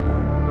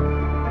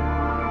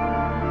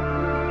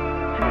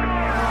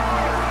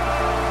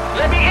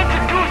Let me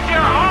introduce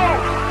your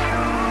host,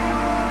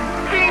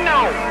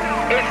 Fino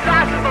and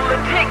Sasha, the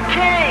legit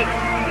king.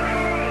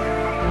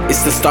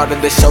 It's the start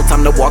of the show,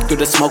 time to walk through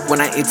the smoke. When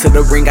I enter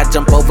the ring, I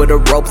jump over the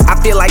ropes. I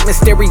feel like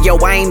Mysterio,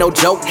 I ain't no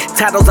joke.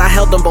 Titles, I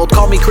held them both,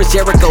 call me Chris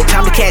Jericho.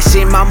 Time to cash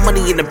in my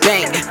money in the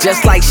bank.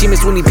 Just like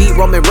Sheamus when he beat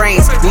Roman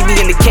Reigns. Meet me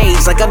in the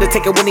cage, like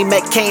Undertaker when he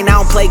met Kane. I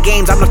don't play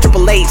games, I'm no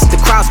Triple H.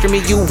 The crowd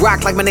screaming you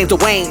rock like my name's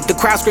Dwayne. The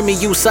crowd screaming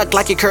you suck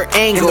like your Kurt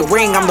Angle. In the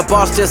ring, I'm the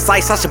boss just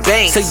like Sasha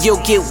Banks. So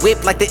you'll get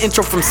whipped like the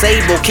intro from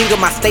Sable. King of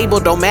my stable,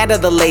 don't matter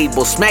the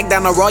label.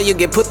 Smackdown or Raw, you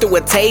get put through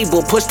a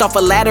table. Pushed off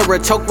a ladder or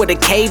choked with a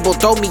cable.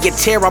 Throw me a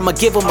chair, I'ma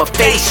give him a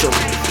facial.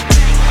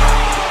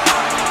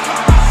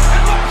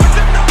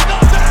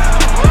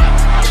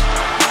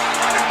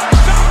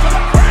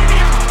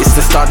 It's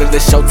the start of the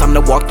show, time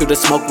to walk through the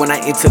smoke. When I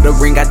enter the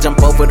ring, I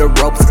jump over the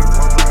ropes.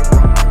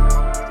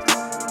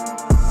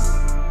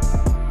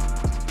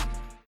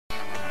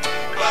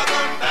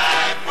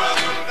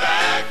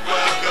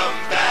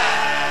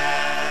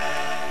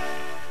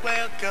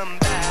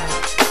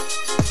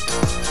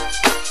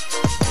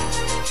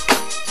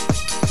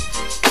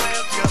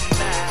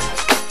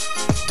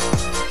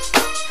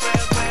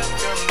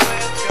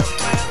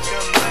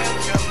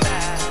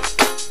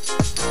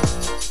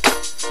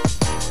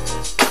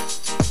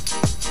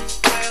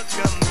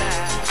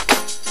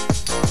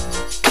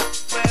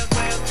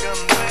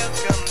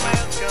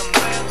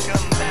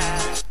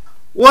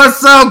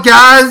 What's up,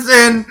 guys,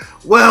 and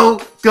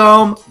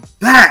welcome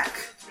back.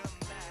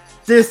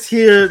 This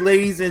here,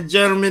 ladies and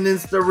gentlemen,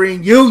 is the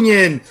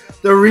reunion,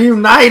 the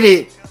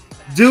reunited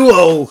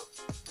duo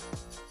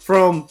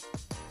from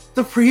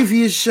the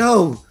previous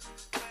show.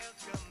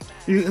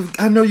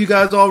 I know you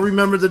guys all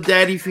remember the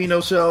Daddy Fino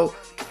show,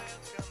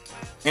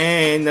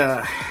 and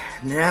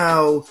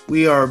now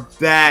we are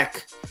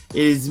back.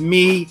 It is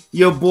me,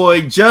 your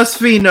boy, Just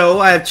Fino.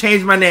 I have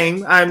changed my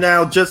name. I am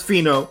now Just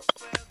Fino.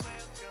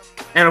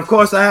 And of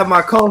course, I have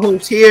my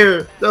co-host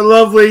here, the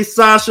lovely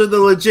Sasha, the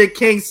legit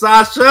king.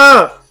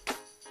 Sasha,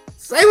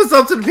 say what's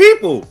up to the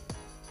people.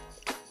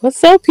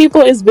 What's up, people?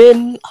 It's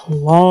been a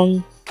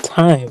long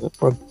time.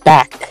 We're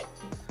back.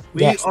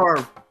 We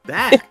are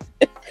back.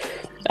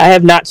 I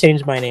have not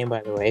changed my name,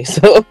 by the way.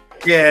 So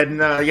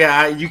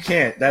yeah, you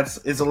can't.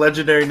 It's a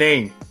legendary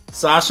name,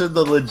 Sasha,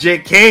 the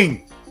legit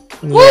king.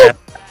 Yeah, Woo!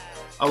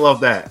 I love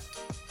that.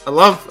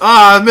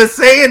 I miss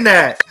saying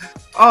that.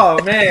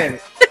 Oh man.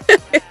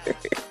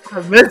 I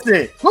miss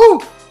it.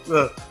 Woo!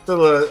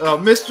 The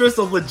mistress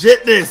of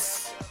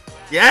legitness.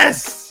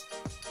 Yes,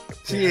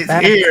 she is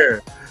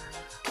here.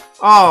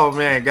 Oh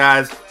man,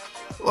 guys.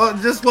 Well,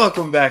 just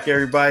welcome back,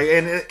 everybody.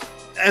 And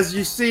as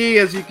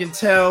you can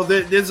tell,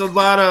 there's a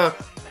lot of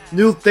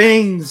new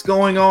things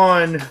going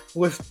on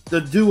with the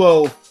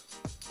duo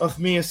of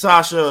me and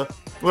Sasha.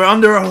 We're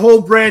under a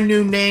whole brand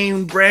new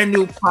name, brand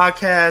new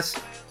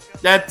podcast.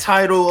 That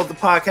title of the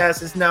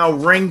podcast is now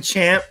Ring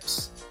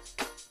Champs,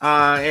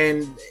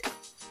 and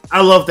I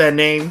love that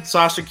name.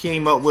 Sasha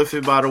came up with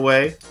it, by the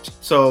way.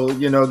 So,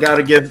 got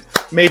to give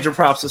major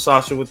props to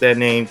Sasha with that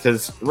name,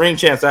 because Ring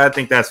Champs, I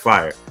think that's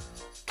fire.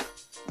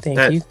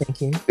 Thank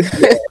you.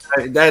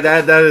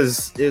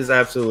 That is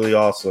absolutely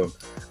awesome.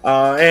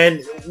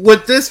 And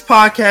what this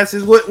podcast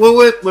is,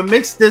 what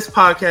makes this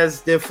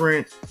podcast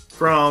different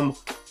from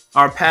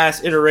our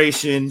past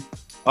iteration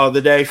of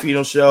the Daddy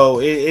Fino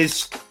show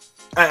is,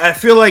 I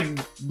feel like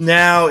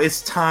now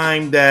it's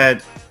time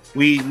that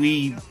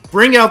we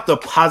bring out the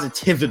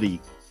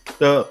positivity,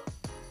 the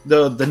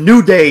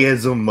new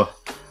dayism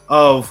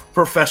of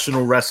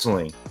professional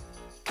wrestling.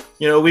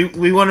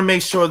 We want to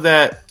make sure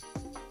that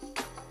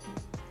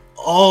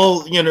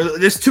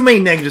there's too many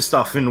negative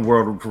stuff in the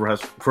world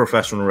of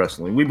professional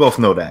wrestling. We both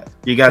know that.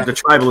 You got the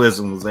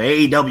tribalisms,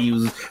 the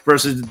AEWs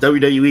versus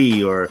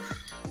WWE, or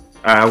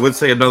I would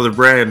say another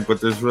brand,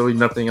 but there's really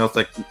nothing else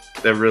that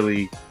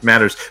really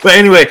matters. But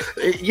anyway,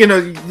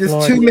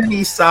 there's too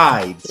many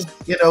sides.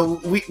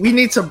 We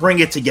need to bring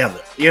it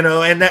together.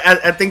 And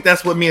I think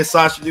that's what me and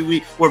Sasha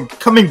do. We're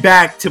coming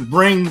back to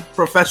bring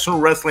professional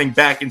wrestling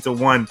back into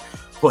one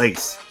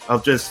place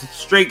of just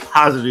straight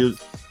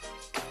positive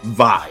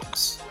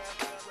vibes.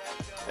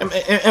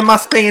 Am I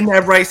saying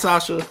that right,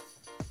 Sasha?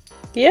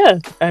 Yeah,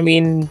 I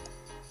mean,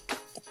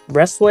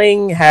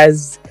 wrestling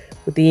has,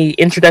 with the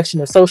introduction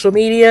of social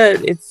media,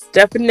 it's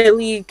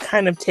definitely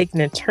kind of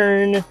taken a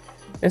turn.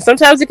 And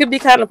sometimes it can be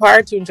kind of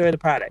hard to enjoy the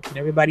product. And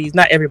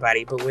not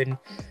everybody, but when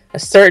a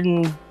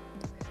certain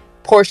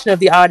portion of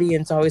the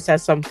audience always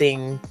has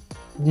something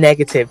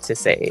negative to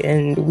say.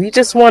 And we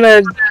just want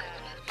to,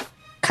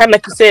 kind of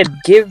like you said,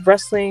 give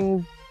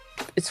wrestling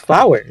its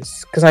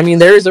flowers. Because,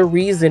 there is a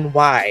reason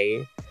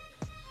why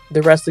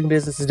the wrestling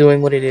business is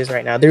doing what it is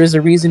right now. There is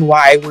a reason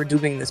why we're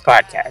doing this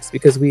podcast,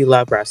 because we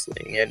love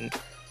wrestling. And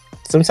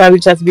sometimes we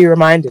just have to be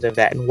reminded of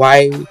that and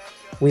why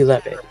we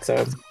love it.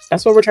 So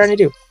that's what we're trying to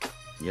do.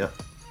 Yeah.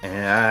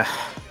 And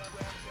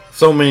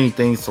so many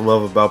things to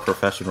love about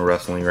professional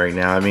wrestling right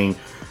now.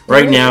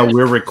 Right now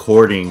we're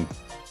recording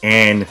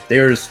and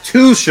there's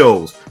 2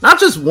 shows, not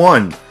just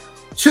one,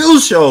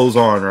 2 shows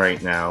on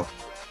right now.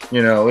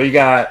 You know, we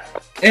got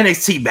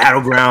NXT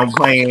Battleground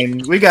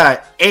playing. We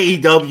got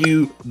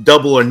AEW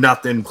Double or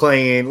Nothing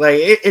playing. Like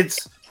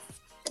it's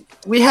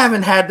we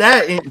haven't had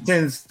that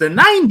since the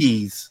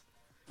 90s.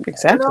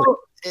 Exactly.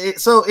 You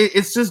know,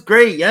 it's just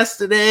great.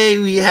 Yesterday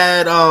we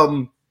had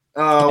Night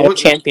of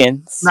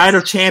Champions. Night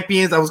of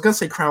Champions. I was gonna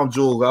say Crown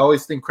Jewel. I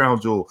always think Crown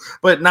Jewel,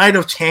 but Night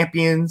of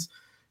Champions.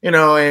 You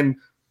know, and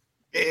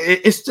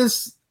it's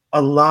just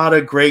a lot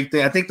of great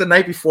things. I think the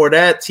night before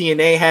that,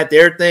 TNA had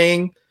their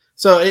thing.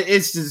 So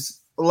it's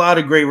just a lot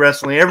of great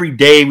wrestling. Every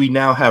day we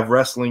now have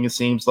wrestling. It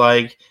seems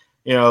like,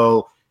 you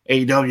know,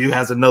 AEW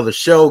has another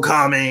show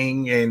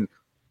coming, and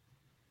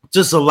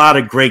just a lot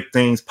of great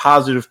things,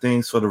 positive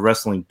things for the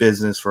wrestling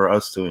business for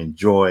us to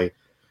enjoy.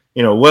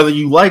 You know, whether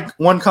you like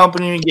one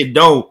company and you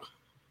don't,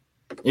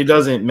 it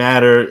doesn't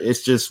matter.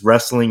 It's just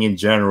wrestling in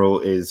general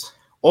is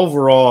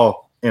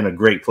overall in a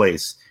great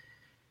place,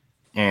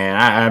 and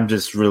I'm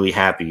just really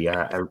happy.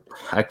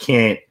 I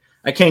can't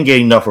get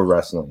enough of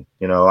wrestling.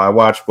 You know, I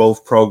watch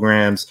both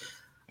programs.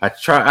 I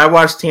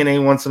watch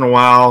TNA once in a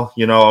while.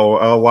 You know,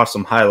 I'll watch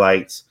some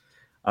highlights.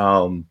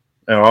 I'll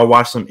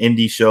watch some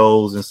indie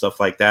shows and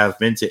stuff like that. I've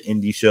been to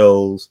indie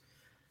shows.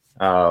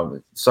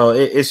 So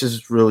it's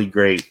just really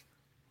great.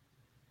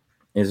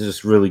 It's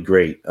just really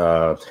great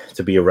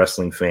to be a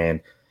wrestling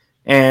fan.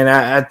 And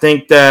I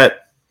think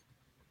that,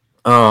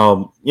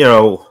 you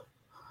know,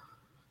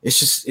 it's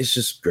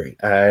just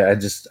great. I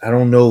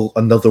don't know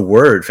another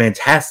word.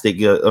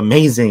 Fantastic,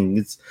 amazing.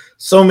 It's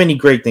so many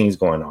great things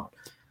going on.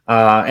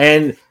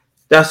 And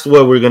that's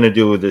what we're going to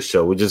do with this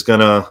show. We're just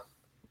going to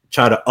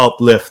try to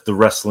uplift the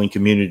wrestling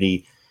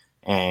community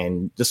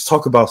and just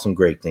talk about some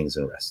great things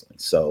in wrestling.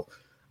 So,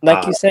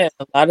 like you said,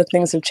 a lot of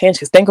things have changed.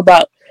 Because think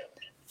about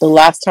the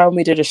last time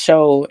we did a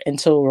show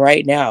until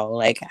right now,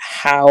 like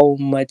how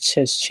much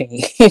has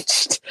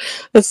changed.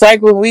 It's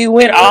like when we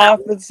went off,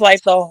 it's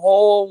like the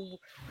whole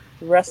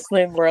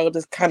wrestling world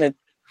is kind of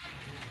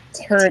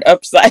turned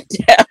upside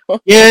down.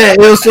 Yeah, it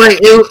was like,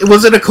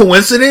 was it a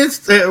coincidence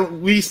that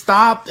we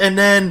stopped and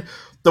then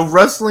the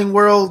wrestling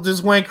world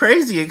just went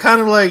crazy? It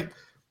kind of like,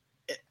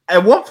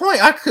 at one point,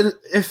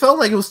 it felt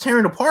like it was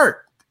tearing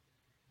apart.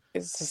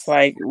 It's just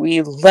like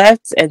we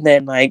left, and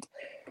then like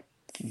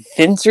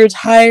Vince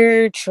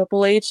retired,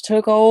 Triple H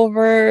took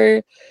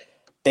over,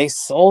 they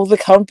sold the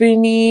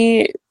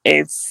company.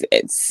 It's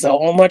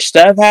so much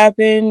stuff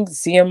happened.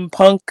 CM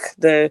Punk,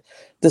 the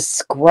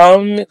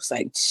scrum. It was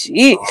like,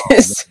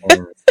 jeez.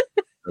 Oh,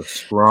 the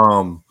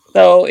scrum.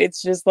 So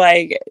it's just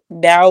like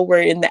now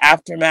we're in the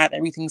aftermath.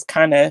 Everything's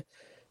kind of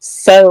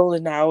settled,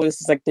 and now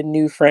this is like the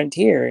new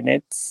frontier, and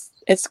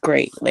it's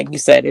great. Like you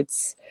said,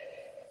 it's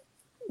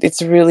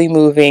really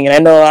moving. And I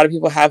know a lot of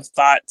people have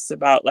thoughts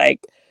about,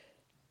 like,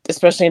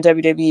 especially in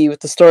WWE with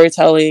the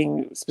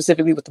storytelling,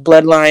 specifically with the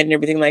bloodline and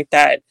everything like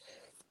that.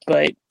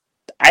 But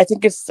I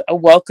think it's a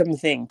welcome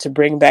thing to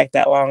bring back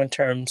that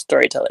long-term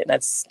storytelling.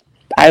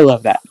 I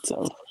love that.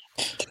 So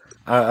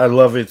I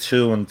love it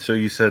too until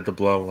you said the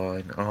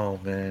bloodline. Oh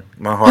man,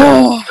 my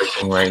heart is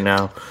breaking right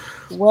now.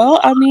 Well,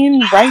 I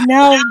mean, right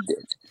now,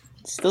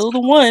 still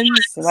the ones.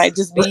 It might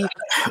just be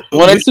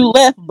one or two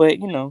left, but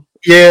you know.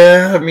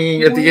 Yeah, I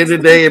mean, at the end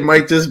of the day, it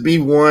might just be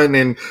one.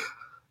 And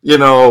you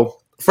know,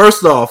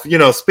 first off, you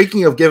know,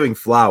 speaking of giving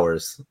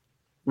flowers,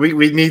 we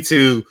need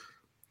to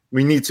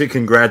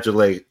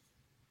congratulate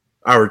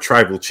our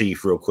tribal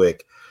chief real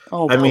quick.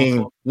 Oh, I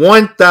mean,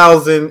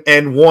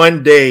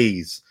 1,001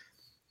 days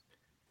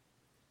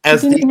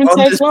as it didn't even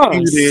take long.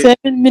 Undisputed.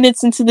 7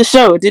 minutes into the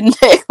show, it didn't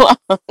take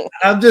long.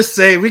 I'm just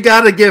saying, we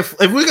got to give,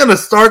 if we're going to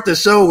start the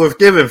show with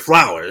giving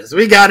flowers,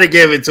 we got to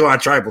give it to our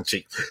tribal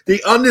chief,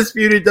 the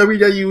undisputed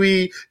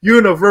WWE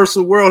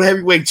Universal World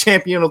Heavyweight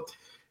Champion.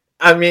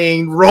 I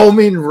mean,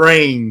 Roman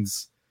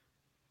Reigns.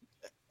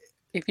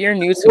 If you're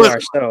new to our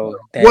show,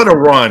 then what a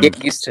run.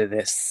 Get used to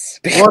this.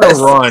 What a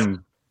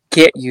run.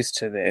 Get used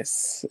to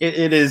this.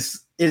 It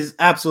is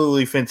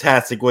absolutely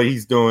fantastic what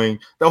he's doing.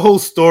 The whole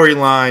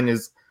storyline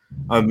is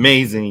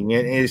amazing,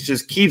 and it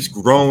just keeps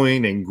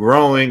growing and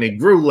growing. It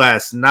grew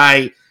last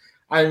night.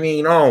 I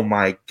mean, oh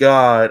my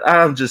God.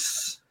 I'm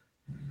just,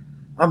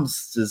 my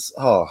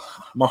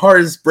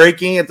heart is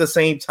breaking at the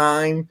same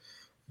time,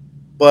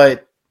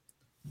 but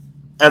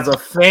as a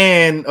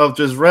fan of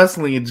just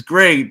wrestling, it's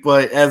great.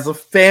 But as a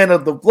fan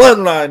of the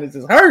bloodline, it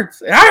just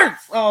hurts. It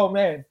hurts. Oh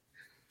man.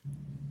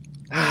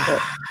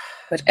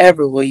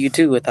 Whatever will you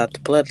do without the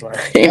bloodline?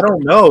 I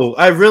don't know.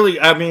 I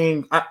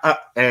mean,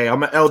 hey,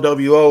 I'm an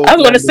LWO. I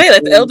was going to say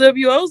that the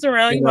LWO's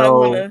around. You might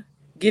want to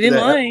get in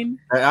line.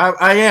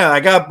 I am. I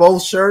got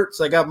both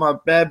shirts. I got my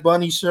Bad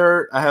Bunny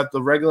shirt. I have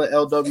the regular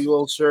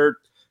LWO shirt,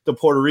 the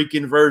Puerto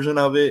Rican version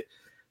of it.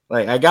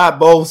 Like, I got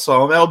both.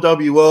 So I'm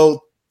LWO.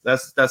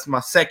 That's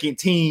my second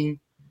team.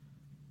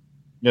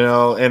 You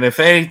know, and if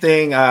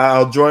anything,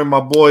 I'll join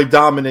my boy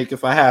Dominic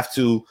if I have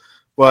to.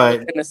 But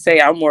I'm gonna say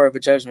I'm more of a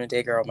Judgment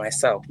Day girl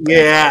myself.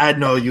 Yeah, I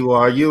know you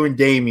are. You and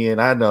Damian,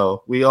 I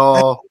know.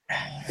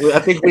 I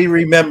think we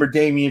remember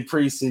Damian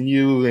Priest and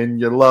you and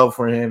your love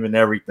for him and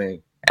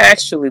everything.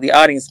 Actually, the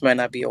audience might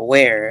not be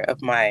aware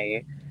of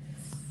my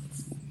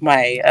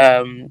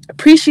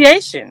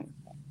appreciation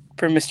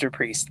for Mr.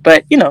 Priest.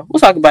 But we'll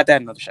talk about that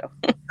in another show.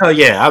 Oh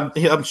yeah,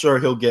 I'm sure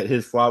he'll get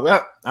his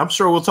flowers. I'm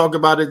sure we'll talk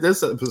about it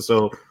this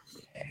episode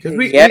because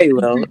he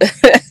will.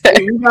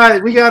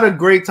 we got a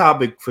great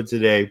topic for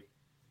today,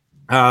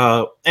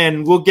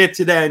 and we'll get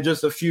to that in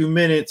just a few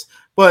minutes.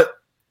 But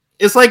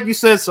it's like you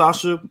said,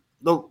 Sasha.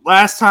 The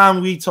last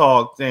time we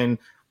talked and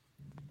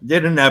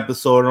did an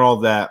episode and all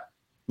that,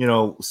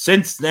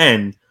 since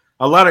then,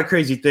 a lot of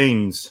crazy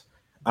things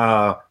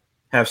have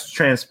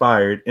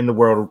transpired in the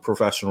world of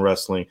professional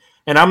wrestling.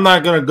 And I'm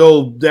not going to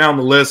go down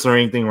the list or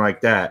anything like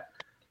that.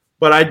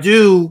 But I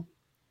do,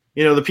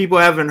 the people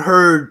haven't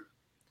heard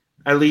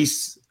at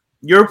least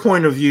your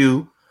point of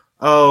view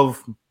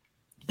of,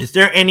 is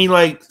there any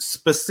like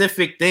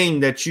specific thing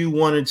that you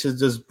wanted to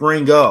just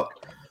bring up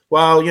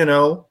while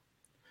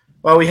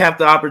we have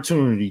the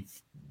opportunity?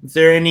 Is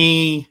there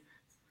any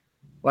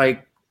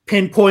like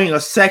pinpointing a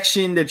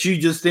section that you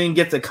just didn't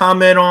get to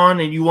comment on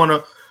and you want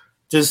to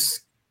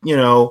just,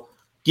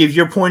 give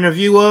your point of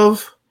view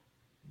of?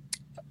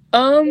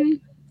 I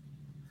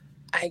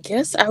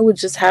guess I would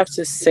just have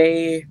to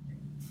say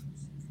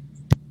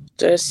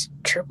just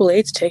Triple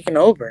H taking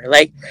over.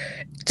 Like,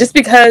 just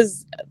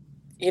because,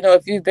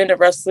 if you've been a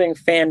wrestling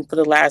fan for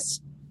the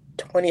last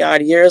 20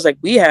 odd years, like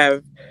we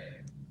have,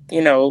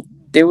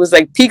 there was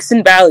like peaks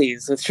and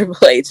valleys with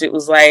Triple H. It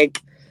was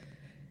like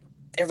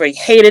everybody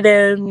hated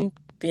him,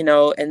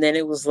 and then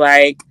it was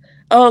like,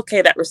 oh,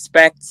 okay, that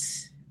respect.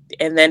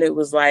 And then it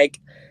was like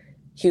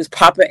he was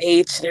Papa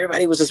H and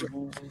everybody was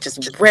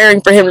just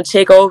raring for him to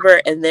take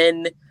over. And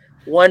then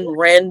one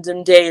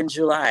random day in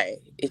July,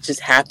 it just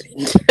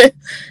happened.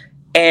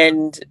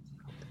 And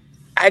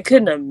I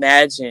couldn't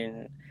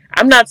imagine.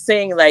 I'm not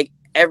saying like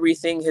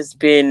everything has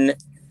been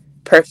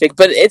perfect,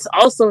 but it's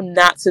also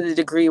not to the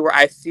degree where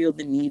I feel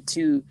the need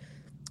to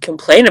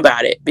complain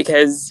about it,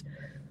 because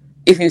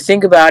if you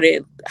think about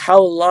it,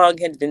 how long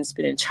had Vince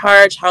been in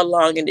charge? How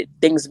long had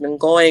things been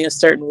going a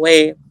certain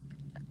way?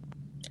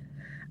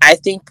 I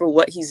think for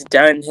what he's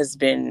done has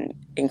been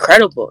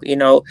incredible.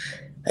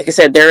 Like I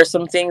said, there are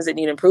some things that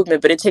need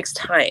improvement, but it takes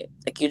time.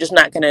 Like you're just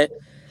not gonna.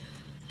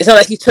 It's not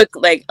like he took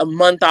like a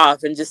month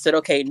off and just said,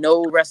 "Okay,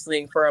 no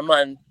wrestling for a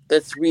month.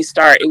 Let's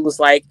restart." It was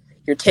like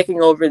you're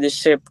taking over the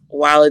ship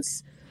while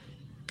it's,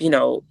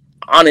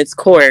 on its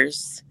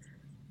course.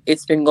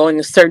 It's been going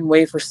a certain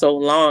way for so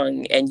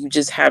long, and you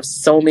just have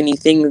so many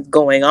things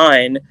going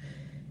on.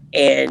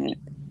 And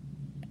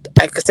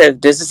like I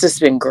said, business has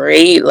been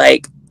great.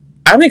 Like,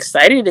 I'm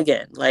excited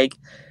again. Like,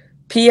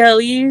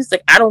 PLEs,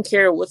 like, I don't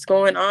care what's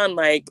going on.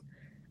 Like,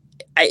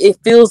 it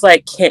feels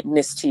like can't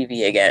miss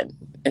TV again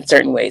in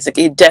certain ways. Like,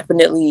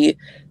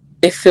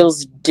 it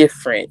feels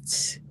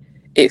different.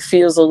 It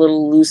feels a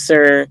little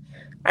looser.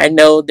 I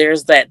know there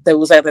was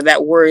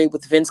that worry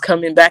with Vince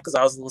coming back, because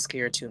I was a little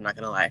scared too, I'm not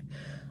gonna lie.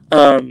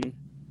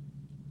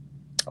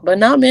 But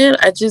no, man,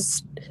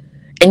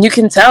 and you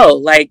can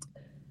tell, like,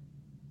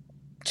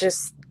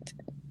 just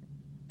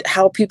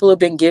how people have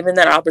been given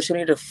that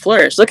opportunity to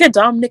flourish. Look at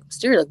Dominic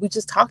Mysterio. Like, we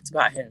just talked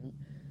about him.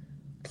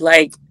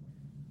 Like,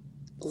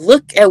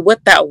 look at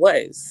what that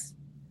was.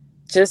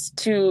 Just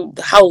to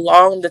how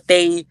long that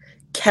they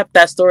kept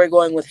that story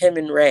going with him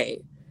and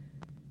Ray.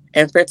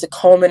 And for it to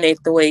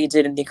culminate the way he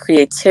did, in the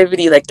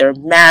creativity, like their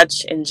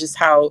match, and just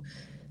how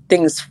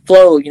things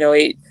flow,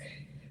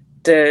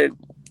 the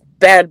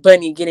Bad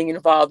Bunny getting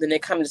involved, and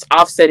it kind of just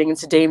offsetting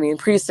into Damian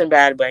Priest and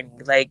Bad Bunny.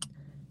 Like,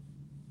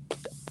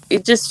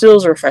 it just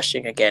feels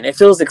refreshing again. It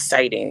feels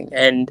exciting,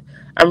 and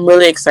I'm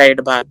really excited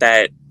about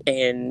that.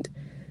 And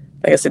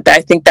like I said,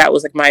 I think that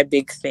was like my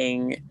big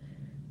thing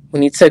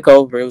when he took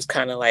over. It was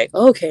kind of like,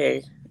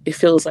 okay, it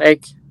feels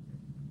good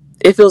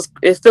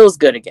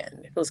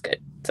again. It feels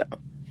good. So,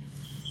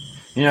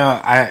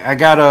 I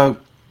gotta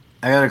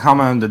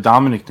comment on the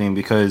Dominic thing,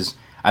 because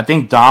I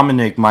think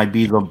Dominic might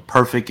be the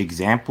perfect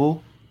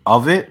example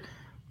of it.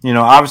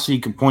 Obviously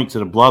you can point to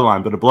the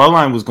bloodline, but the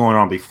bloodline was going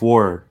on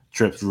before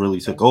Trips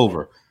really took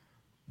over.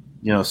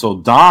 So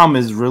Dom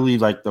is really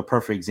like the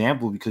perfect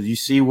example, because you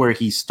see where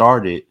he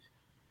started,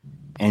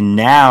 and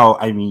now,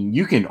 I mean,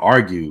 you can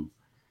argue.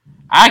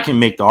 I can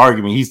make the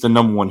argument he's the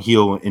number one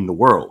heel in the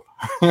world.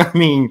 I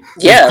mean,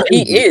 yeah,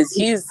 he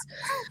is.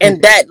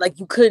 And that, like,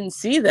 you couldn't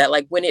see that,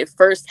 like, when it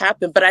first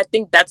happened. But I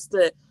think that's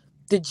the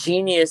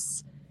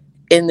genius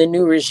in the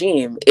new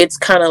regime. It's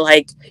kind of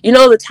like,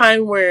 the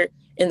time where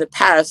in the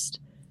past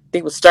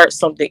they would start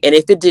something, and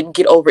if it didn't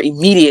get over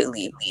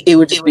immediately, it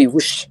would just be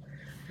whoosh.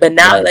 But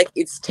now, right, like,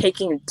 it's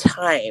taking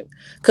time.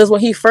 Because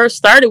when he first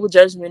started with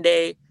Judgment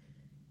Day,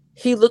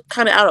 he looked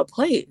kind of out of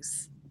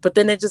place. But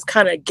then it just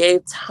kind of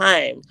gave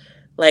time.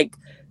 Like,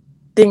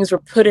 things were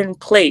put in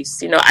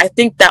place. I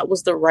think that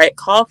was the right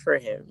call for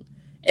him.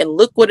 And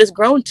look what it's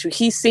grown to.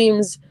 He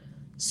seems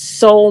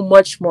so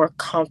much more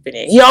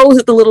confident. He always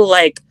looked a little,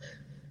 like,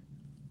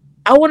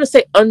 I want to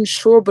say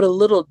unsure, but a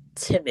little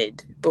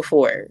timid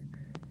before.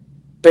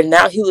 But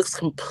now he looks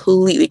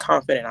completely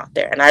confident out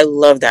there. And I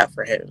love that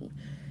for him.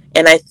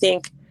 And I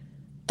think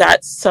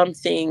that's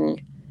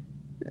something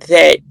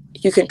that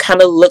you can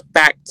kind of look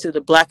back to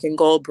the Black and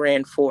Gold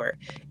brand for.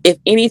 If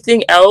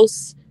anything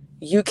else,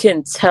 you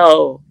can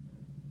tell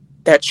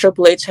that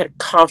Triple H had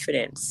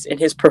confidence in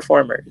his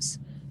performers,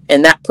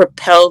 and that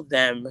propelled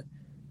them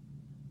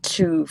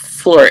to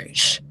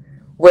flourish.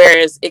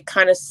 Whereas it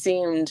kind of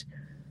seemed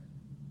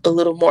a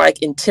little more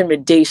like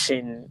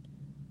intimidation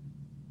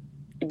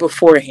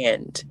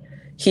beforehand.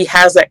 He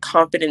has that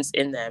confidence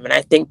in them, and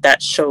I think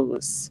that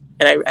shows.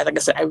 And I like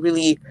I said, I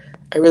really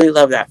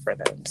love that for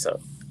them. So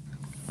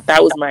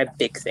that was my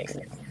big thing.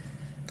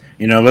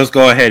 Let's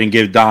go ahead and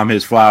give Dom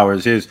his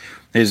flowers,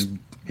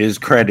 his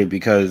credit,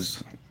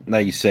 because,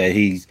 like you said,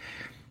 he's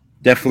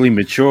definitely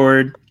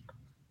matured,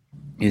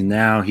 and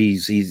now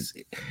he's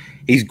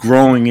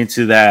growing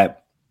into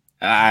that.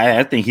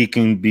 I think he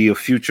can be a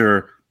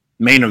future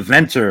main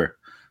eventer,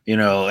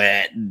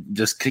 and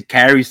just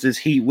carries this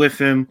heat with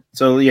him.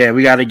 So yeah,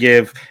 we got to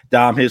give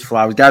Dom his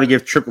flowers. Got to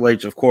give Triple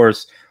H, of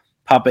course,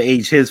 Papa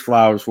H, his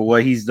flowers for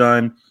what he's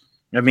done.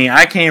 I mean,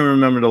 I can't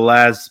remember the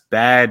last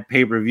bad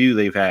pay-per-view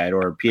they've had,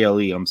 or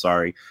PLE, I'm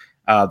sorry,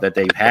 that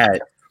they've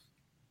had.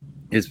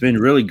 It's been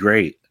really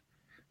great.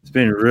 It's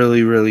been a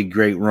really, really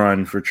great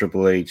run for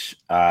Triple H.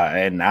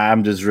 And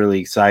I'm just really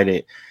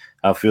excited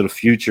for the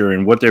future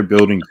and what they're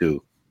building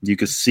to. You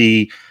can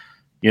see,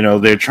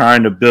 they're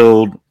trying to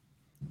build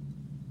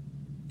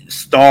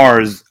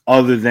stars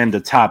other than the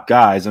top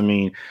guys. I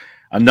mean,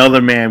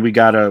 another man we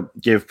got to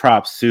give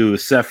props to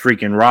is Seth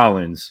freaking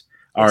Rollins.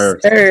 Our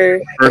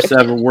first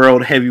ever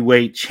world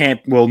heavyweight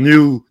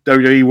new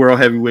WWE world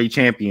heavyweight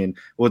champion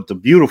with the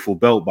beautiful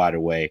belt, by the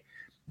way.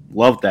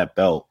 Love that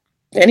belt.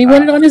 And he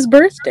won it on his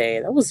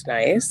birthday. That was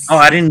nice. Oh,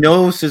 I didn't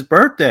know it was his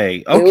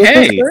birthday. Okay. It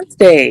was his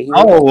birthday.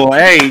 Oh, well,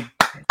 hey,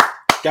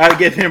 gotta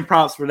give him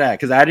props for that,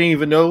 because I didn't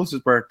even know it was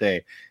his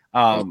birthday.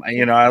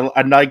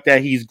 I like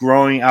that he's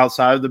growing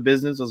outside of the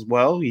business as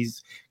well.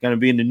 He's going to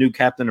be in the new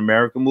Captain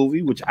America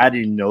movie, which I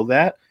didn't know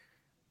that.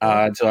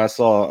 Until I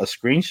saw a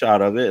screenshot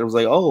of it. It was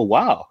like, oh,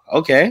 wow.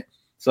 Okay.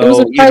 So, it was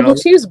a Tribal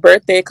Chief's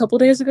birthday a couple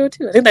days ago,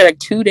 too. I think they're like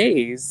 2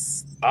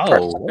 days.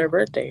 Oh. Their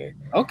birthday.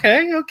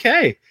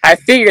 Okay. I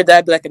figured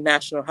that'd be like a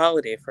national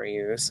holiday for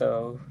you,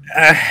 so.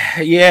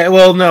 Yeah,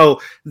 well,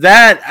 no.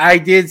 That, I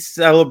did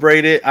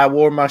celebrate it. I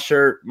wore my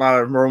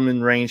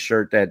Roman Reigns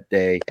shirt that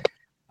day.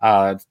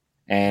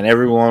 And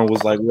everyone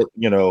was like,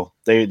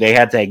 they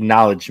had to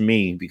acknowledge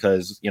me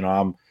because,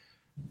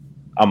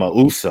 I'm a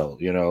Uso.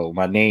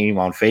 My name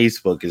on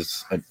Facebook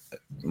is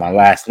my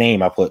last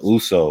name. I put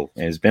Uso,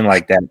 and it's been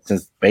like that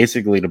since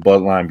basically the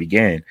bloodline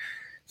began.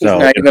 He's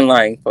not even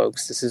lying,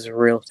 folks. This is a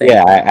real thing.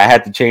 Yeah, I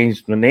had to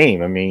change the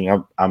name. I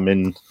mean, I'm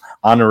an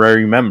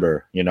honorary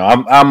member.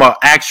 I'm an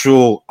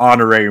actual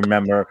honorary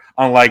member,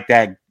 unlike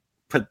that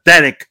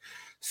pathetic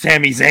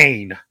Sami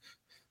Zayn,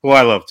 who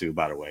I love too,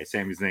 by the way.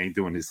 Sami Zayn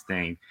doing his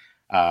thing.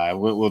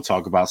 We'll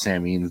talk about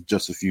Sami in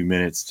just a few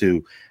minutes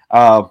too.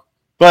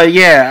 But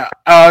yeah,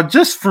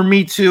 just for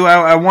me too,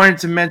 I wanted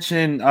to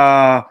mention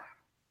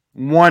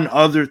one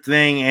other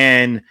thing,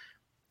 and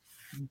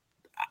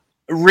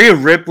Rhea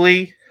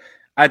Ripley,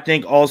 I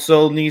think,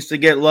 also needs to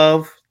get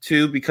love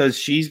too, because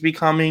she's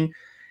becoming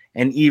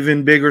an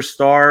even bigger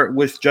star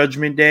with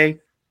Judgment Day.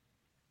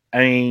 I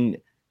mean,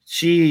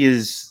 she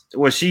is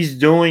what she's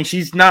doing.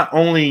 She's not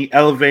only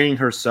elevating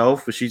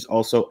herself, but she's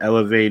also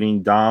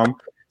elevating Dom.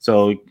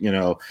 So,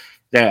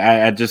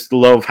 that I just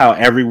love how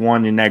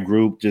everyone in that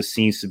group just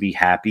seems to be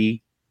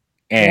happy,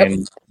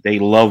 and they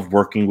love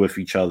working with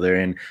each other.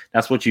 And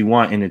that's what you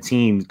want in a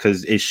team,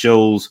 because it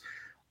shows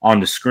on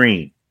the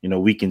screen.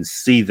 We can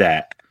see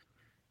that.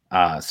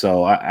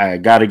 So I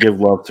got to give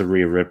love to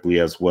Rhea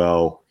Ripley as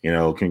well.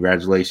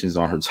 Congratulations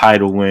on her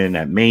title win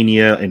at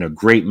Mania in a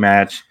great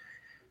match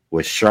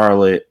with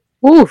Charlotte.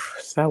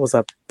 Oof, that was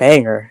a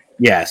banger.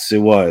 Yes, it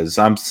was.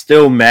 I'm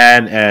still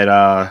mad at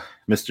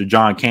Mr.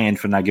 John Cann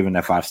for not giving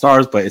that 5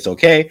 stars, but it's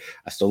okay.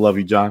 I still love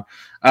you, John.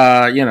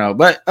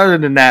 But other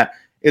than that,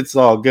 it's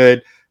all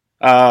good.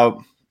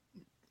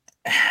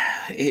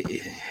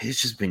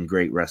 It's just been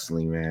great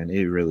wrestling, man.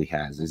 It really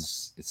has.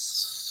 It's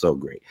so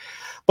great.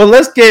 But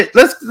let's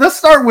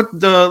start with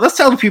let's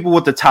tell the people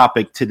what the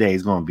topic today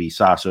is going to be,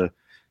 Sasha,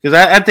 because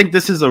I think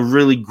this is a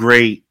really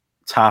great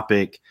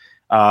topic.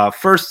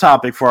 First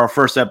topic for our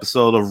first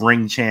episode of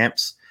Ring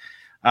Champs.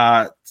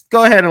 Go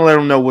ahead and let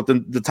them know what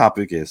the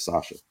topic is,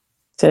 Sasha.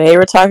 Today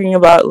we're talking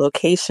about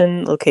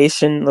location.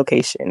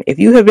 If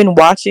you have been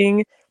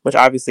watching, which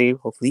obviously,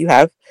 hopefully you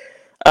have,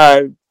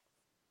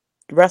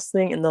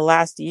 wrestling in the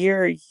last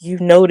year,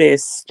 you've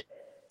noticed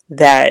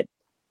that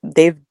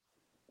they've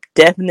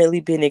definitely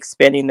been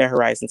expanding their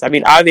horizons. I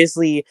mean,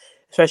 obviously,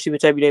 especially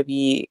with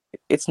WWE,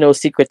 it's no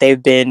secret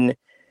they've been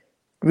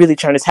really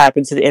trying to tap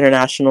into the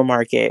international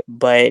market,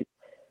 but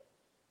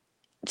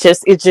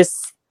it's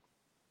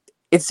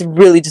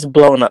really just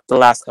blown up the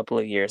last couple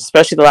of years,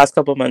 especially the last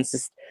couple of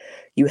months.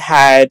 You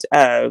had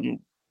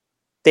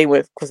they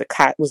went was it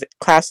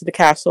Clash of the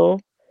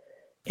Castle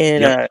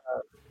in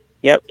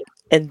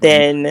and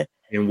then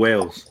in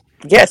Wales.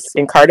 Yes,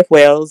 in Cardiff,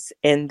 Wales,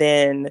 and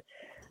then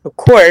of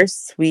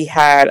course we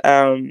had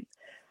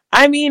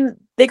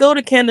they go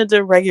to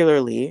Canada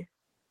regularly,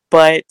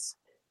 but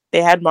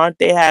they had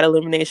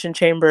Elimination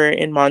Chamber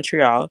in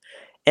Montreal,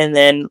 and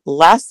then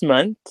last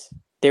month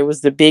there was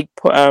the big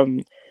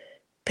PLE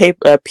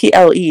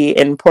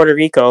in Puerto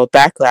Rico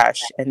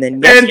Backlash, and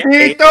then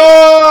yesterday,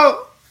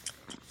 Bendito!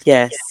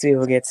 yes, we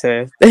will get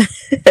to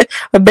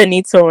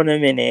Benito in a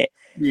minute.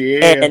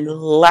 Yeah. And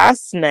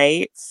last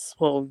night,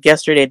 well,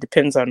 yesterday,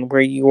 depends on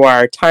where you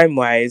are time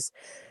wise,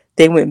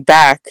 they went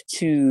back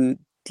to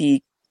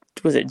the,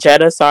 was it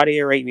Jeddah, Saudi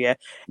Arabia?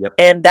 Yep.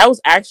 And that was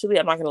actually,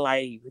 I'm not going to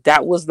lie to you,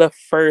 that was the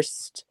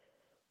first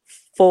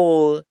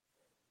full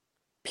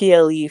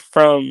PLE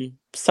from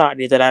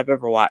Saudi that I've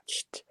ever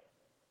watched.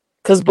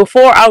 Because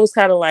before I was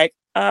kind of like,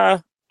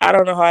 I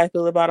don't know how I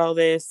feel about all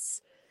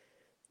this.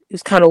 It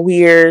was kind of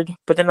weird.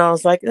 But then I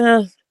was like,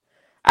 I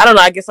don't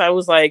know. I guess I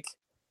was like,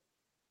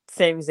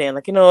 Sami Zayn,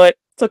 like, you know what?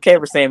 It's okay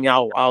for Sammy.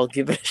 I'll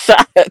give it a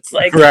shot. It's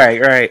like,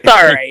 Right. it's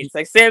all right. It's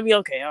like, Sammy,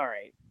 okay, all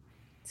right.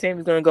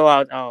 Sammy's gonna go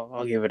out.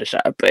 I'll give it a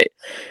shot. But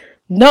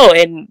no,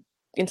 and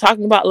in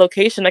talking about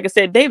location, like I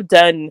said, they've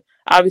done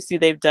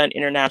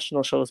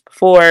international shows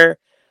before,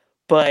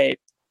 but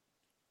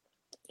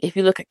if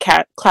you look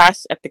at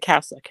Clash at the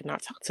Castle, I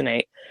cannot talk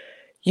tonight.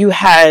 You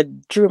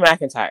had Drew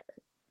McIntyre.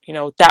 You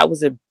know, that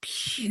was a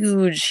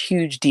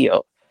huge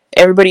deal.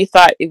 Everybody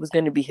thought it was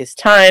going to be his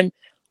time.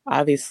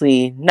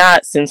 Obviously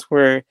not, since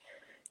we're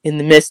in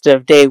the midst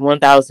of day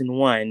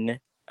 1001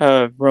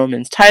 of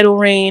Roman's title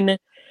reign.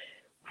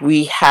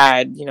 We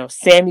had,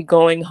 Sammy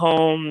going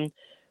home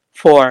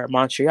for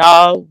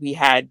Montreal. We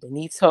had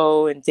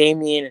Benito and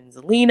Damian and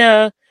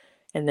Zelina.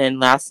 And then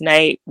last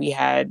night we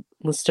had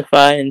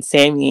Mustafa and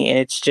Sammy.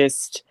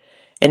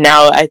 And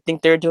now I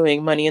think they're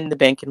doing Money in the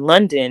Bank in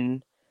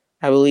London,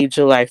 I believe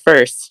July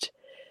 1st.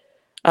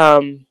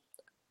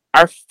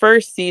 Our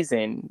first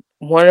season,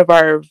 one of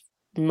our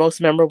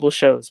most memorable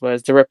shows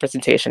was the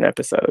representation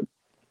episode,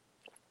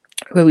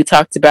 where we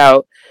talked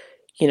about,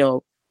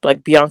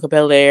 like Bianca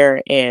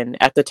Belair and,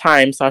 at the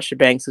time, Sasha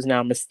Banks, who's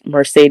now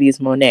Mercedes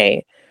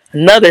Moné.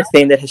 Another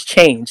thing that has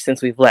changed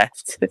since we've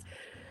left.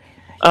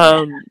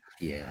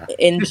 Yeah.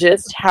 And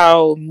just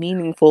how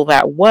meaningful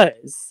that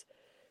was,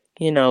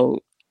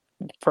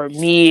 for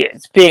me,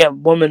 as being a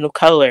woman of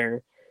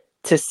color,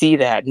 to see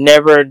that,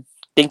 never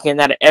thinking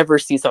that I'd ever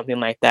see something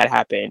like that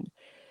happen.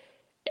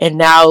 And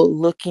now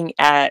looking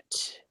at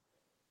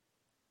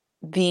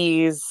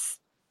these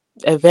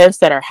events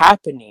that are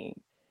happening,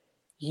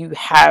 you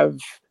have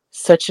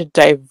such a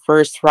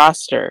diverse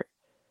roster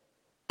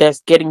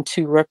that's getting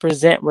to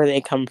represent where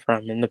they come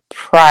from and the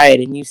pride.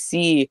 And you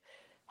see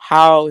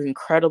how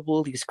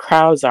incredible these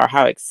crowds are,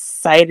 how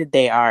excited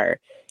they are.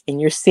 And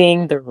you're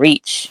seeing the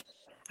reach.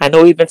 I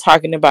know we've been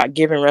talking about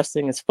giving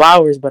wrestling its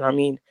flowers, but I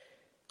mean,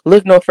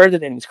 look no further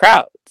than these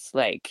crowds.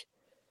 Like,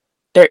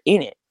 they're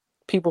in it.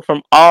 People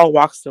from all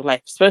walks of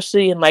life,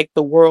 especially in like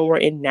the world we're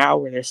in now,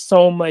 where there's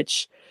so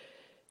much,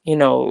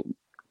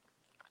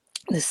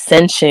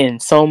 dissension,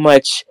 so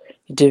much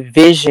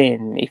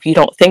division. If you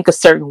don't think a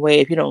certain way,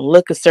 if you don't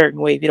look a certain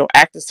way, if you don't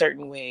act a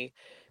certain way,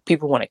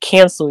 people want to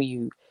cancel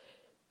you.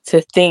 To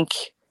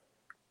think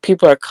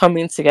people are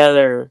coming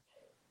together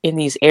in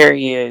these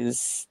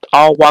areas,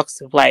 all walks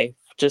of life,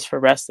 just for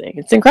wrestling,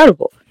 it's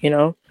incredible,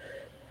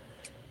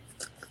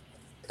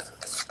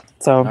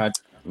 So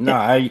No,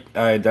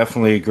 I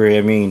definitely agree.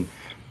 I mean,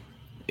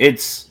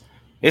 it's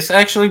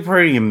actually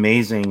pretty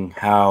amazing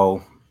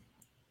how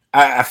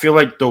I feel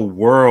like the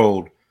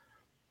world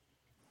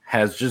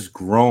has just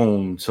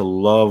grown to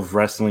love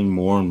wrestling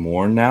more and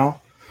more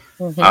now.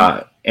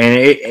 mm-hmm. And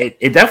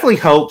it definitely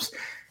helps.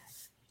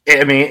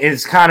 I mean,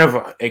 it kind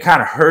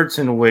of hurts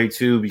in a way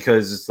too,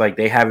 because it's like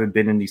they haven't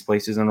been in these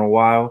places in a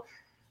while.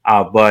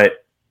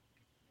 But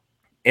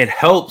it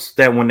helps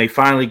that when they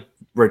finally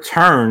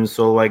return,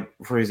 so like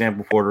for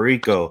example, Puerto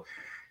Rico,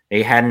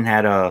 they hadn't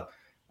had a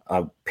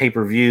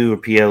pay-per-view or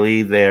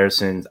PLE there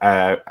since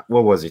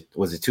what was it?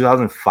 Was it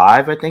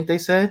 2005? I think they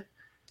said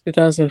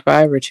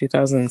 2005 or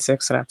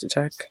 2006. I'd have to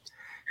check.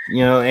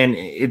 And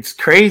it's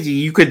crazy.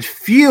 You could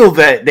feel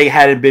that they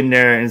hadn't been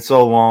there in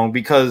so long,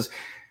 because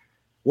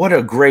what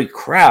a great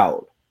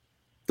crowd.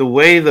 The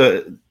way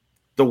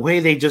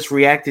they just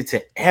reacted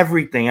to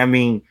everything. I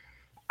mean,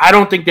 I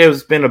don't think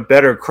there's been a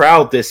better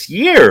crowd this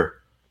year.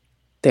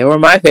 They were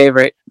my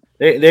favorite.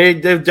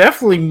 They're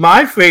definitely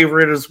my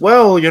favorite as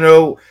well.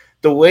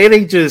 The way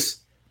they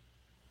just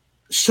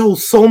show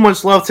so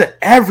much love to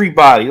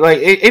everybody. Like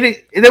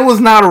it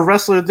was not a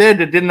wrestler there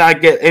that did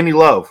not get any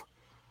love.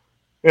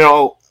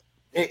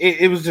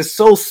 It was just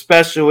so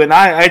special, and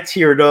I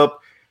teared up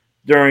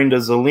during the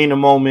Zelina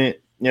moment.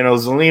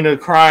 Zelina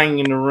crying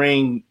in the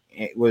ring,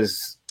 it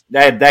was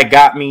that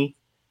got me.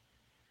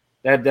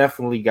 That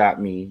definitely got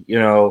me.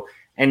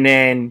 And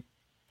then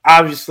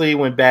obviously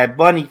when Bad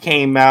Bunny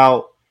came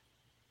out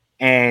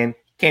to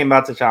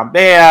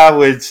Chambea,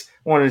 which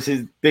one of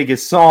his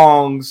biggest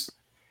songs,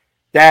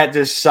 that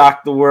just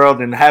shocked the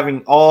world, and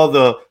having all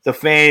the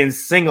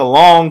fans sing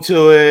along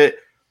to it,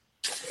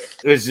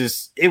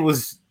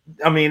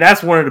 I mean,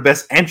 that's one of the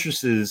best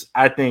entrances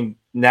I think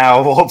now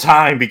of all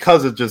time,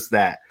 because of just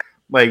that.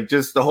 Like,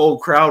 just the whole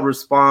crowd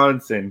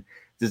response and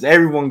just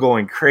everyone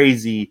going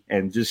crazy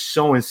and just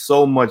showing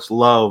so much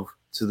love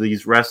to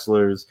these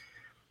wrestlers.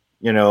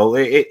 You know,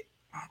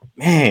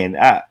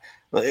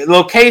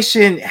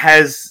 location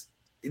has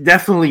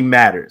definitely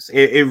matters.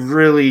 It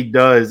really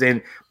does.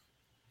 And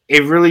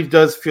it really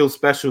does feel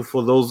special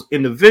for those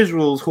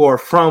individuals who are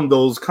from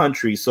those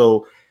countries.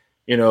 So,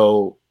 you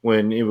know,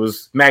 when it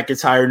was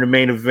McIntyre in the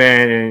main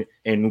event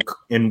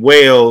in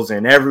Wales,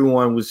 and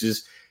everyone was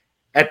just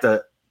at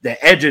the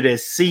edge of their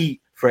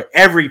seat for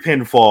every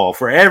pinfall,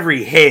 for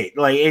every hit.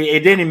 Like,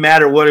 it didn't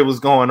matter what it was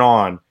going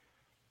on.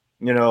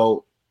 You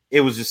know,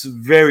 it was just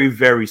very,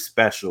 very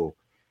special.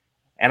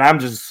 And I'm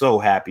just so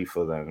happy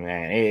for them,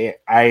 man.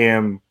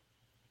 I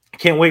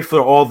can't wait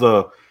for all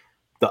the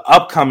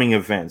upcoming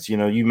events. You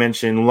know, you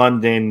mentioned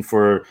London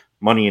for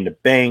Money in the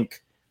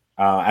Bank.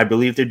 I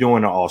believe they're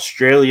doing an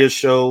Australia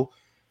show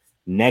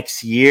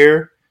next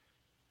year.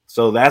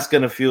 So that's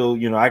going to feel,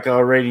 you know, I can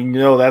already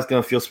know that's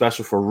going to feel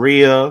special for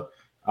Rhea.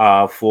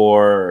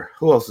 For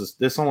who else is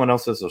there's someone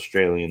else that's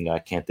Australian that I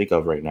can't think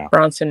of right now.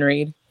 Bronson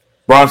Reed.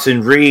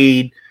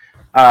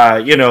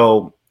 You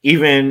know,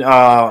 even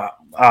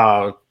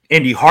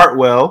Indy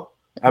Hartwell,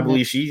 I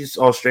believe she's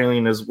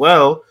Australian as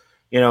well.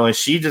 You know, and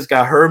she just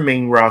got her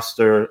main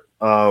roster,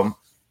 you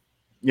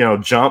know,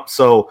 jump.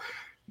 So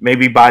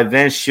maybe by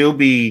then she'll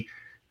be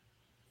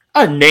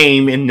a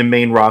name in the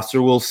main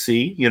roster. We'll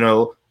see, you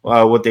know,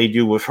 what they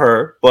do with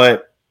her.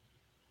 But,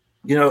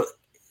 you know,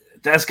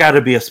 that's got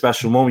to be a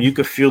special moment. You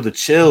could feel the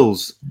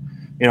chills.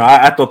 You know,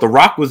 I thought The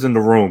Rock was in the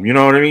room. You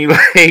know what I mean?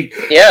 Like,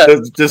 yeah,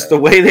 just the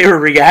way they were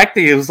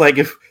reacting. It was like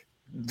if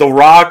The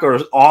Rock or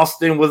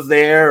Austin was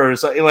there or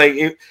something.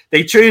 Like,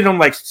 they treated them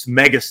like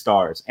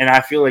megastars. And I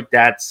feel like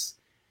that's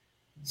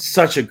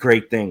such a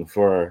great thing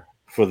for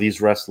these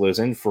wrestlers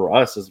and for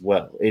us as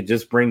well. It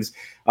just brings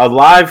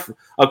a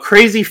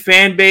crazy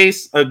fan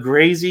base, a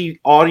crazy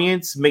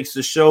audience, makes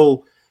the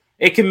show.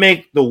 It can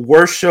make the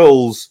worst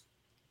shows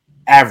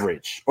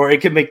average, or it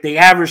can make the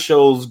average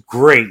shows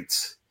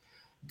great.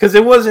 Because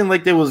it wasn't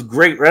like there was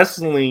great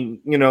wrestling,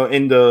 you know,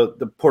 in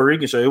the Puerto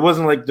Rican show. It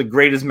wasn't like the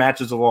greatest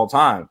matches of all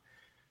time.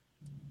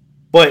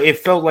 But it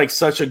felt like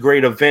such a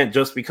great event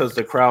just because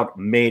the crowd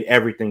made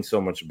everything so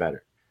much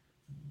better.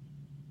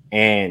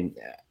 And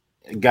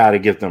got to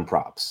give them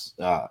props.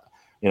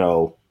 You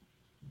know,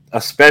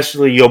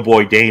 especially your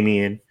boy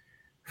Damien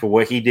for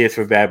what he did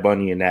for Bad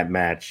Bunny in that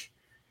match.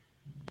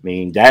 I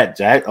mean, that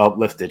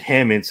uplifted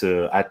him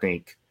into, I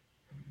think,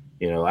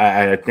 you know,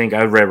 I think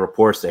I read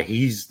reports that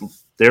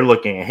they're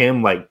looking at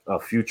him like a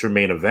future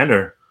main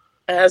eventer.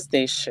 As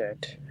they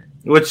should.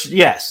 Which,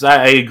 yes,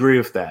 I agree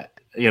with that.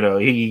 You know,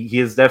 he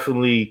has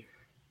definitely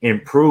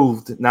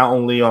improved not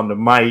only on the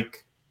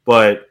mic,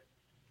 but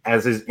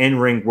as his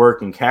in-ring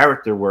work and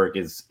character work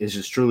is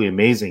just truly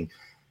amazing.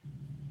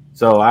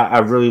 So I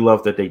really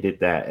love that they did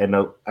that. And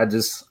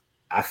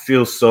I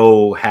feel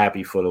so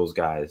happy for those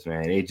guys,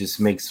 man. It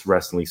just makes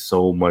wrestling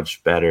so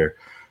much better.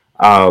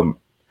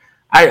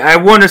 I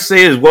want to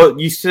say is what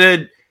you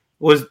said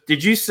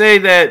did you say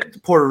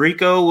that Puerto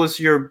Rico was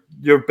your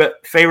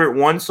favorite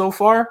one so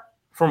far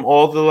from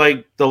all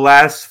the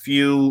last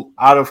few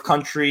out of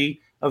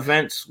country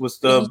events? Was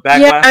the Backlash?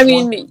 Yeah, I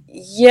mean, one?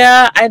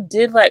 Yeah, I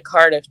did like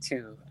Cardiff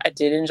too. I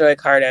did enjoy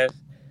Cardiff.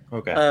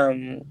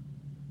 Okay.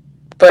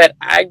 But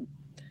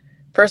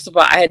first of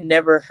all, I had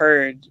never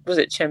heard, was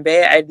it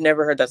Chembe? I'd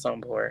never heard that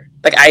song before.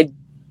 Like, I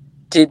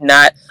did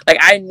not, like,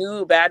 I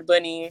knew Bad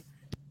Bunny,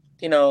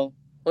 you know,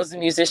 was a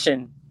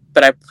musician,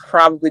 but I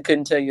probably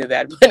couldn't tell you a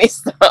Bad Bunny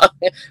song.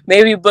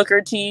 Maybe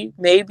Booker T,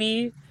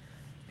 maybe.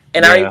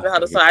 And I don't even know how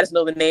the song, I just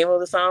know the name of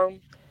the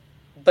song.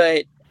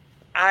 But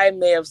I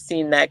may have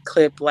seen that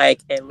clip, like,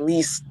 at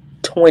least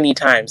 20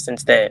 times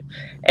since then.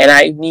 And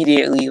I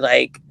immediately,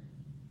 like,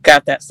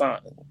 got that song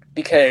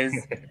because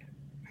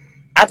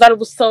I thought it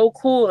was so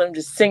cool. I'm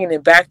just singing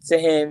it back to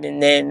him,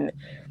 and then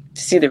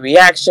to see the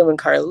reaction when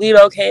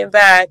Carlito came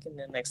back, and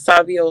then like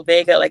Savio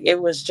Vega, like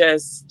it was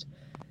just,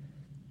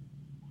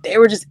 they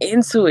were just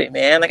into it,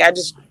 man. Like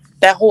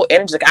that whole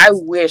energy, like I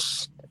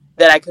wish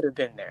that I could have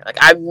been there. Like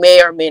I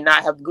may or may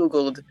not have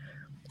Googled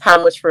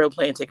how much for a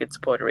plane ticket to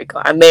Puerto Rico.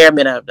 I may or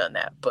may not have done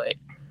that, but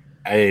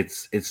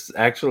it's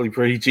actually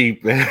pretty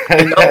cheap.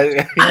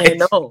 I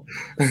know.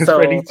 So,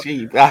 pretty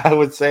cheap, I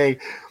would say.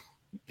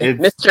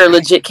 Mr.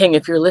 Legit King,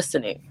 if you're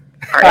listening,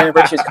 our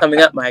anniversary is coming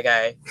up, my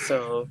guy.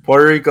 So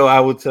Puerto Rico, I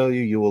will tell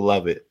you, you will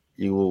love it.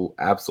 You will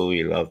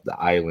absolutely love the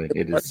island.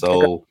 It is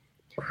so.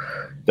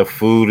 The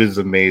food is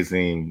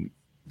amazing.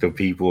 The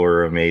people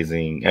are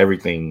amazing.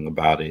 Everything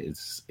about it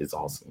is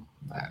awesome.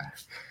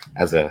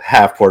 As a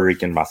half Puerto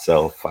Rican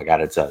myself, I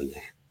gotta tell you,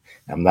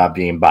 I'm not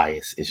being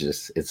biased.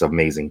 It's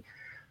amazing.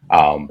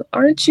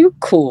 Aren't you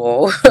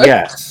cool?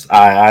 Yes,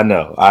 I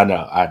know.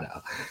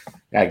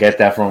 I get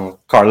that from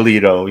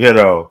Carlito, you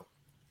know,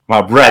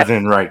 my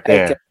brethren right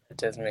there. It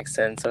does make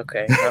sense.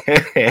 Okay.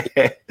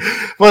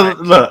 Well,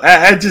 look,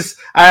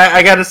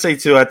 I gotta say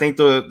too, I think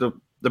the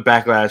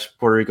Backlash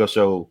Puerto Rico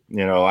show,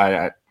 you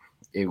know,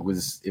 it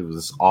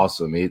was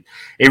awesome. It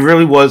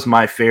really was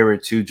my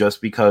favorite too, just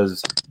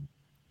because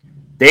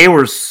They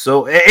were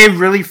so. It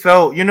really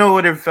felt. You know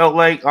what it felt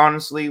like?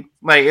 Honestly,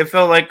 like it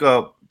felt like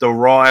the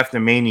Raw after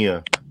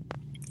Mania.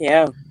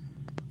 Yeah.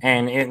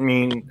 And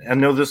I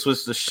know this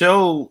was the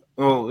show.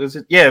 Oh, is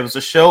it? Yeah, it was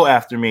a show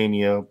after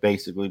Mania,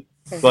 basically.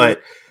 Mm-hmm.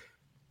 But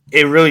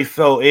it really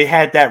felt. It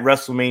had that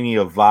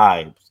WrestleMania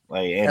vibe,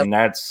 like, and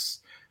that's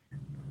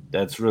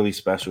really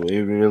special. It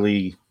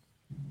really,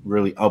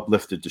 really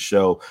uplifted the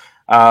show.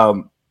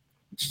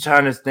 Just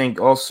trying to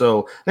think.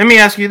 Also, let me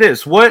ask you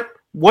this: what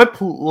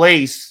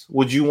place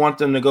would you want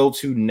them to go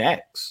to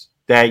next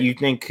that you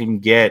think can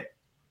get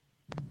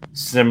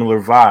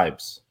similar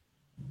vibes?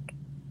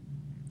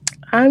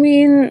 I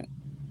mean,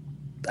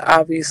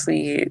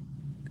 obviously,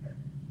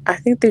 I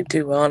think they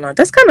do well now.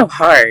 That's kind of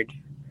hard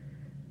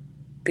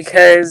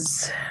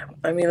because,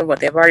 I mean, what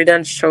they've already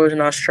done shows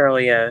in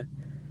Australia.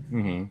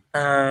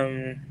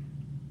 Mm-hmm.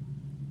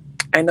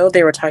 I know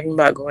they were talking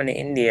about going to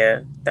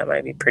India. That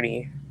might be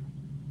pretty.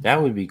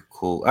 That would be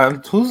cool.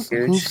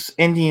 Who's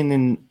Indian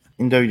in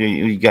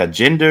WWE? You got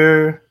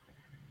Jinder.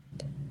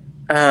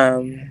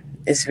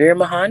 Is Veer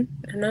Mahan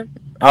in them?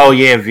 Oh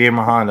yeah, Veer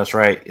Mahan. That's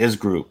right. His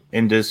group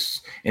in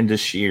this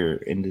year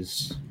I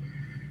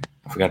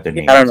forgot their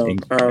name. I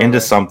don't know.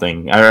 Into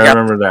something. I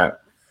remember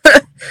that.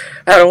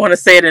 I don't want to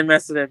say it and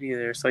mess it up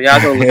either. So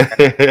y'all go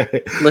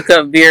look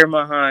up Veer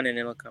Mahan and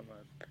it'll come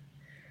up.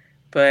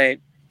 But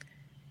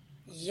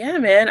yeah,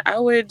 man, I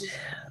would.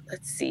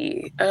 Let's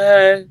see.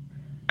 I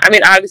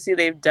mean, obviously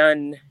they've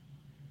done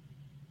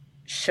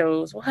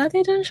shows. Well, have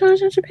they done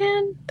shows in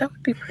Japan? That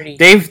would be pretty.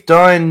 They've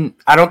done.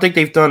 I don't think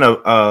they've done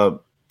a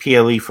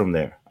PLE from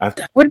there.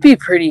 That would be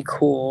pretty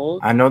cool.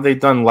 I know they've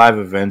done live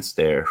events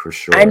there for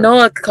sure. I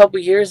know a couple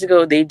years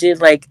ago they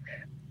did like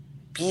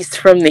Beast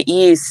from the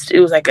East. It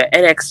was like an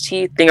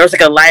NXT thing. Or it was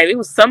like a live. It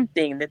was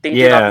something that they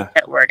did on the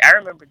network. I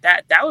remember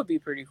that. That would be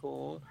pretty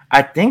cool.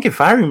 I think if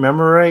I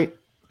remember right,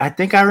 I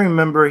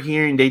remember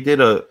hearing they did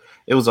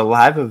it was a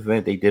live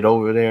event they did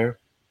over there.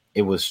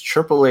 It was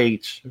Triple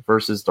H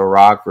versus The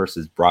Rock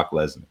versus Brock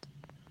Lesnar.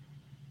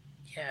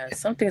 Yeah,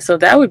 something. So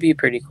that would be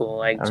pretty cool.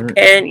 Like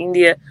Japan,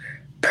 India.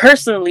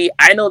 Personally,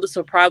 I know this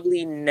will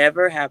probably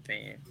never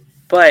happen,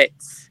 but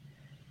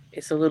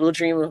it's a little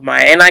dream of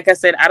mine. And like I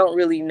said, I don't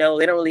really know.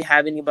 They don't really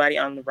have anybody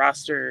on the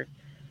roster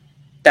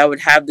that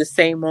would have the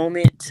same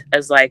moment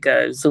as like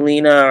a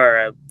Zelina or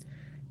a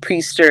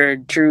Priest or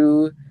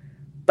Drew.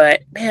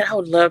 But man, I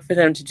would love for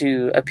them to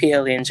do a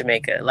PLE in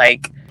Jamaica.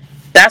 Like,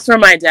 that's where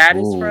my dad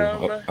is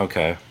from.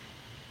 Okay.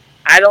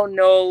 I don't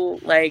know,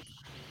 like...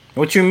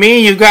 What you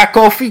mean? You got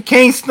Kofi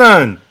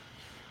Kingston.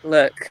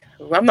 Look,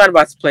 I'm not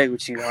about to play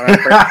with you. On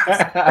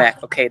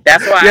back. Okay,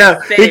 that's why I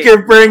say... he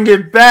can bring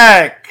it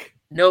back.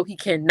 No, he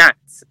cannot.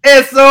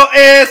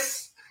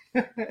 SOS!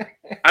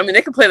 I mean,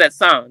 they can play that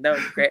song. That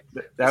was great.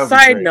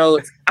 Side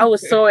note, I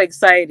was so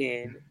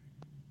excited.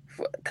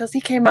 Because he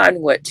came out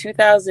in,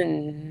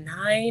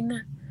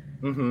 2009?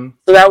 Mm-hmm.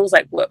 So that was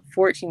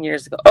 14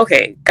 years ago.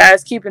 Okay,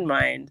 guys, keep in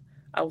mind,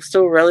 I was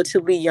still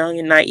relatively young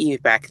and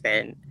naive back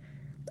then.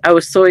 I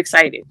was so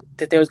excited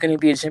that there was going to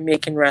be a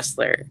Jamaican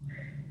wrestler.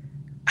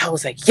 I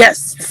was like,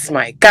 yes, this is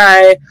my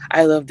guy.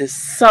 I love this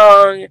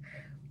song.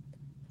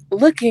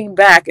 Looking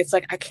back, it's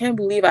like, I can't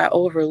believe I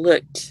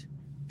overlooked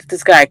that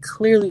this guy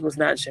clearly was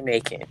not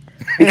Jamaican.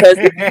 Because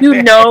if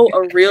you know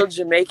a real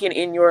Jamaican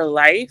in your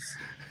life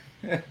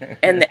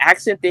and the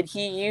accent that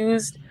he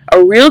used,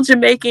 a real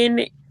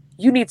Jamaican,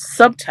 you need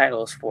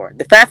subtitles for.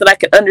 The fact that I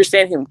could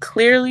understand him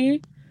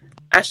clearly,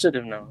 I should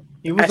have known.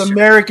 He was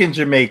American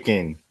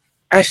Jamaican.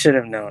 I should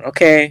have known,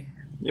 okay?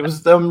 It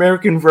was the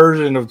American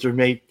version of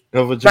Jamaican.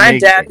 My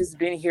dad has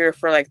been here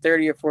for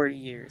 30 or 40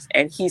 years,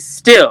 and he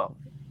still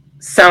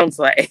sounds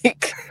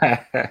like...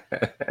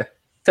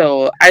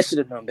 So I should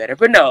have known better.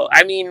 But no,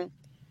 I mean,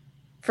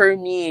 for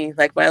me,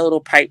 my little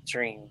pipe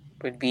dream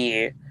would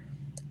be...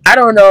 I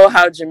don't know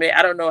how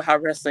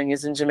wrestling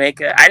is in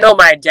Jamaica. I know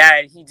my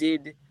dad,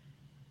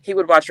 he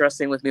would watch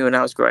wrestling with me when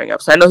I was growing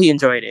up, so I know he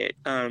enjoyed it.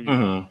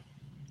 Mm-hmm.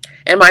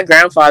 And my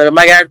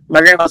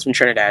grandfather's from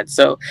Trinidad,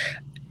 so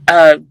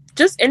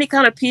just any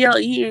kind of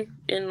PLE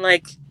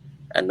in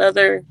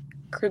another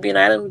Caribbean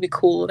island would be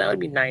cool. That would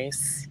be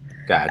nice.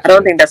 Gotcha. I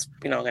don't think that's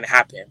going to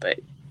happen, but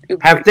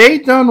have they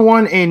done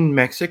one in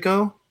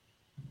Mexico?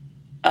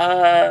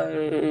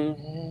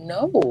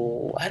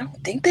 No, I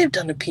don't think they've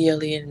done a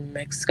PLE in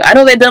Mexico. I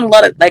know they've done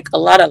a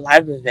lot of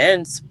live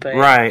events, but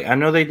right. I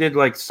know they did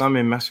some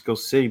in Mexico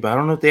City, but I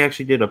don't know if they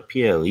actually did a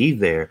PLE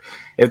there.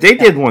 If they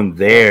did one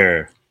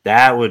there,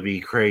 that would be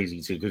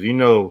crazy too,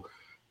 because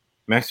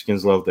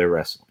Mexicans love their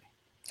wrestling.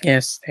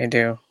 Yes, they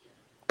do.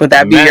 Would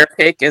that be your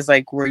pick? Is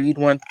where you'd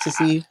want to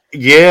see?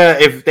 Yeah,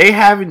 if they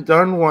haven't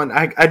done one,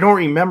 I don't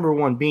remember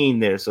one being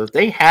there. So if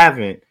they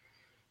haven't,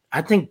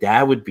 I think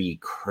that would be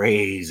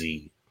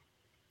crazy.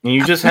 And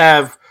you just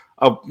have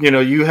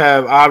you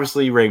have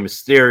obviously Rey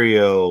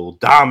Mysterio,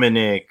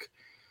 Dominic.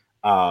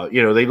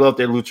 They love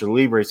their lucha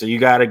libre, so you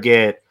gotta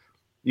get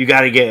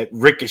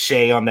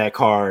Ricochet on that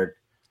card.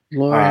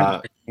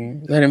 Lord,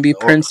 let him be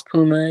Prince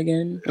Puma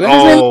again.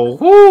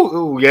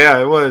 Yeah,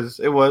 it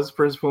was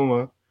Prince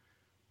Puma.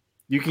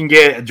 You can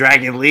get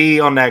Dragon Lee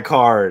on that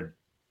card.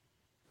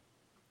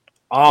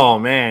 Oh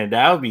man,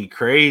 that would be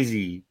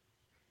crazy.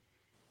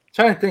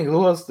 Trying to think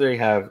who else do they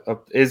have.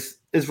 Is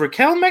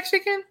Raquel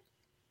Mexican?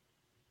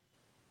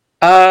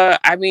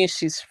 I mean,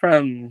 she's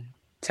from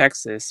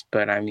Texas,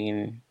 but I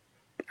mean,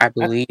 I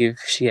believe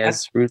she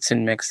has roots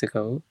in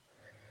Mexico.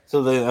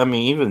 So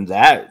even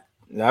that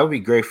would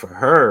be great for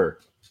her.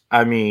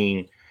 I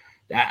mean,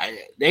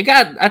 they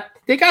got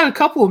a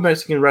couple of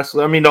Mexican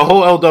wrestlers. I mean, the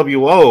whole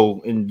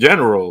LWO in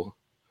general.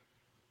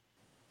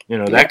 You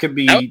know, that could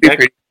be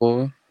pretty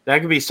cool. That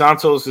could be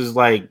Santos's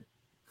like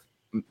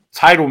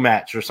title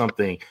match or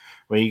something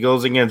when he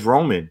goes against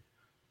Roman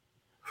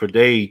for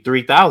day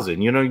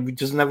 3000. You know, you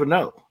just never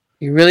know.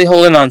 You're really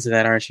holding on to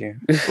that, aren't you?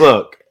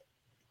 Look,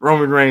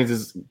 Roman Reigns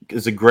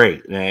is a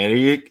great man.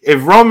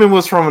 If Roman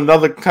was from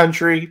another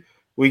country,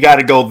 we got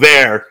to go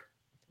there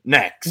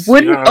next.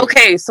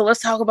 Okay, so let's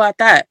talk about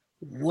that.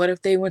 What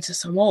if they went to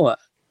Samoa?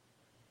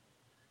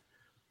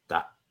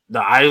 The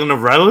island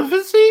of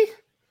relevancy?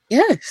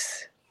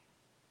 Yes.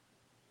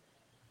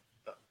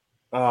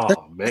 Oh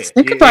man! Let's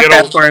think about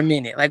that for a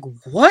minute. Like,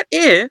 what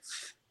if?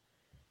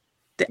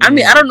 I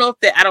mean, I don't know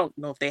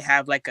if they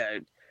have like a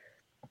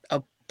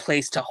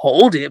place to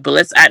hold it, but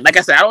like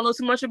I said, I don't know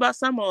too much about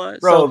Samoa.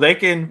 Bro, they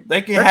can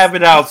have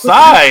it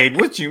outside.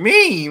 What you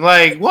mean?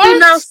 Like what?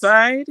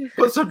 Outside?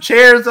 Put some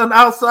chairs on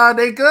outside.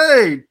 They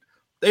good.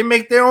 They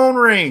make their own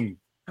ring.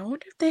 I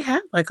wonder if they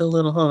have like a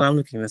little. Hold on, I'm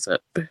looking this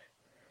up.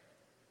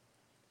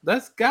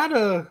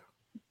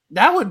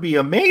 That would be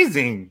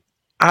amazing.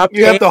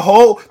 You have the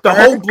whole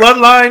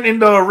bloodline in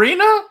the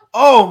arena?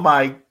 Oh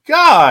my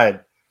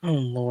god. Oh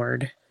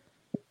Lord.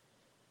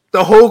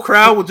 The whole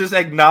crowd will just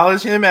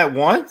acknowledge him at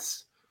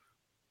once?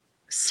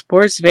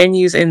 Sports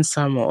venues in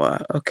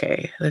Samoa.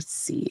 Okay, let's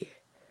see.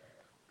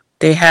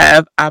 They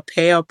have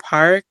Apea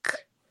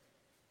Park.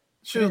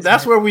 Shoot,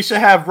 that's where we should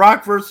have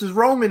Rock versus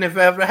Roman if it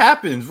ever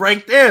happens.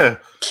 Right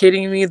there.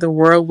 Kidding me? The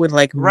world would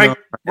like right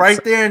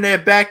there in their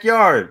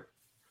backyard.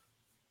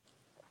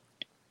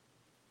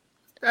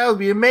 That would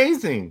be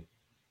amazing.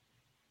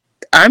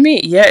 I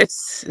mean, yeah, it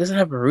doesn't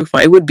have a roof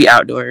on it. It would be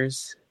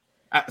outdoors.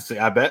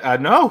 I bet. I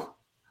know.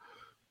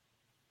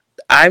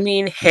 I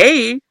mean,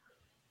 hey,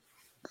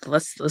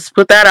 let's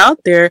put that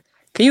out there.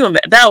 Can you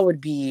imagine? That would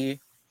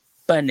be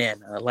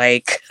banana.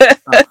 Like,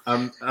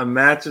 I'm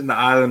matching the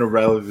island of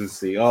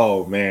relevancy.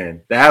 Oh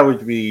man, that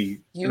would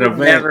be. You would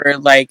never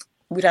like.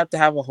 We'd have to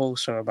have a whole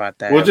show about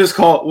that. We'll just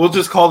call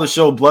the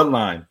show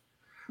Bloodline.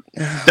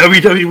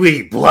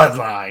 WWE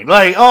Bloodline.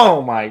 Like,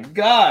 oh my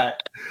god.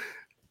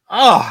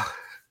 Oh,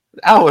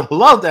 I would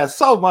love that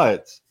so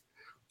much.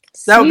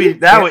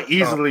 That would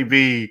easily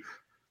be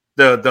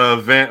the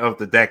event of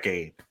the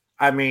decade.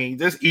 I mean,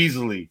 just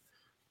easily.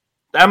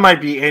 That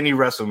might be any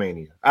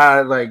WrestleMania.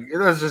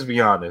 Let's just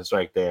be honest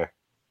right there.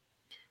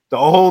 The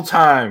whole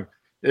time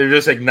they're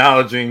just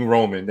acknowledging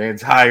Roman the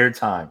entire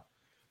time.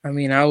 I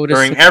mean, I would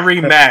during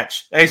every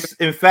match.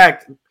 In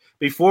fact,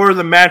 before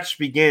the match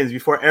begins,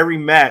 before every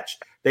match,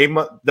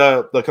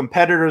 the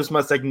competitors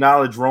must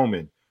acknowledge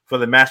Roman for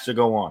the match to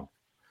go on.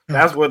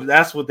 That's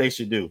what they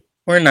should do.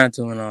 We're not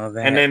doing all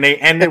that. And then they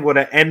ended with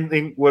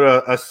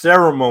a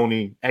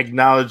ceremony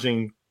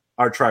acknowledging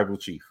our tribal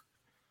chief.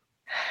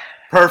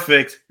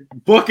 Perfect.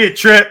 Book it,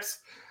 Trips.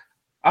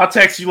 I'll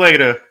text you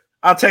later.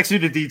 I'll text you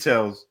the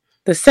details.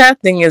 The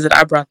sad thing is that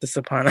I brought this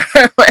upon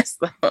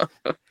myself.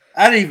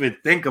 I didn't even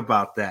think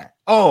about that.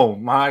 Oh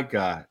my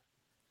god.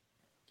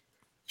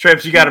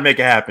 Trips, you got to make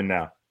it happen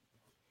now.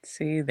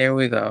 See, there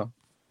we go.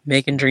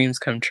 Making dreams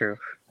come true.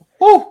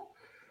 Woo!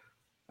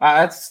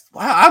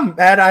 I'm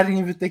mad I didn't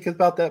even think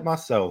about that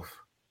myself.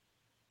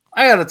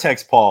 I got to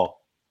text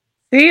Paul.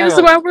 See, this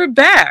is why we're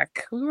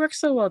back. We work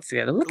so well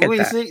together. Look at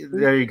that. See?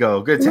 There you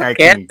go. Good tag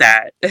team. Look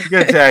at that.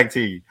 Good tag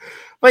team.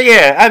 But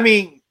yeah, I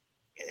mean,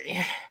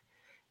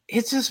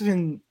 it's just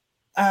been...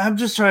 I'm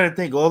just trying to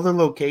think all the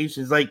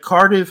locations. Like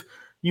Cardiff,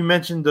 you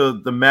mentioned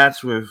the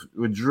match with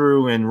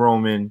Drew and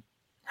Roman.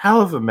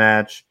 Hell of a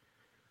match.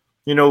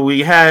 You know,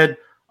 we got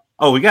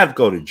to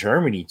go to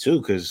Germany too,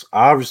 because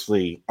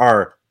obviously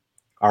our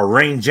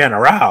reign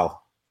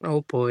general.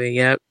 Oh boy,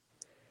 yep.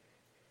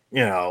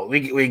 You know,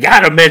 we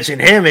got to mention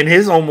him in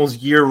his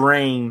almost year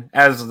reign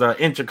as the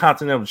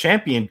Intercontinental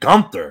Champion,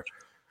 Gunther.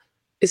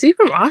 Is he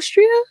from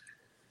Austria?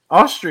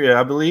 Austria,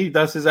 I believe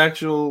that's his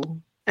actual.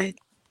 I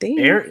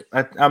think.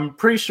 I'm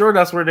pretty sure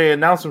that's where they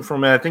announced him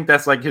from. And I think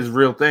that's like his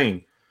real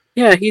thing.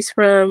 Yeah, he's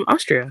from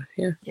Austria.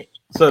 Yeah.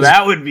 So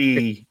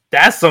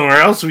that's somewhere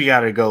else we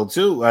got to go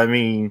too. I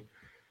mean,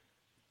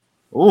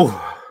 ooh.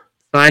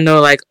 I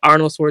know like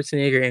Arnold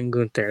Schwarzenegger and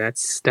Gunther.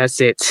 That's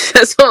it.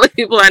 That's all the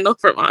people I know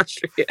from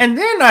Austria. And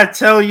then I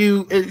tell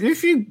you,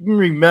 if you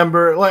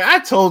remember, like I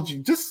told you,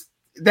 just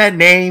that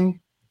name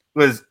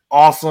was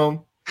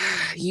awesome.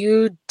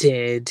 You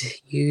did.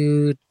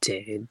 Didn't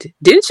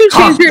you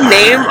change your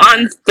name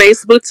on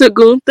Facebook to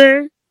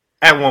Gunther?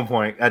 At one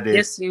point, I did.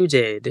 Yes, you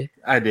did.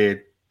 I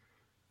did.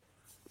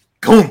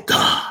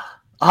 Gunther.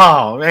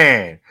 Oh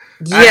man.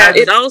 Yeah,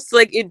 it also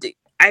like it.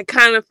 I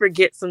kind of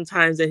forget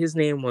sometimes that his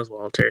name was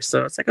Walter,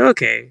 so it's like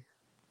okay.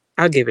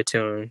 I'll give it to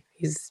him.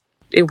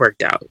 It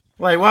worked out.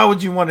 Like, why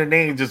would you want to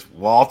name just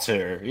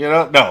Walter? You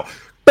know, no.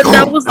 But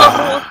that was the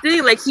whole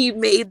thing. Like, he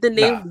made the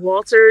name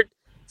Walter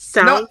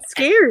sound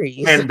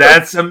scary. And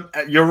that's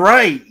you're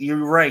right.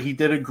 You're right. He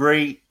did a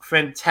great,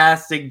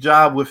 fantastic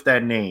job with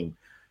that name,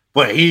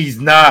 but he's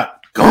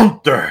not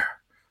Gunther.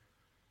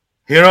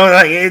 You know,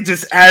 like it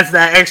just adds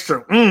that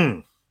extra.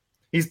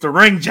 He's the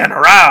ring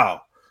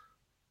general.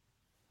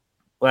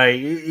 Like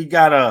you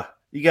gotta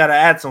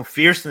add some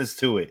fierceness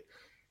to it.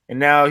 And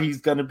now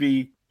he's gonna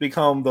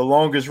become the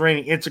longest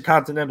reigning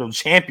Intercontinental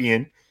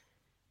Champion.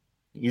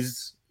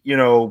 He's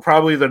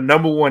probably the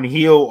number one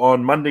heel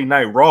on Monday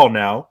Night Raw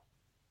now.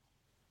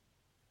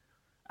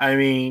 I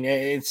mean,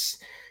 it's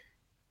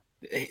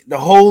that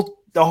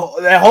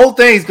whole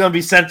thing is gonna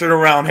be centered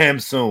around him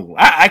soon.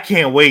 I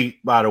can't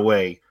wait. By the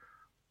way,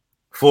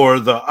 for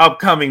the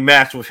upcoming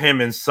match with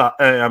him and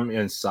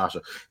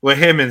Sasha, with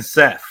him and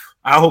Seth.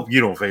 I hope you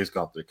don't face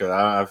Gunther because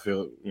I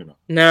feel,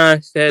 Nah,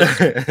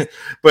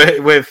 but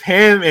with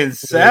him and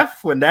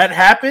Seth, when that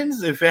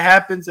happens, if it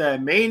happens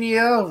at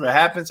Mania, if it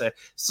happens at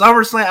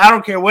SummerSlam, I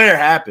don't care where it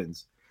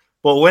happens.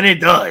 But when it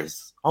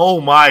does,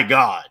 oh my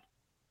God.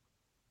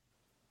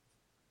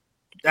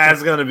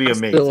 That's going to be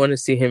amazing. I still want to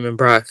see him and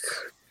Brock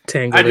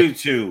tangle. I do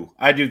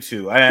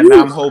too. And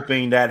I'm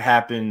hoping that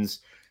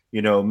happens,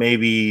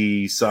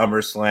 maybe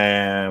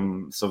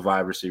SummerSlam,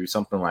 Survivor Series,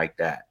 something like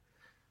that.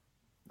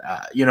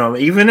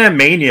 Even at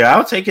Mania,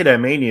 I'll take it at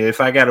Mania.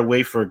 If I got to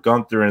wait for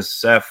Gunther and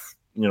Seth,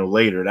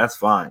 later, that's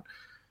fine.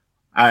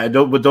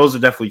 But those are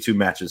definitely two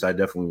matches I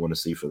definitely want to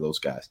see for those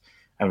guys.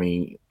 I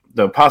mean,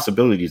 the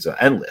possibilities are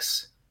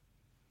endless.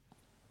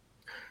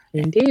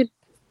 Indeed.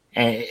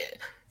 And,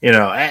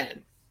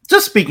 and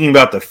just speaking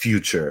about the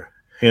future,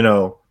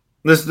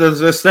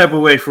 let's step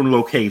away from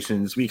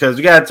locations because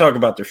we got to talk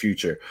about the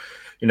future.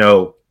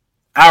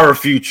 Our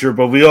future,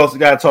 but we also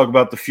got to talk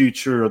about the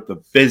future of the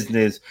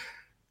business.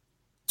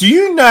 Do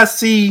you not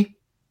see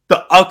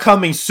the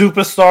upcoming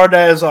superstar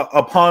that is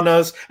upon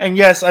us? And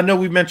yes, I know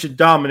we mentioned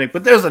Dominic,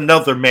 but there's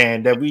another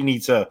man that we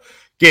need to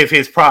give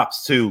his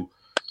props to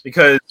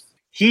because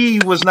he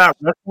was not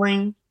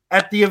wrestling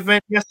at the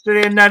event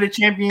yesterday at Night of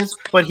Champions,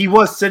 but he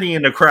was sitting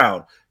in the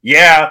crowd.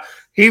 Yeah,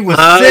 he was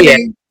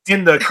sitting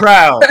in the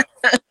crowd.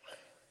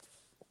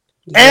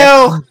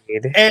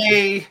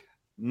 L.A.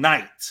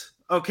 Knight.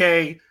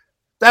 Okay,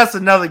 that's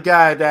another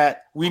guy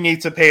that we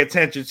need to pay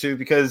attention to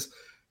because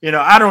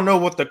I don't know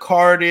what the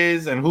card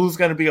is and who's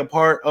going to be a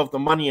part of the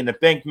Money in the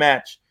Bank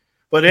match.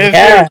 But if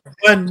there's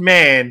one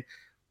man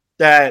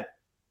that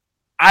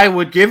I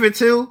would give it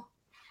to,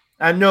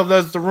 I know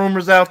there's the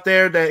rumors out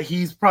there that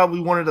he's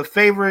probably one of the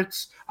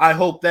favorites. I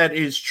hope that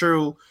is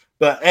true.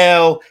 But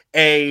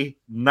L.A.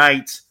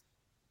 Knight,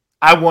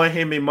 I want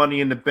him in Money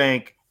in the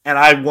Bank, and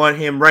I want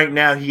him right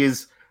now. He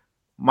is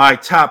my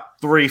top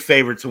 3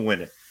 favorite to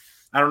win it.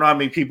 I don't know how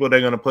many people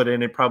they're going to put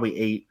in it, probably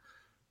 8,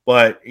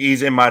 but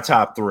he's in my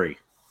top 3.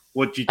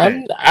 What you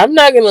think? I'm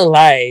not gonna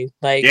lie.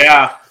 Like,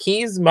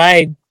 he's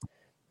my.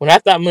 When I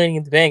thought Money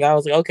in the Bank, I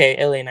was like,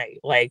 okay, LA Knight.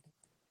 Like,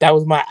 that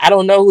was my. I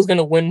don't know who's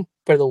gonna win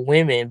for the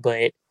women,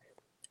 but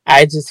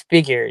I just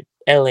figured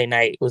LA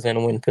Knight was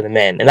gonna win for the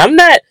men. And I'm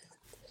not.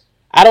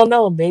 I don't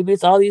know. Maybe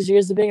it's all these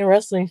years of being a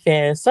wrestling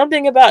fan.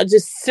 Something about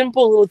just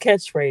simple little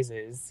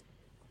catchphrases,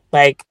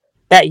 like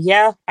that.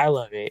 Yeah, I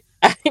love it.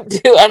 I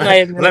do. I'm not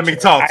even. Let me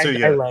talk to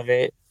you. I love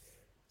it.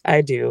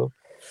 I do.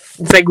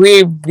 It's like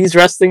these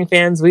wrestling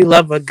fans, we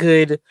love a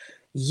good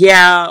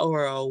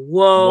or a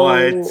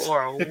whoa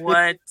or a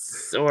what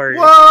or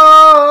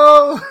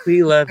whoa.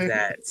 We love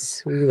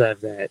that. We love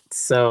that.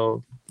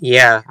 So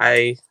yeah,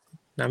 I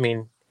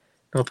mean,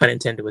 no pun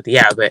intended with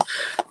but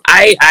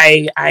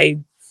I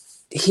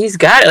he's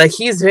got it. Like,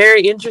 he's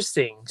very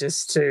interesting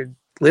just to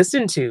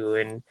listen to,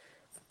 and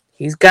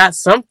he's got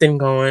something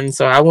going.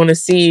 So I want to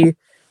see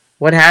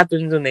what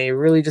happens when they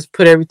really just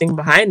put everything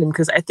behind him,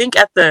 because I think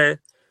at the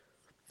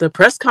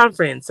press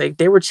conference, like,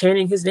 they were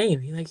chanting his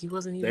name. He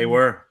wasn't even. They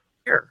were.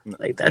 Here.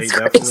 Like, that's they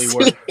definitely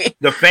crazy. Were.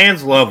 The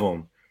fans love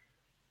him.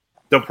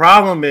 The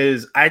problem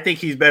is, I think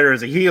he's better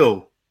as a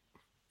heel,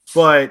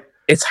 but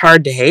it's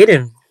hard to hate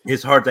him.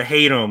 It's hard to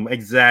hate him.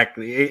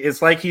 Exactly.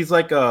 It's like he's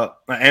like a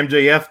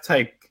MJF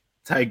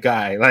type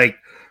guy. Like,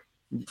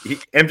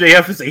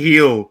 MJF is a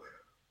heel,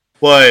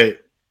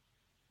 but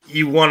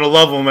you want to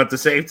love him at the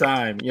same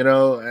time.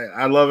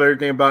 I love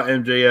everything about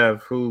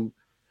MJF, who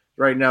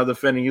right now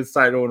defending his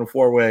title in a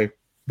 4-way,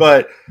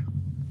 but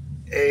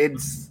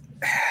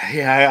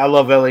I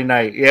love LA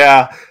Knight.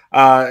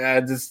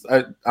 I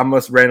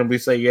must randomly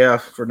say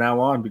for now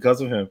on because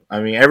of him.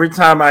 I mean, every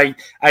time I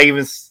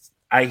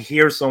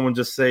hear someone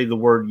just say the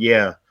word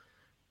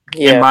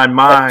in my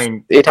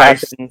mind,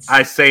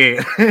 I say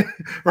it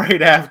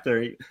right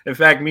after. In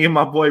fact, me and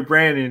my boy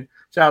Brandon,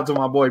 shout out to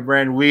my boy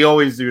Brandon, we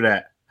always do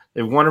that.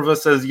 If one of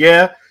us says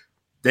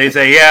they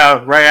say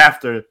right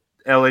after,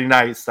 LA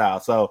Knight style.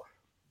 So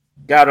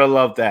gotta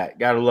love that.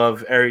 Gotta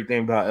love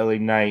everything about LA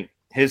Knight.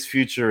 His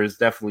future is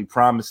definitely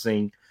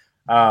promising.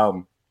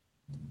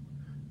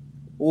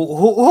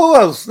 Who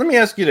else? Let me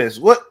ask you this: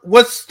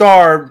 what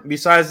star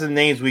besides the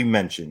names we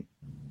mentioned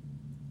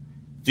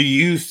do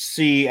you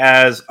see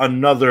as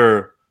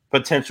another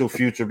potential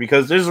future?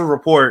 Because there's a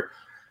report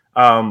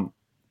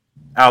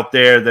out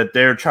there that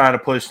they're trying to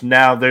push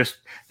now. They're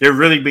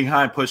really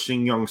behind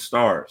pushing young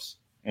stars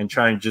and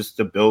trying just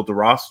to build the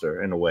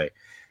roster in a way.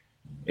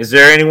 Is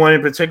there anyone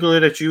in particular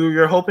that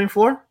you're hoping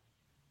for?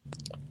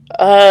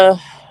 I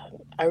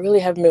really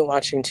haven't been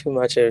watching too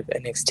much of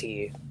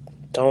NXT.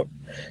 Don't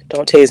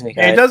tase me, And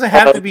it guys. doesn't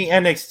have to be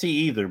NXT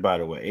either, by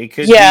the way. It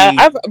could Yeah, be.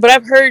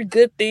 I've heard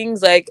good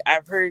things. Like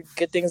I've heard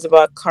good things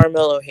about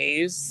Carmelo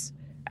Hayes.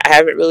 I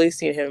haven't really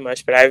seen him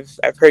much, but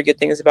I've heard good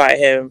things about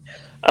him.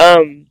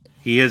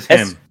 He is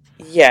As him.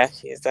 yeah,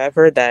 yes, I've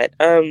heard that.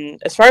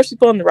 As far as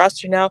people on the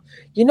roster now,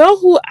 you know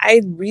who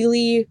I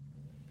really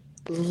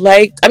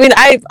like. I mean,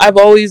 I've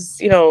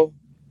always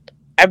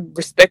I've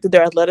respected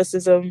their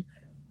athleticism,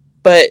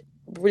 but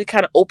really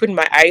kind of opened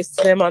my eyes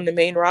to them on the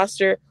main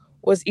roster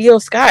was Io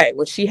Sky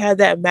when she had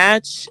that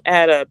match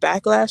at a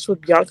Backlash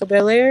with Bianca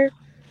Belair.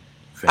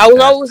 I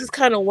was always just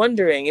kind of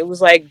wondering. It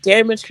was like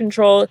Damage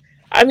Control.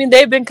 I mean,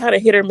 they've been kind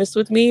of hit or miss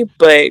with me,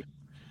 but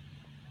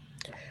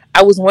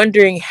I was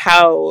wondering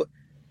how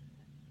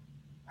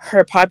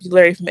her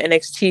popularity from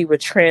NXT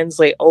would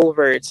translate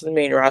over to the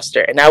main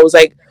roster. And that was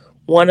like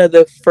one of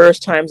the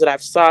first times that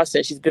I've saw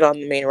since she's been on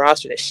the main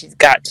roster that she's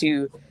got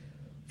to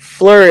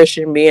flourish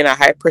and be in a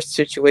high pressure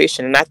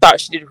situation. And I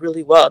thought she did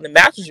really well. And the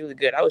match was really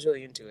good. I was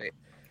really into it.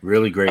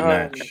 Really great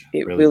match.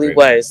 It really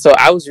was. Match. So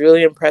I was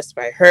really impressed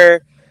by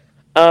her.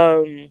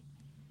 Gosh,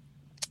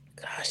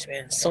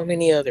 man, so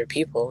many other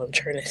people. I'm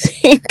trying to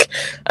think.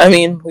 I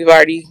mean, we've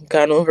already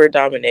gone over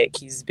Dominic.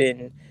 He's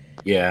been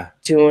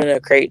doing a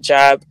great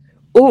job.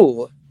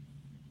 Ooh.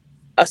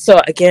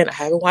 So again, I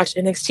haven't watched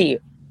NXT,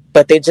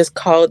 but they just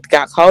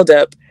got called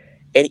up,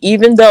 and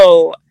even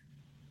though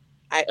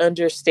I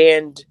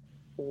understand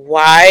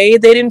why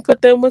they didn't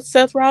put them with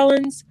Seth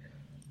Rollins,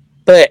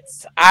 but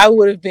I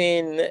would have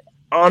been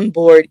on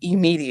board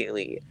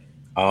immediately.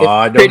 Oh,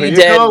 I know who you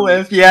go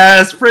with.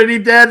 Yes, Pretty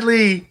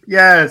Deadly.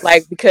 Yes.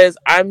 Like, because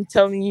I'm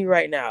telling you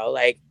right now,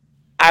 like,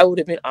 I would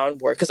have been on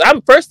board. Because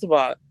first of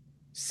all,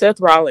 Seth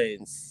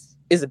Rollins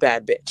is a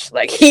bad bitch.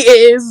 Like, he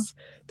is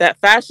that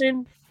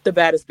fashion, the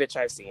baddest bitch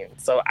I've seen.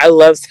 So I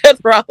love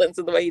Seth Rollins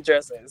and the way he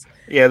dresses.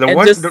 Yeah,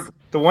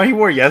 the one he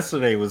wore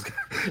yesterday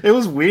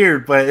was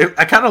weird, but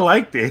I kind of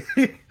liked it.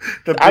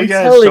 The big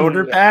ass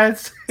shoulder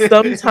pads.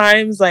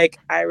 Sometimes, like,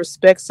 I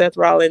respect Seth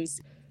Rollins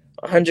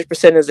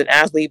 100% as an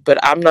athlete, but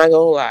I'm not gonna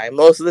lie.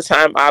 Most of the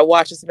time, I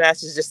watch his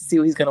matches just to see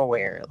what he's gonna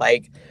wear.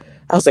 Like,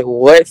 I was like,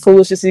 what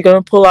foolishness is he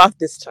gonna pull off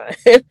this time?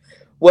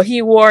 What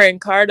he wore in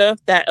Cardiff,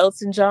 that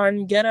Elton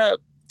John getup,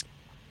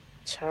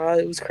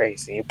 child, it was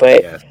crazy.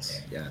 But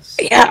yes,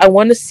 yeah, I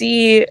want to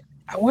see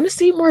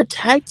more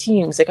tag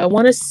teams. Like, I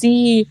want to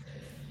see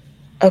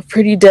a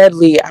Pretty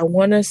Deadly. I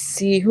want to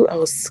see who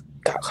else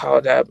got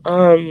called up.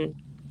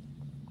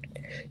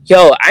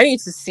 Yo, I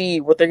need to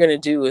see what they're gonna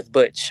do with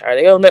Butch. Are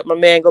they gonna let my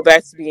man go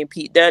back to being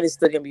Pete Dunne? He's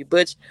still gonna be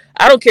Butch.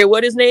 I don't care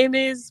what his name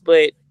is,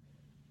 but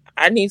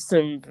I need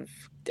some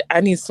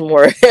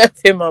more of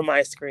him on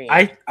my screen.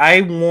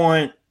 I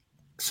want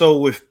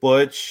with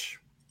Butch,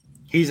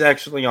 he's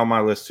actually on my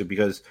list too,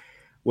 because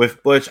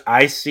with Butch,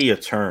 I see a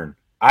turn.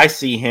 I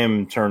see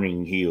him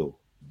turning heel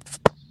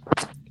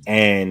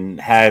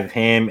and have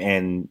him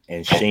and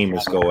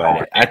Sheamus go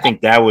at it. I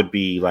think that would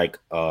be like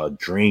a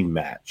dream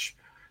match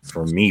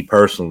for me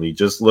personally.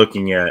 Just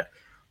looking at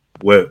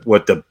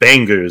what the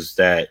bangers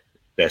that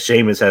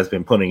Sheamus has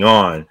been putting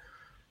on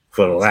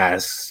for the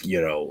last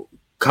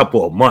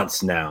couple of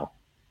months now.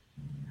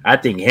 I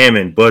think him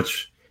and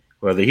Butch,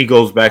 whether he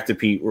goes back to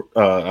Pete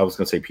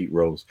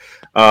Rose,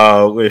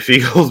 if he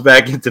goes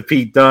back into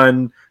Pete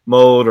Dunne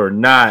mode or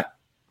not,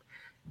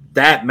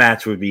 that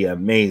match would be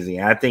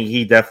amazing. I think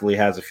he definitely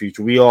has a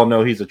future. We all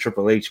know he's a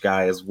Triple H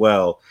guy as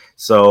well,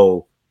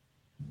 so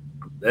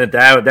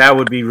that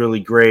would be really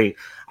great.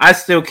 I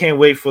still can't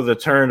wait for the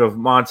turn of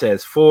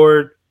Montez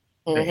Ford,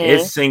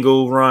 his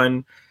single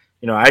run.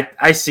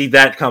 I see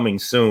that coming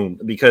soon,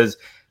 because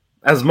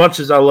as much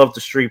as I love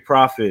the Street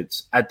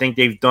Profits, I think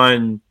they've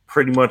done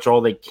pretty much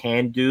all they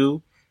can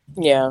do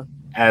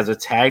as a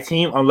tag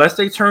team, unless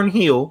they turn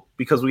heel,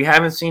 because we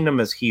haven't seen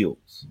them as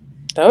heels.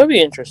 That would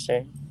be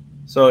interesting.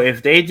 So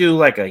if they do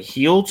like a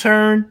heel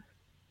turn,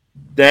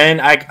 then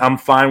I'm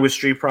fine with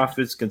Street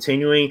Profits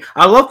continuing.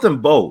 I love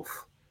them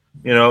both.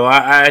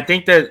 I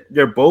think that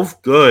they're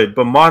both good,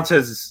 but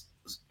Montez,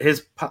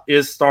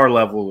 his star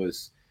level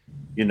is,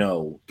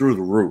 through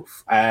the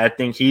roof. I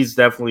think he's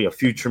definitely a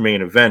future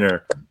main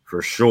eventer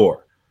for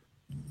sure.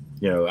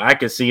 I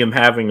could see him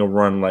having a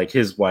run like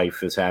his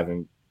wife is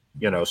having.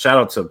 Shout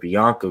out to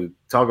Bianca.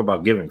 Talk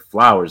about giving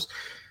flowers.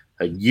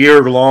 A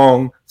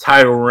year-long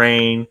title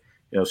reign.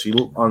 She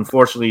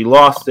unfortunately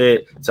lost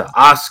it to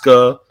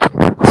Asuka.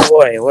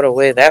 Boy, what a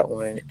way that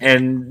went.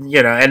 And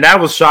that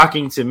was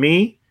shocking to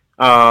me.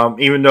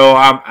 Even though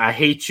I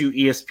hate you,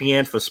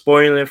 ESPN, for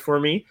spoiling it for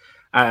me.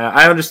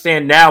 I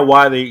understand now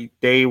why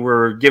they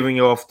were giving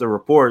off the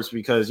reports,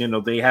 because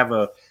they have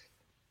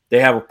they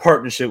have a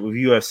partnership with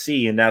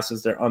UFC, and now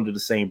since they're under the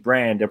same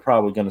brand, they're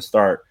probably going to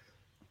start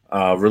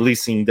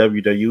releasing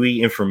WWE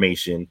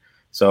information.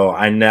 So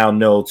I now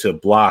know to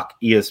block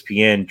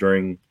ESPN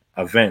during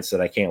events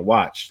that I can't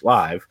watch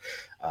live.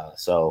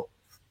 So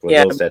for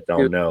those that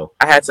don't know,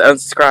 I had to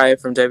unsubscribe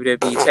from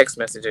WWE text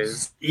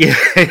messages. Yeah.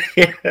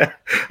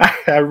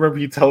 I remember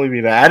you telling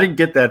me that. I didn't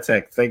get that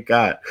text, thank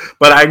God.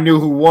 But I knew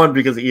who won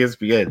because of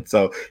ESPN.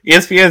 So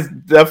ESPN's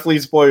definitely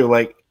spoiled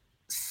like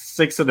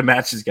 6 of the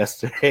matches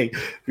yesterday.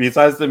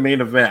 Besides the main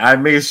event, I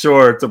made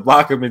sure to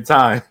block them in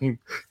time.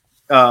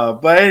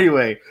 But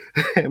anyway,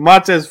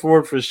 Montez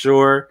Ford for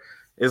sure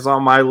is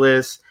on my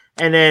list.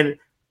 And then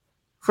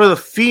for the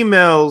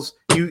females,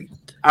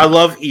 I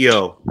love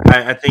Io.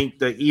 I think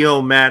the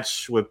Io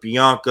match with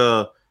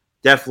Bianca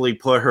definitely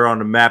put her on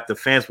the map. The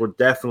fans were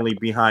definitely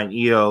behind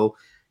Io,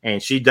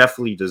 and she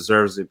definitely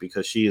deserves it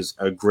because she is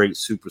a great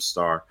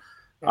superstar.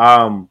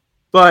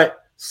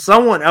 But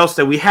someone else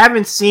that we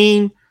haven't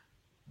seen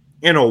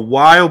in a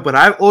while, but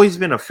I've always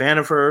been a fan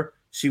of her.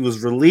 She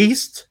was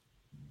released,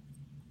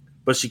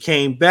 but she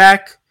came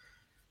back,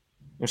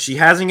 and she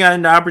hasn't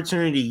gotten the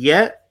opportunity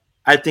yet.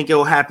 I think it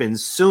will happen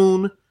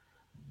soon,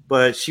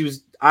 but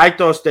I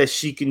thought that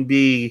she can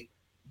be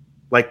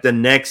like the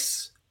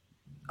next,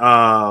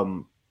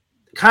 kind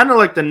of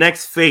like the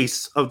next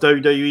face of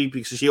WWE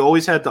because she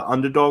always had the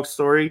underdog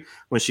story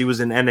when she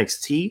was in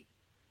NXT.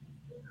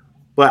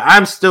 But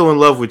I'm still in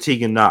love with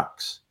Tegan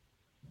Nox.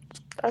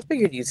 I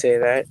figured you'd say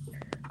that.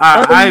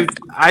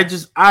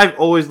 I've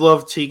always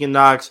loved Tegan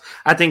Nox.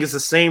 I think it's the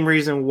same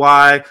reason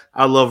why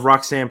I love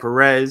Roxanne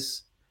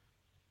Perez.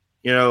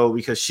 You know,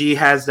 because she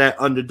has that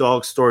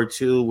underdog story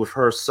too with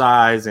her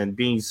size and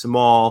being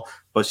small,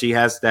 but she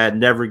has that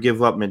never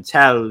give up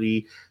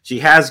mentality. She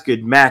has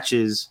good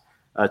matches.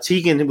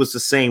 Tegan was the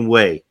same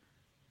way.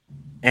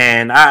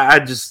 And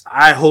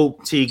I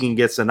hope Tegan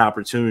gets an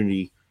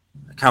opportunity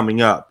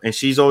coming up. And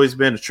she's always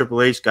been a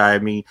Triple H guy. I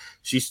mean,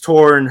 she's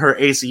torn her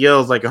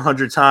ACLs like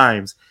 100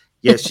 times,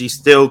 yet she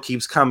still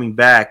keeps coming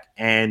back.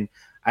 And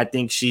I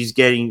think she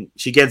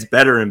gets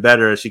better and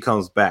better as she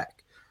comes back.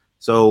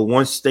 So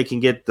once they can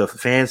get the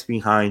fans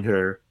behind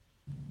her,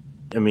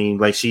 I mean,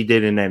 like she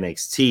did in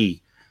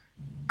NXT,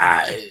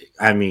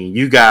 I mean,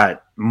 you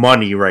got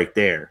money right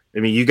there.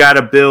 I mean, you got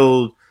to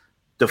build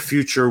the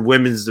future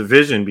women's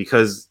division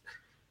because,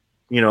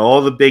 you know,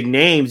 all the big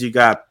names, you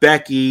got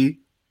Becky,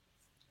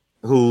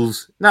 I'm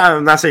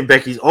not saying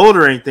Becky's old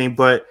or anything,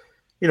 but,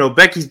 you know,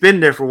 Becky's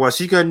been there for a while.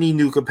 She's going to need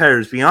new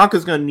competitors.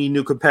 Bianca's going to need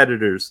new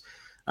competitors.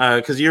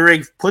 Because you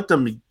already put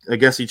them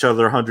against each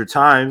other 100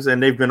 times,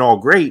 and they've been all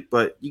great,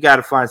 but you got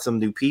to find some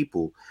new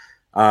people.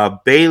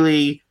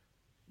 Bayley,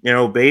 you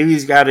know,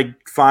 Bayley's got to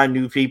find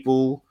new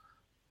people.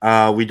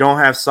 We don't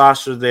have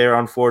Sasha there,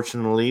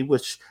 unfortunately,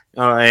 which,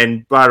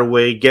 and by the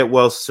way, get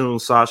well soon,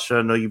 Sasha.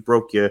 I know you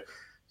broke your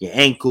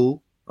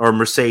ankle, or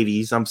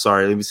Mercedes. I'm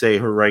sorry, let me say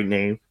her right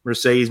name.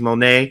 Mercedes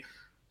Moné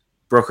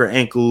broke her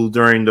ankle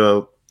during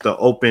the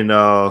open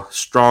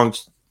strong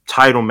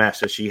title match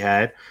that she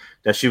had.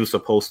 That she was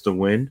supposed to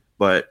win,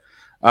 but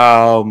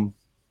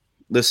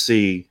let's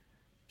see.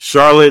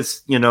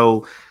 Charlotte's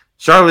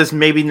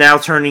maybe now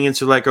turning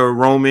into like a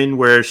Roman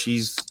where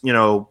she's, you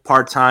know,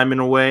 part-time in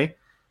a way.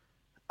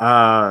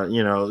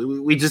 You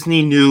know, we just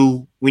need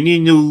new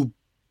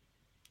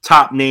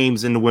top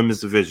names in the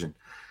women's division.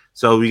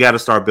 So we got to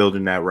start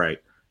building that right.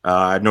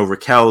 I know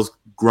Raquel's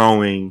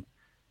growing.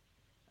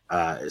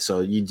 So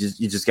you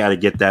just got to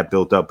get that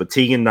built up. But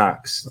Tegan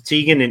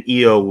and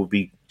Io will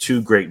be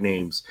 2 great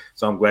names.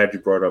 So I'm glad you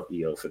brought up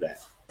Io for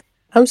that.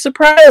 I'm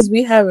surprised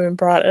we haven't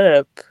brought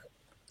up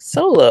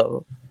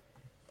Solo.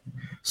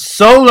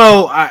 Let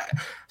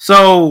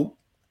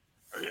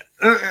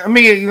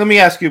me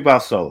ask you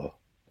about Solo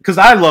because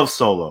I love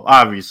Solo,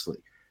 obviously.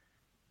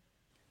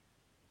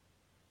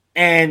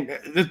 And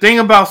the thing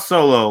about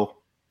Solo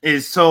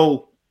is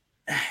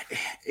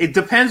it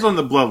depends on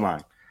the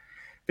bloodline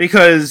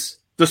because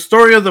the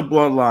story of the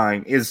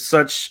bloodline is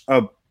such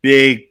a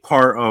big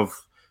part of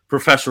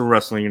professional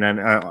wrestling, and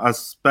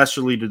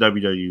especially the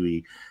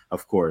WWE,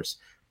 of course.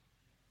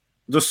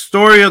 The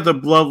story of the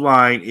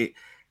bloodline,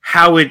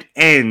 how it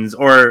ends,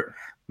 or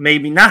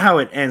maybe not how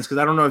it ends, because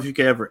I don't know if you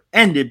can ever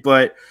end it,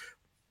 but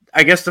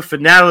I guess the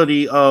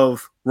finality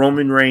of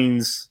Roman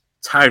Reigns'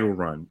 title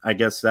run, I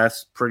guess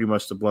that's pretty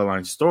much the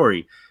bloodline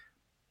story,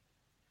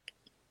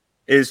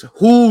 is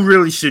who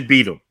really should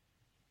beat him.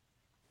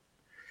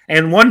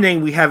 And one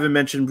thing we haven't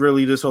mentioned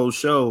really this whole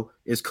show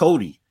is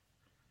Cody.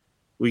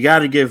 We got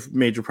to give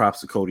major props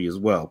to Cody as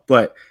well.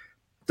 But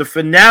the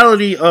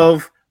finality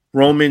of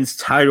Roman's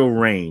title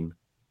reign,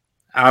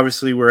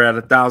 obviously we're at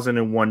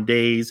 1,001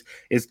 days.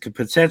 It's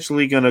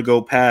potentially going to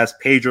go past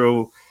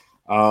Pedro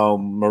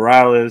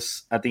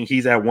Morales. I think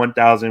he's at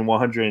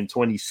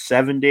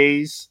 1,127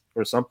 days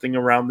or something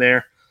around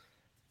there.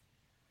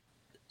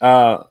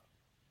 Who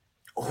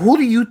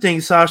do you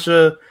think,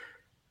 Sasha,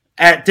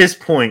 at this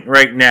point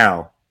right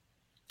now,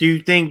 do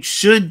you think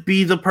should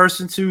be the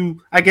person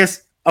to, I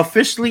guess,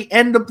 officially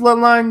end the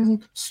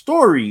bloodline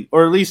story,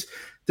 or at least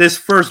this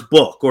first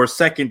book or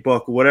second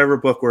book or whatever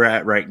book we're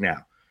at right now.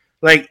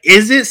 Like,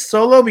 is it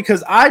Solo?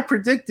 Because I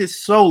predicted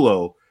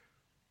Solo.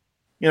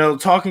 You know,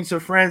 talking to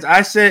friends,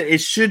 I said it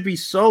should be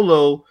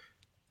Solo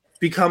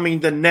becoming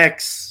the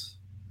next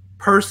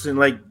person.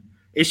 Like,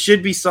 it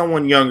should be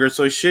someone younger.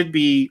 So it should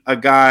be a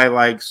guy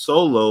like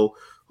Solo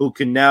who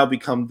can now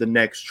become the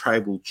next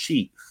tribal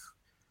chief.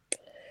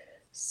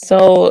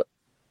 So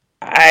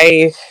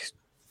I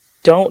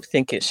don't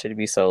think it should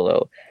be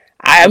Solo.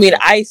 I mean,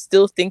 I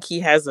still think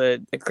he has a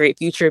great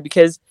future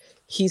because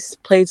he's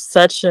played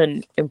such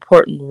an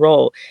important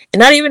role and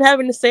not even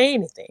having to say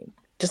anything.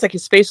 Just like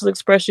his facial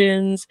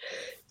expressions,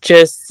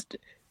 just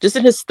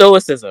in his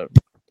stoicism,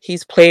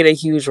 he's played a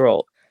huge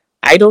role.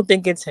 I don't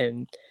think it's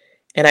him.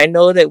 And I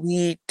know that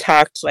we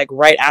talked like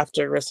right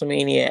after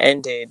WrestleMania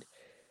ended.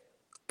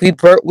 We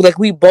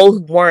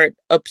both weren't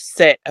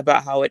upset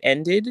about how it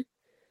ended,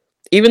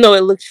 even though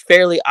it looked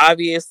fairly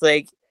obvious.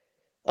 Like,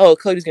 oh,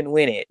 Cody's gonna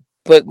win it,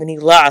 but when he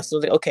lost, I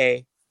was like,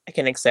 okay, I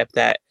can accept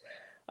that.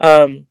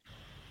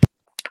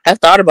 I've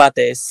thought about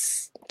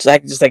this,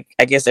 just like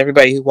I guess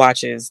everybody who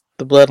watches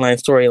the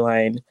Bloodline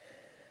storyline.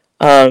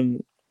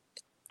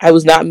 I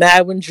was not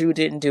mad when Drew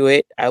didn't do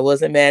it. I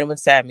wasn't mad when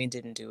Sammy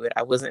didn't do it.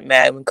 I wasn't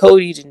mad when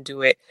Cody didn't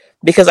do it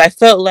because I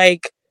felt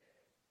like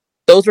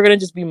those were gonna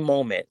just be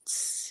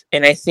moments.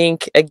 And I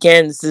think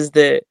again, this is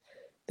the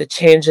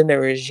change in the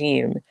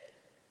regime.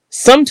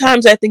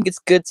 Sometimes I think it's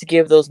good to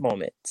give those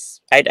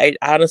moments. I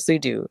honestly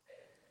do.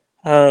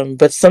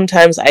 But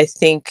sometimes I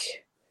think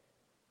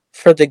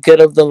for the good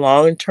of the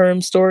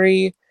long-term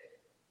story,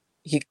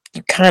 you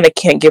kind of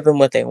can't give them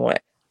what they want.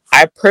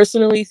 I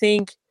personally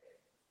think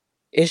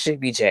it should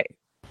be Jay.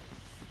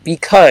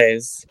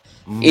 Because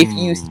if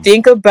you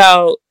think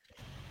about,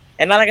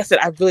 and like I said,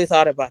 I've really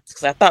thought about this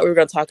because I thought we were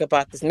going to talk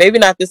about this. Maybe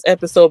not this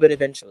episode, but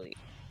eventually.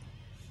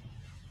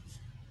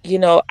 You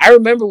know, I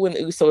remember when the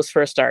Usos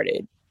first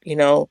started, you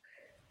know,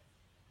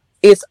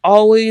 it's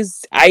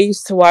always, I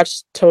used to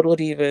watch Total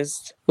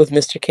Divas with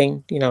Mr.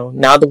 King, you know,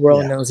 now the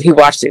world knows he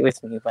watched it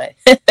with me, but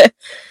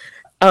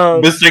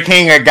Mr.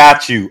 King, I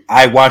got you.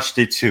 I watched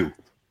it too.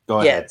 Go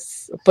ahead.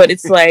 Yes, but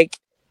it's like,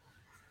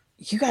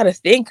 you got to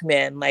think,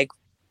 man, like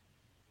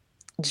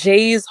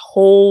Jay's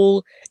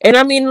whole, and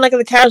I mean, like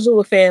the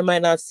casual fan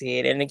might not see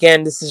it. And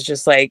again, this is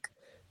just like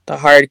the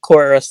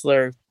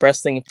hardcore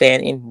wrestling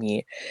fan in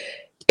me.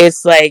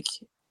 It's like,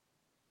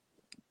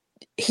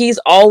 he's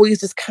always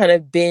just kind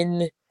of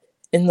been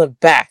in the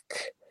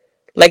back.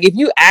 Like, if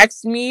you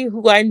asked me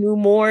who I knew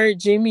more,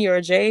 Jimmy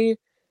or Jay,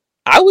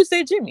 I would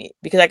say Jimmy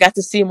because I got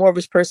to see more of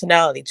his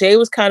personality. Jay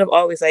was kind of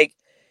always like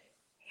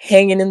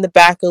hanging in the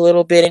back a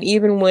little bit. And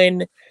even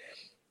when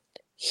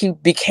he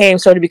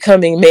started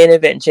becoming main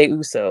event Jey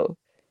Uso,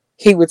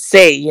 he would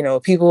say, you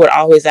know, people would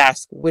always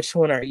ask, which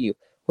one are you?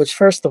 Which,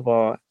 first of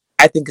all,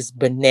 I think is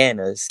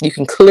bananas. You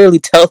can clearly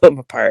tell them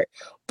apart,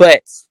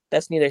 but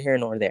that's neither here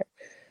nor there.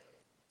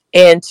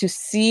 And to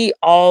see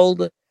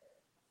all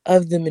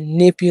of the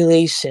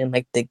manipulation,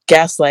 like the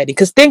gaslighting,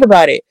 because think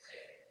about it.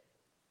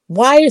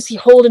 Why is he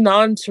holding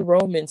on to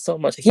Roman so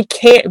much? He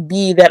can't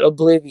be that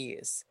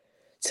oblivious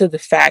to the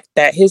fact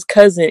that his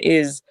cousin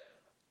is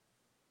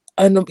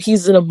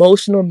he's an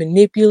emotional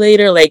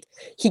manipulator. Like,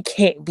 he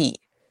can't be.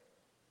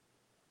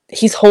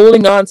 He's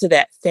holding on to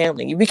that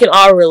family. We can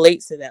all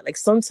relate to that. Like,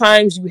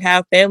 sometimes you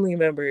have family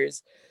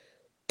members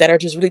that are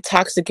just really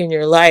toxic in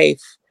your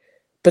life,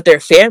 but they're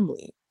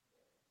family.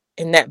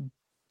 And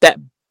that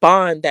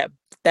bond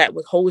that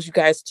holds you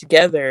guys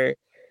together,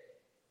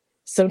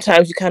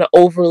 sometimes you kind of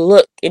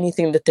overlook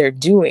anything that they're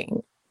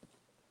doing.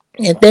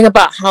 And think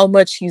about how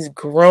much he's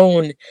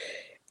grown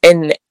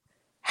and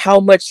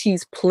how much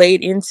he's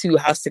played into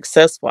how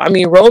successful. I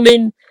mean,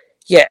 Roman,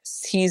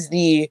 yes, he's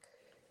the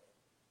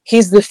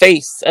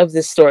face of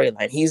this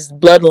storyline. He's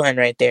bloodline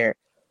right there.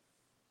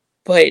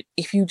 But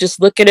if you just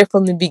look at it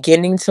from the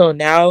beginning till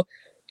now,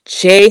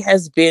 Jay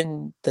has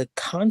been the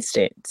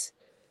constant.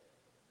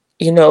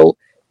 You know,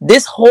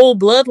 this whole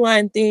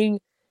bloodline thing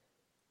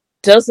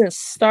doesn't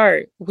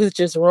start with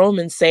just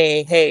Roman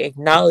saying, hey,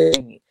 acknowledge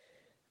me.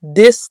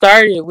 This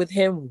started with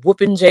him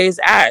whooping Jay's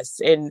ass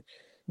and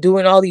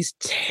doing all these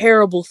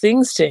terrible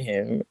things to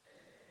him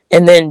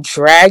and then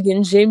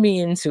dragging Jimmy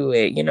into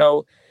it. You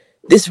know,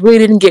 this really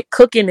didn't get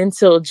cooking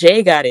until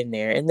Jay got in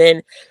there. And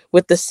then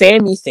with the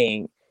Sammy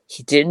thing,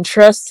 he didn't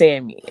trust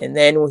Sammy. And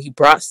then when he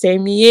brought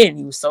Sammy in,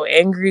 he was so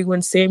angry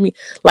when Sammy,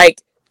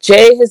 like,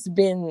 Jay has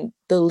been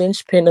the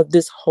linchpin of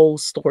this whole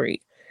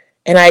story.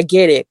 And I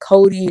get it.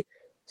 Cody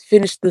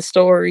finished the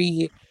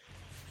story.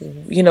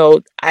 You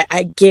know,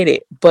 I get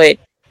it. But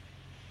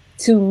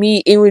to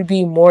me, it would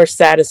be more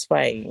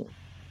satisfying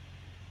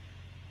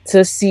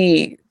to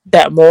see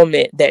that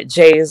moment that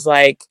Jay is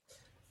like,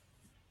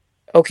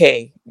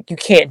 okay, you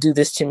can't do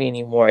this to me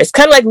anymore. It's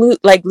kind of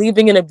like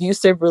leaving an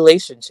abusive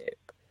relationship.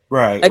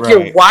 Right. Like,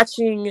 you're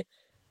watching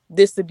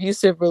this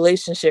abusive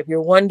relationship.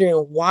 You're wondering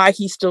why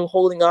he's still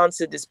holding on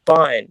to this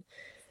bond.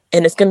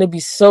 And it's going to be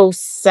so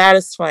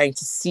satisfying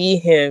to see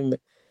him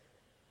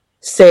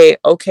say,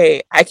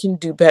 okay, I can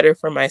do better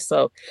for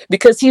myself.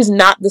 Because he's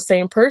not the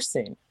same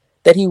person.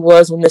 that he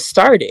was when this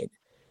started.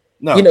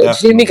 No, Jimmy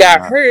definitely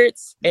got not. hurt,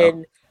 Yep.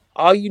 and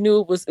all you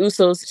knew was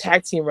Usos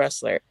tag team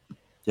wrestler.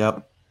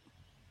 Yep.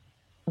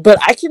 But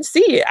I can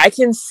see it. I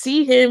can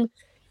see him,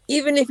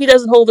 even if he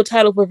doesn't hold the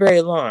title for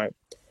very long.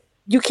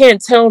 You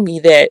can't tell me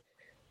that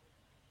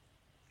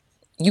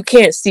you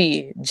can't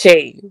see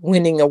Jay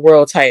winning a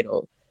world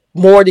title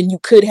more than you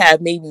could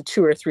have maybe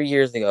 2 or 3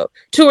 years ago.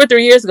 2 or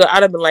 3 years ago,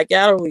 I'd have been like,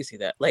 yeah, I don't really see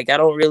that. Like, I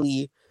don't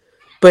really.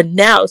 But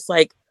now it's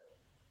like,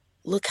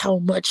 look how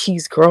much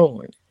he's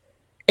grown,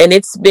 and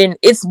it's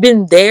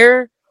been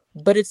there,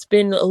 but it's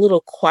been a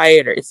little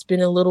quieter. It's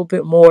been a little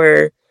bit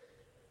more.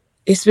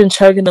 It's been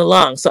chugging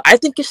along. So I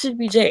think it should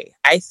be Jay.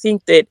 I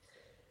think that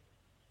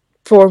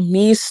for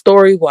me,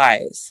 story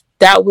wise,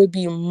 that would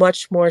be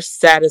much more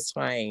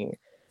satisfying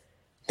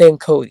than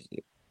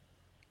Cody.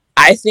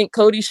 I think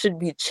Cody should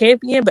be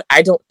champion, but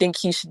I don't think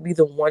he should be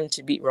the one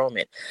to beat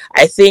Roman.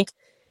 I think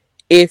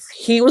if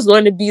he was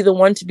going to be the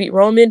one to beat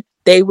Roman,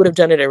 they would have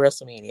done it at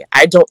WrestleMania.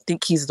 I don't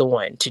think he's the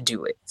one to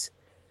do it.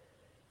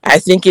 I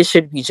think it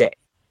should be Jay.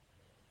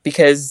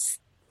 Because,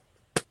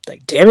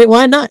 like, damn it,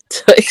 why not?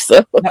 Like,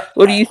 so,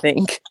 what do you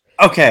think?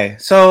 Okay,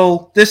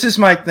 so this is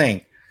my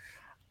thing.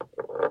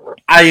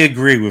 I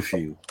agree with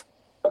you.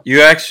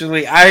 You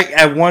actually, I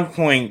at one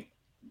point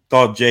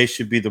thought Jay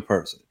should be the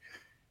person.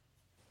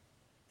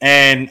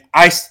 And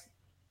I'm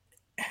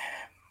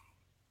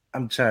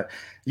trying.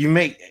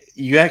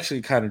 You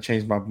actually kind of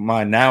changed my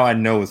mind. Now I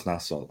know it's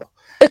not so.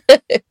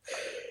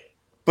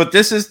 But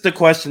this is the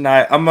question.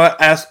 I'm gonna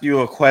ask you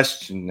a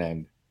question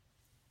then,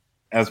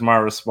 as my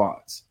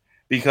response,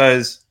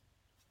 because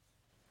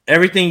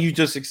everything you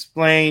just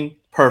explained,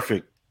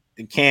 perfect.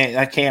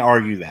 I can't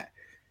argue that.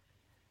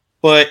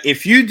 But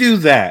if you do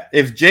that,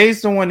 if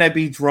Jay's the one that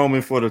beats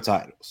Roman for the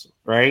titles,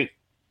 right?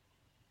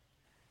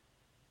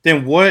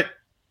 Then what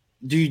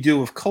do you do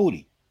with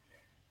Cody?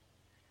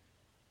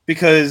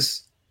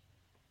 Because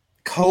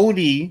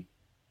Cody,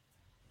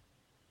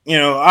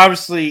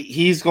 obviously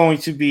he's going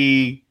to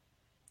be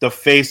the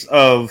face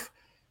of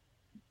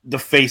the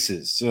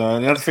faces,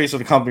 not the face of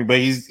the company, but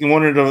he's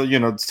one of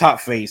the,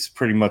 top face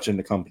pretty much in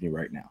the company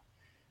right now.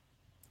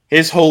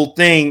 His whole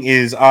thing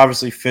is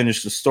obviously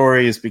finish the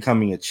story, is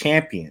becoming a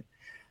champion.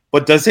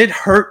 But does it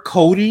hurt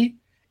Cody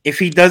if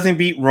he doesn't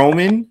beat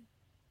Roman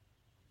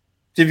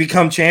to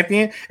become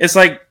champion? It's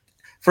like,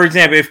 for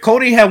example, if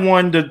Cody had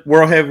won the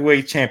World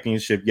Heavyweight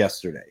Championship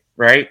yesterday,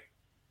 right?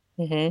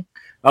 Mm-hmm.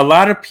 A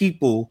lot of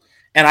people,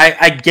 and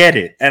I get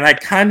it, and I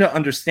kind of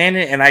understand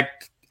it, and I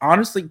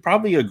honestly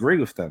probably agree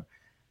with them,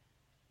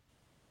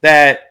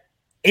 that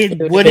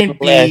it wouldn't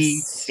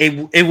be,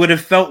 it would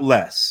have felt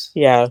less.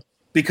 Yeah.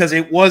 Because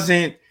it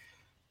wasn't,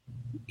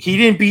 he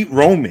didn't beat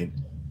Roman.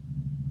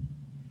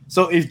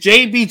 So if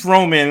Jay beats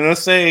Roman, and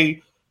let's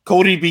say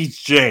Cody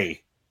beats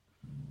Jay,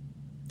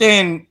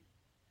 then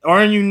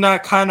aren't you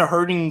not kind of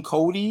hurting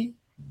Cody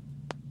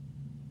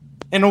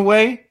in a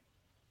way?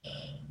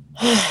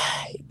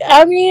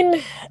 I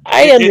mean,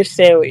 I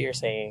understand what you're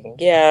saying.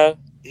 Yeah.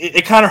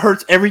 It kind of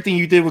hurts everything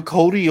you did with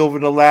Cody over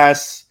the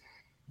last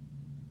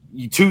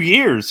 2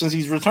 years since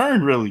he's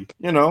returned, really.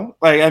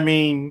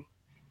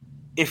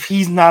 If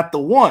he's not the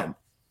one.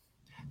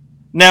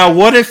 Now,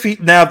 what if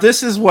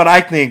this is what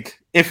I think,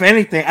 if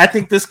anything, I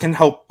think this can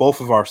help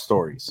both of our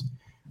stories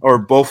or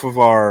both of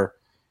our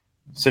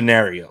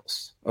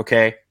scenarios.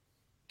 Okay.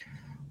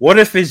 What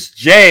if it's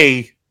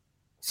Jay?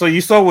 So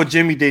you saw what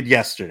Jimmy did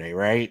yesterday,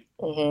 right?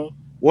 Mm-hmm.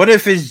 What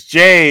if it's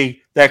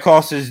Jay that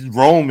costs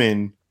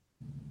Roman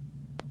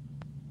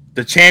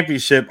the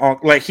championship?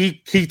 Like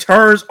he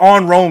turns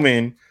on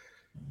Roman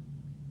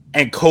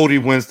and Cody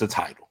wins the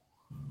title.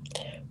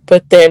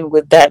 But then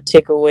would that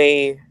take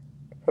away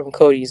from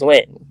Cody's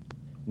win?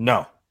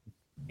 No.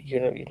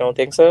 You don't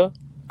think so?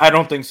 I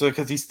don't think so,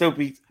 because he still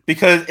beats.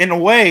 Because in a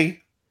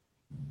way,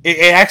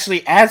 it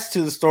actually adds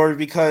to the story,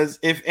 because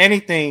if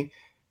anything,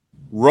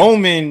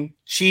 Roman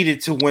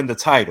cheated to win the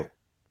title,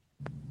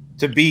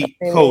 to beat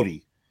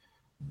Cody.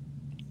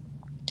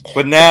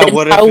 But now,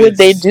 how would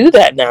they do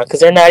that now?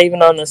 Because they're not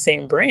even on the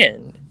same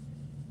brand.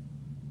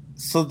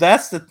 So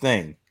that's the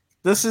thing.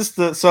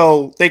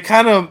 So they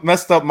kind of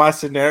messed up my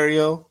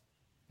scenario.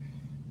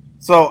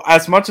 So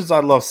as much as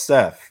I love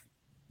Seth,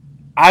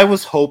 I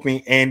was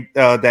hoping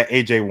that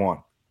AJ won,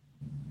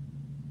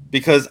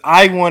 because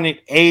I wanted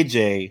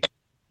AJ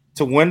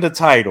to win the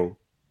title,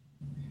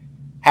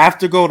 have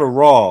to go to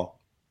Raw,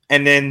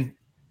 and then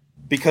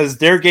because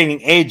they're getting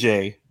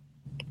AJ,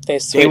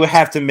 they would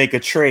have to make a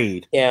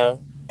trade. Yeah.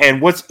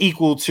 And what's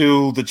equal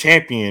to the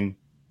champion?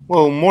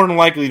 Well, more than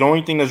likely, the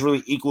only thing that's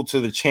really equal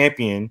to the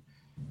champion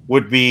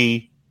would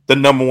be the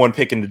number one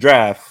pick in the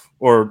draft,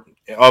 or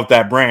of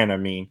that brand. I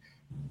mean,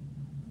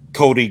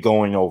 Cody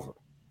going over.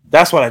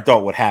 That's what I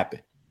thought would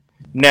happen.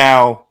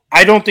 Now,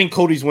 I don't think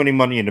Cody's winning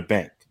Money in the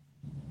Bank.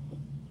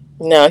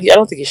 No, I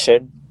don't think he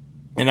should.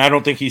 And I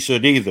don't think he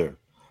should either.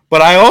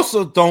 But I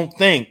also don't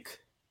think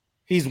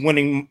he's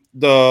winning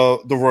the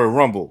Royal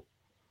Rumble.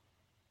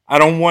 I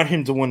don't want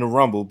him to win the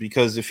Rumble,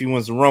 because if he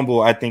wins the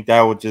Rumble, I think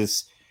that would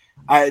just...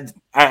 I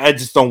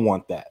just don't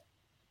want that.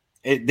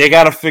 They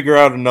got to figure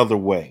out another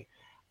way.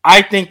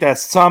 I think that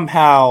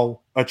somehow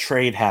a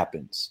trade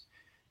happens.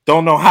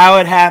 Don't know how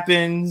it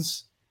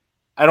happens.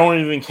 I don't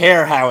even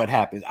care how it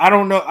happens. I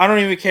don't know. I don't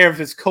even care if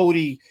it's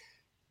Cody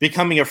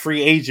becoming a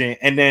free agent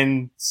and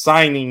then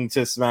signing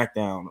to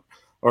SmackDown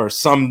or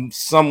some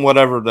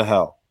whatever the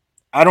hell.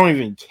 I don't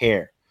even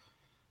care.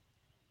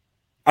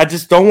 I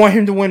just don't want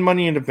him to win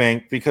Money in the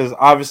Bank because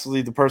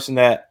obviously the person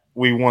that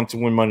we want to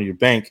win Money in the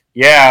Bank,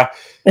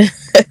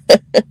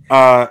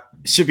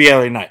 should be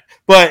LA Knight.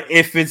 But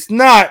if it's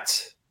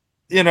not,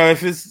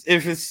 if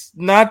it's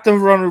not the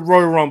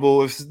Royal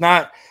Rumble, if it's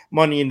not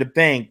Money in the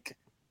Bank,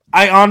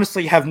 I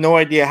honestly have no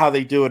idea how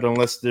they do it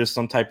unless there's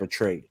some type of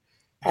trade.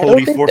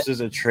 Cody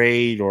forces a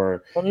trade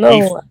or... Well,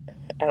 no,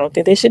 I don't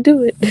think they should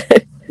do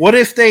it. What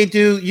if they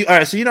do... all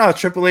right, so how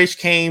Triple H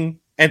came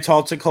and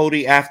talked to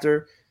Cody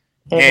after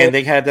and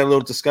they had that little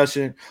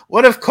discussion?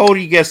 What if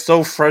Cody gets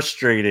so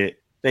frustrated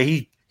that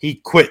he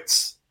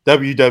quits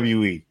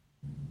WWE?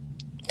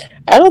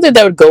 I don't think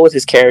that would go with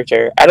his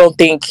character. I don't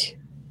think...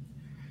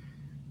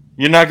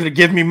 You're not going to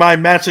give me my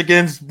match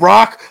against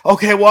Brock?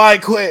 Okay, well, I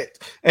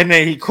quit. And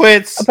then he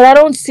quits. But I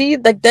don't see...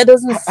 that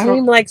doesn't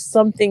seem like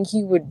something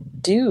he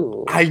would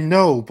do. I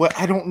know, but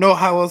I don't know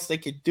how else they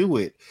could do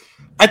it.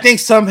 I think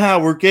somehow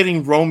we're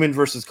getting Roman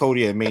versus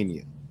Cody at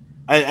Mania.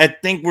 I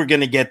think we're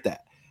going to get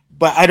that.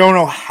 But I don't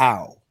know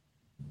how.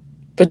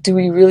 But do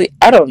we really...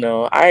 I don't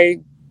know. I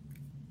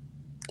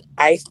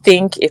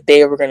think if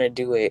they were going to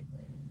do it,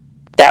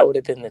 that would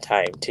have been the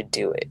time to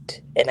do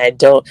it. And I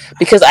don't...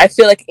 Because I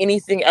feel like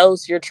anything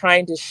else, you're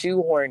trying to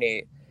shoehorn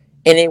it.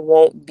 And it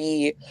won't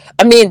be...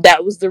 I mean,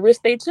 that was the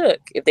risk they took.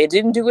 If they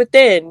didn't do it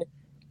then,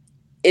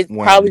 it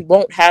probably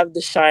won't have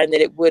the shine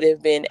that it would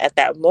have been at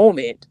that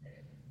moment.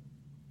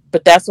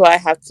 But that's why I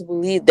have to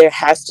believe there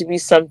has to be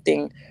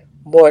something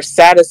more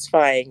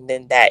satisfying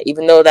than that,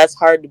 even though that's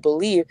hard to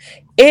believe.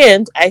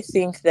 And I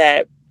think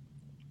that...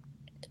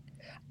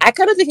 I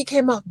kind of think he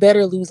came out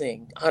better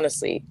losing,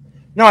 honestly.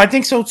 No, I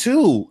think so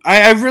too.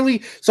 I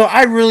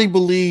really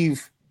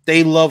believe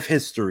they love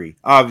history.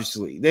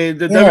 Obviously,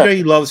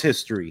 WWE loves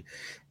history,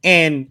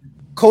 and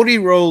Cody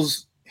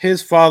Rhodes,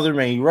 his father,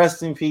 may he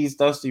rest in peace,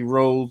 Dusty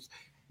Rhodes,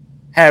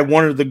 had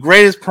one of the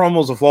greatest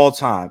promos of all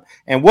time.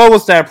 And what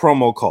was that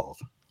promo called?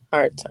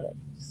 Hard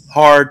Times.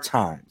 Hard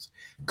Times.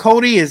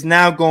 Cody is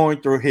now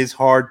going through his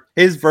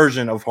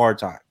version of Hard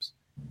Times.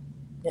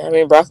 Yeah, I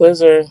mean, Brock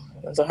Lesnar,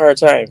 that's a hard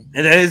time.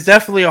 And it is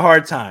definitely a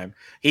hard time.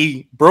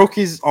 He broke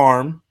his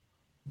arm.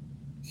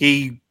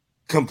 He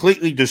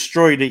completely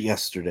destroyed it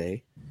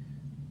yesterday.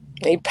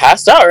 He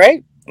passed out,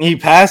 right? He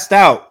passed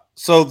out.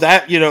 So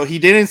that, he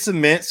didn't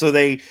submit, so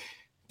they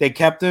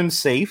kept him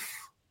safe.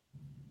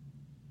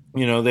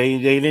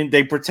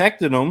 They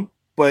protected him,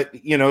 but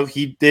he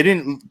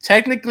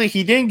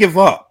didn't give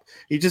up.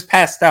 He just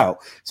passed out.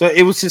 So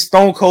it was his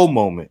Stone Cold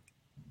moment.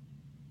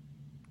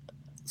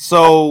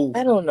 So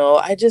I don't know.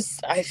 I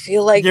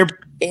feel like they're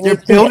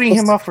building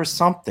him up for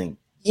something.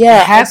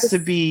 Yeah, it has to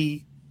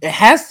be. It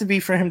has to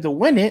be for him to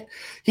win it.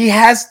 He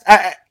has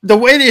the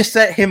way they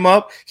set him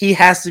up. He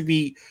has to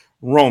be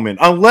Roman,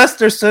 unless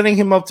they're setting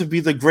him up to be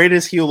the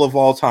greatest heel of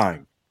all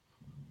time.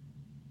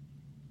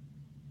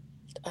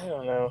 I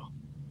don't know.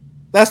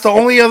 That's the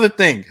only other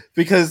thing,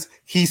 because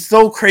he's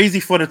so crazy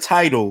for the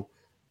title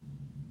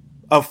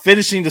of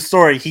finishing the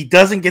story. He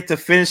doesn't get to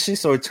finish it,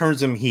 so it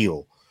turns him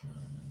heel.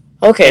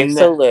 Okay,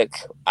 so look,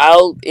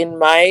 in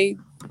my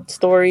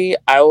story,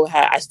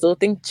 I still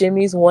think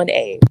Jimmy's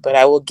 1A, but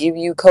I will give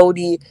you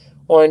Cody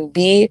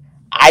 1B.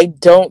 I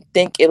don't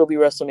think it'll be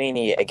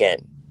WrestleMania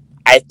again.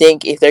 I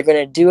think if they're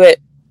gonna do it,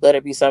 let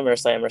it be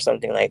SummerSlam or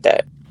something like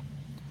that.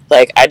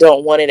 Like, I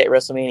don't want it at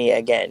WrestleMania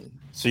again.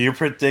 So you're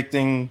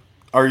predicting?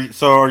 Are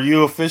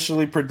you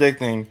officially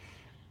predicting?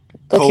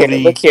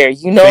 Look here.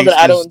 You know that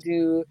I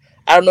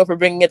don't know if we're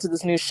bringing it to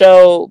this new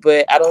show,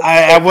 but I don't.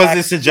 I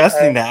wasn't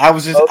suggesting that. I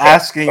was just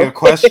asking a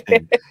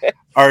question.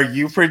 Are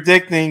you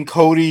predicting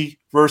Cody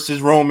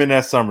versus Roman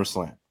at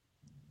SummerSlam?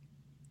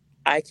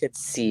 I could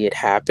see it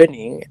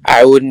happening.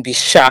 I wouldn't be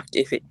shocked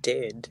if it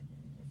did.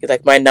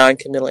 Like my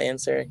non-committal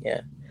answer,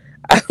 yeah.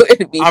 I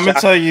wouldn't be shocked. I'm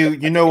gonna tell you.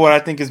 You know what I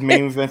think is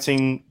main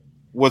eventing?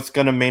 What's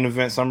gonna main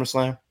event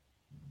SummerSlam?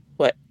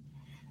 What?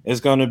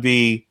 It's gonna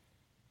be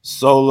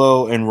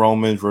Solo and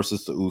Roman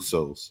versus the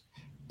Usos,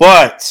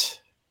 but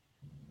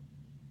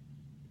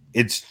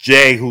it's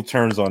Jay who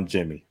turns on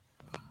Jimmy.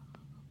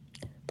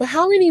 But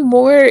how many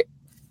more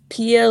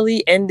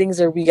PLE endings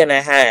are we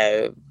gonna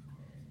have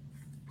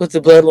with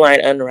the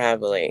bloodline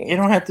unraveling? It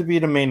don't have to be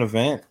the main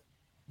event.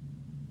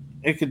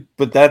 It could,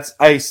 but that's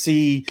I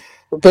see.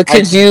 But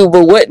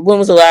when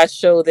was the last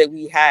show that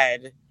we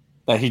had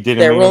that he did?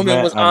 That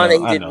Roman was on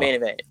and he did main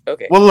event.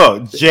 Okay. Well,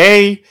 look,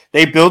 Jay.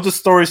 They built the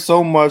story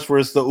so much where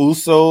it's the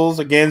Usos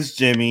against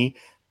Jimmy.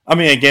 I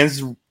mean,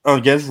 against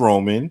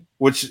Roman,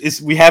 which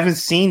is we haven't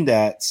seen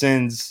that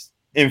since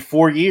in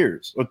 4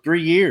 years or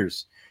 3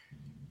 years.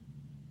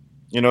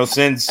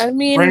 Since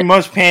pretty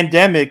much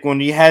pandemic when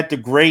he had the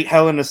great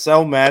Hell in a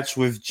Cell match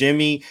with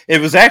Jimmy. It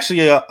was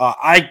actually a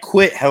I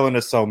Quit Hell in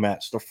a Cell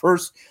match, the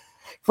first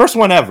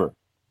one ever.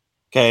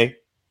 Okay,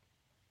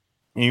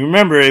 And you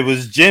remember, it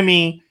was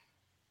Jimmy.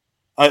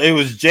 It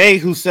was Jay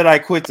who said, "I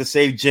quit" to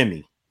save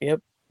Jimmy.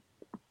 Yep.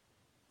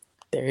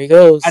 There he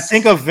goes. I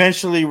think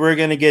eventually we're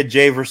gonna get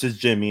Jay versus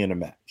Jimmy in a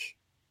match.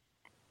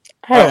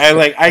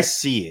 I I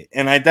see it,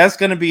 and that's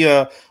gonna be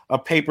a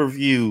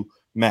pay-per-view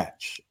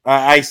match.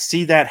 I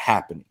see that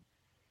happening.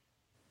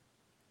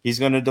 He's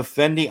gonna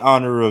defend the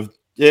honor of.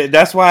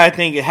 That's why I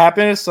think it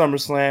happened at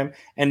SummerSlam,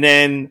 and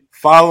then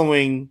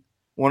following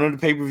one of the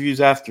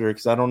pay-per-views after,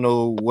 because I don't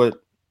know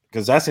what,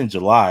 because that's in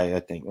July,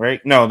 I think,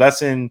 right? No,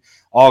 that's in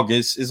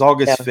August. It's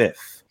August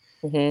 5th.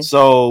 Mm-hmm.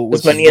 So,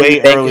 which Money is way in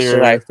the Bank earlier. is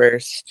July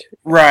 1st.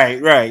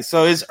 Right.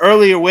 So it's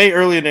earlier, way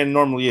earlier than it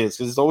normally is,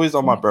 because it's always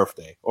on my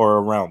birthday or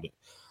around it.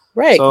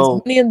 Right, because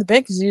so, Money in the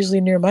Bank is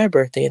usually near my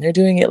birthday, and they're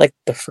doing it like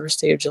the first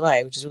day of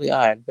July, which is really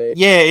odd. But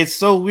yeah, it's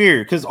so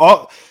weird because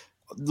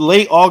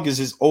late August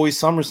is always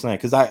SummerSlam,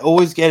 because I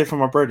always get it for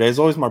my birthday. It's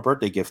always my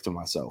birthday gift to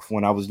myself.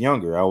 When I was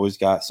younger, I always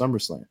got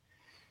SummerSlam.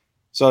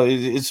 So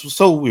it's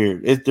so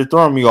weird. They're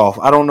throwing me off.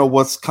 I don't know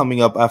what's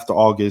coming up after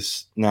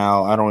August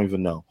now. I don't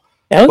even know.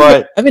 I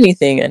don't have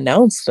anything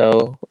announced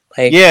though.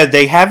 Like, yeah,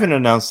 they haven't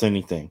announced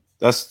anything.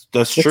 That's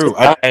true.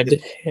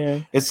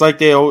 It's like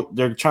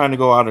they're trying to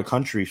go out of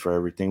country for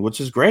everything, which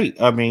is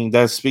great. I mean,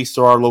 that speaks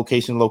to our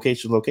location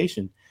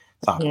topic.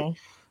 Mm-hmm.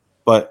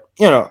 But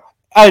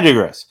I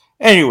digress.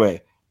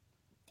 Anyway,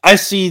 I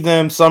see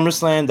them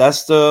SummerSlam.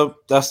 That's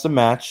the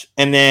match,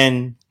 and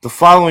then the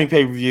following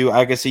pay-per-view,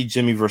 I can see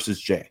Jimmy versus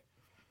Jay.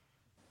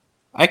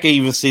 I can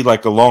even see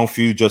like a long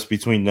feud just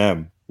between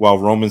them while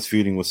Roman's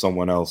feuding with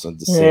someone else at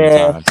the same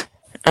time.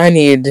 I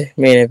need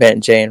main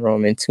event Jay and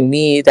Roman. To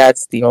me,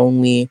 that's the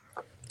only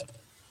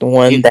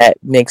one that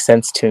makes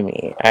sense to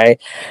me. And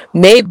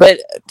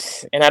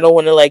I don't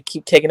want to like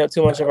keep taking up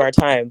too much of our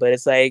time, but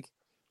it's like,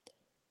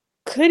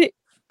 could it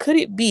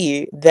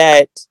be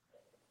that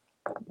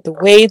the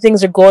way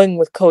things are going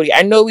with Cody?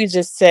 I know we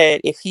just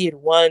said if he had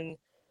won,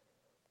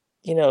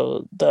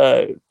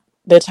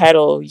 the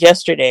title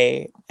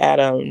yesterday at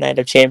Night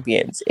of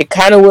Champions, it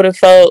kind of wouldn't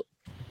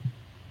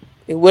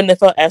have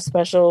felt as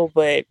special.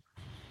 But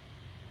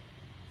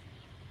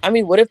I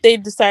mean, what if they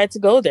decide to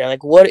go there?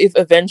 Like, what if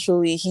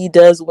eventually he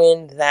does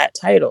win that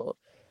title?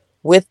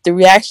 With the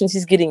reactions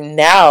he's getting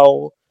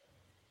now,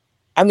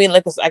 I mean,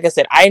 like I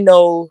said, I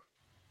know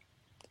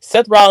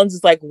Seth Rollins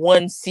is like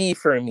 1C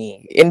for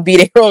me in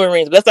beating Roman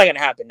Reigns, but that's not going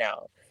to happen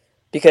now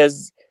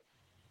because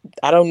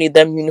I don't need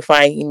them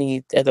unifying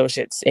any of those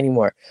shits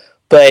anymore.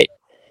 But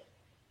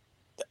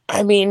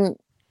I mean,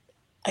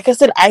 like I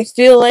said, I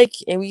feel like,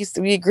 and we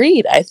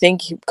agreed, I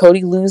think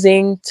Cody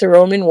losing to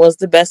Roman was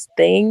the best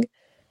thing.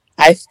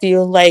 I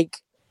feel like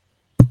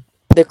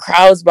the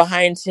crowd's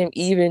behind him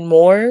even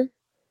more,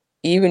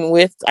 even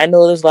with, I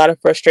know there's a lot of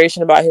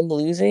frustration about him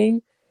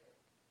losing,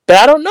 but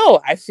I don't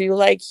know. I feel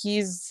like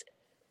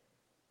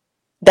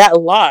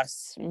that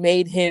loss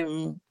made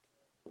him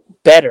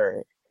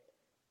better.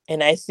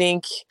 And I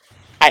think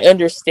I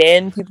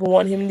understand people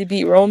want him to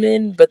beat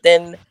Roman, but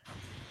then,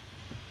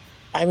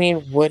 I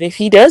mean, what if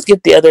he does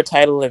get the other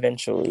title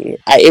eventually?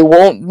 It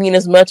won't mean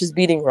as much as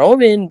beating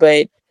Roman,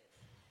 but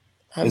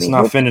it's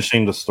not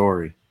finishing the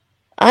story.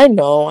 I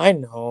know. I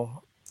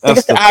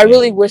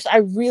really wish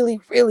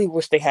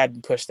they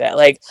hadn't pushed that.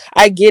 Like,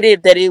 I get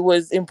it that it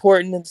was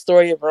important in the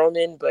story of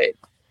Roman, but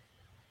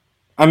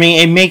I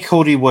mean, it made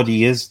Cody what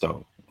he is,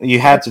 though. You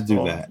had to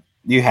do that.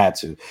 You had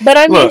to. But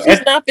I mean, if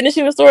he's not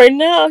finishing the story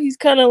now, he's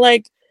kind of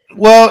like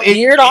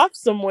veered off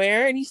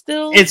somewhere, and he's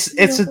still.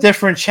 It's a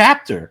different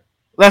chapter.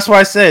 That's why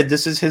I said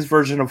this is his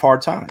version of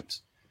Hard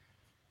Times.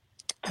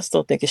 I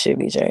still think it should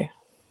be Jay.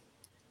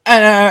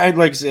 And I'd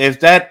like to say,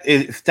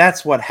 if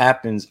that's what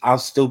happens, I'll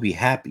still be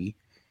happy.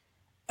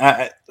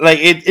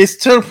 It's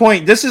to the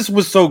point. This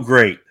was so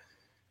great,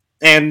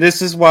 and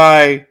this is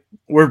why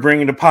we're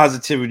bringing the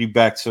positivity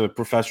back to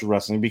professional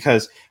wrestling,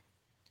 because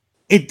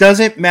it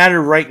doesn't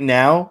matter right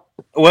now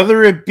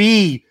whether it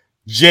be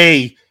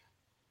Jay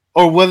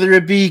or whether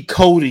it be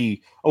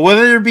Cody or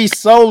whether it be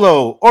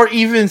Solo or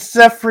even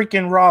Seth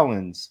freaking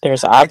Rollins.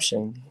 There's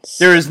options.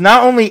 There is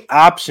not only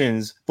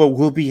options, but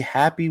we'll be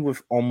happy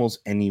with almost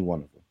any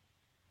one of them.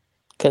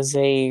 Because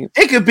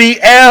it could be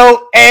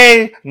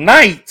LA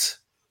Knight.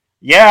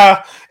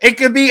 Yeah, it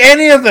could be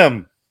any of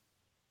them.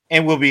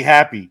 And we'll be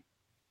happy.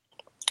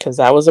 Because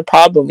that was a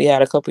problem we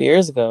had a couple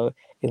years ago.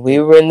 If we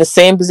were in the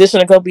same position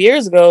a couple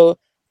years ago,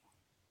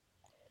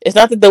 it's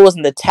not that there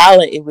wasn't the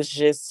talent, it was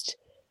just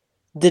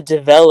the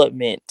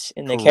development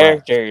in the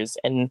characters.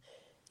 And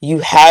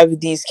you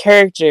have these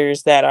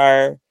characters that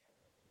are,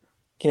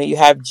 you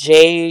have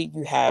Jay,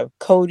 you have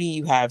Cody,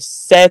 you have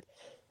Seth.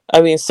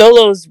 I mean,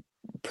 Solo's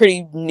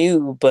pretty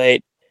new, but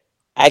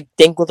I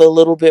think with a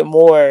little bit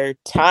more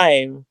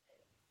time,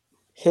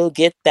 he'll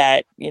get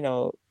that,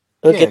 he'll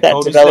get that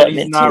Cody development.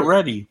 Said he's not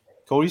ready.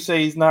 Cody said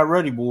he's not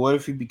ready, but what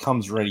if he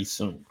becomes ready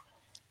soon?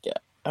 Yeah,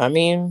 I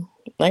mean,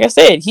 like I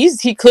said,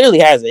 he clearly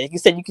has it. Like you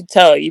said, you could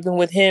tell even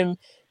with him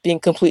being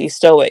completely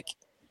stoic,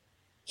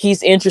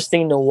 he's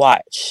interesting to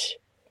watch.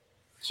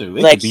 So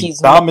it could be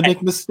Dominic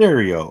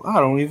Mysterio. I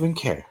don't even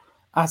care.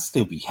 I'd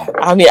still be happy.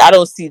 I mean, I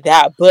don't see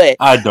that, but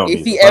I don't if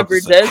either. he ever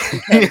does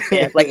become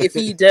champ, like if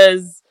he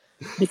does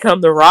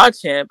become the Raw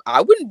champ,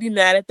 I wouldn't be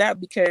mad at that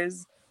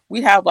because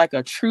we'd have like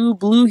a true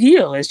blue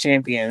heel as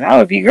champion. That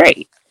would be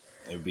great.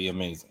 It'd be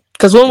amazing.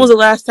 Because when was the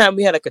last time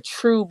we had like a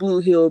true blue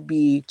heel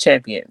be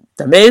champion?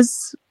 The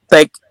Miz?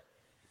 Like,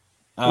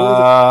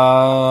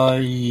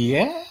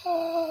 yeah.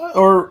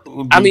 Or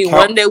I mean,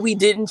 one that we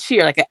didn't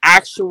cheer, like an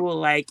actual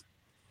like.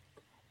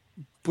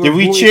 Did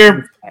we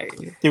cheer?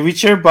 Did we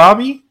cheer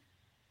Bobby?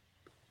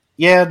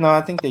 Yeah, no,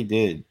 I think they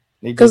did.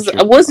 Because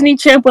wasn't he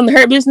champ on the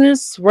Hurt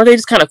Business? Were they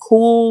just kind of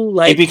cool?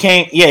 Like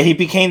he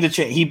became the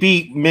champ. He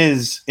beat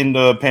Miz in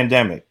the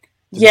pandemic.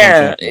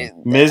 Yeah,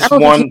 Miz I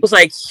don't won. think he was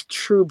like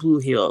true blue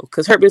heel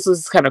because Hurt Business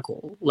is kind of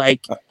cool.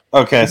 Like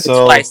okay,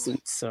 so fly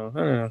suits. So I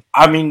don't know.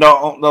 I mean, the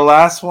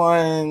last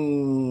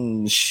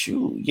one,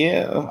 shoot,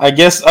 yeah. I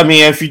guess I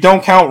mean if you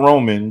don't count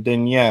Roman,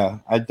 then yeah,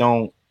 I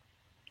don't.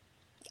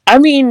 I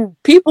mean,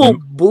 people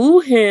boo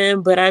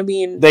him, but I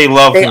mean, they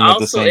love him also at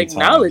the same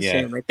acknowledge time.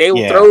 Yeah. him. Like they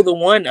will throw the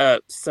one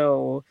up.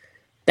 So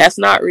that's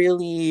not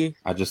really.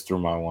 I just threw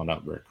my one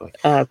up, Berkeley.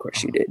 Of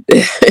course you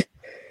did.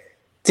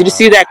 Did you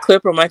see that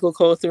clip where Michael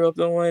Cole threw up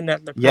the one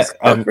at the press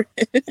conference?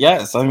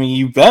 Yes, I mean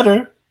you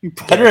better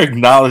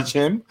acknowledge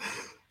him.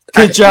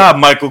 Good job,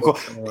 Michael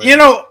Cole. You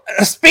know,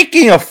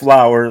 speaking of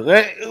flowers,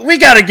 we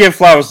got to give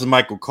flowers to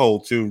Michael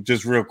Cole too,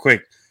 just real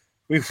quick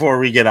before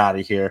we get out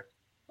of here.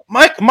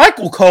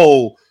 Michael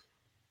Cole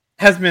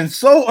has been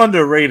so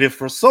underrated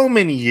for so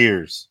many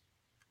years.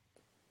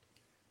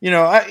 You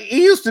know,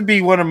 he used to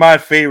be one of my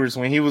favorites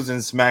when he was in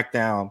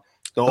SmackDown.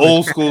 The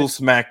old school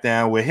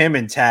SmackDown with him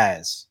and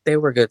Taz. They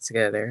were good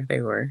together.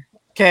 They were.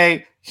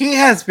 Okay. He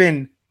has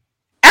been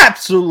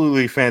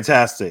absolutely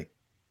fantastic.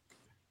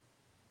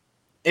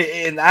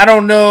 And I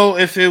don't know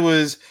if it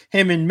was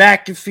him and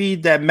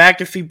McAfee that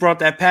McAfee brought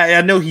that passion.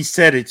 I know he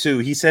said it too.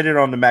 He said it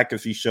on the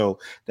McAfee show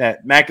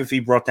that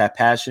McAfee brought that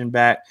passion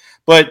back.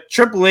 But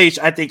Triple H,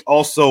 I think,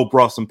 also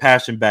brought some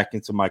passion back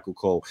into Michael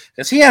Cole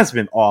because he has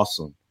been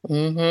awesome.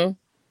 Mm-hmm.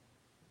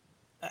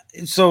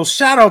 So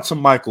shout out to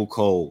Michael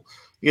Cole.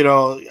 You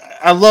know,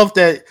 I love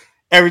that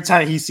every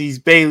time he sees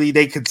Bayley,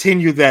 they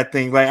continue that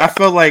thing. Like I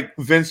felt like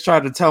Vince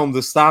tried to tell him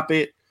to stop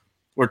it,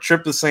 or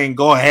Tripp is saying,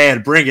 "Go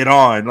ahead, bring it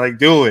on, like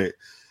do it."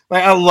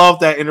 Like I love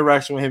that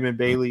interaction with him and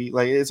Bayley.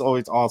 Like it's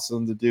always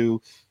awesome to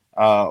do.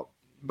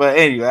 But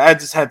anyway, I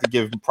just had to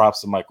give him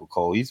props to Michael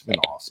Cole. He's been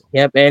awesome.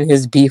 Yep, and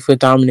his beef with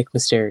Dominic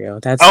Mysterio.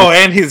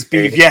 And his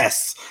beef,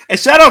 yes. And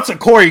shout out to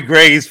Corey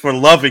Graves for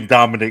loving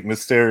Dominic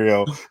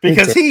Mysterio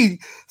because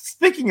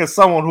speaking of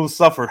someone who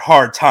suffered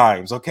hard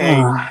times,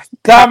 okay,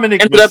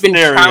 Dominic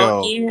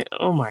Mysterio.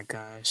 Oh my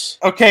gosh.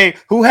 Okay,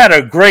 who had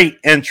a great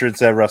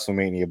entrance at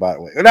WrestleMania, by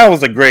the way. That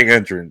was a great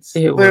entrance.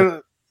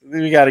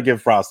 We got to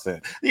give props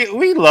to him.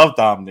 We love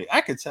Dominic.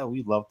 I can tell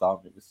we love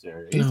Dominic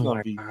Mysterio. He's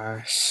gonna be.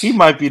 Gosh. He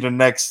might be the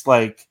next,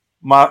 like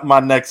my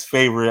next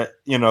favorite.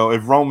 You know,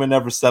 if Roman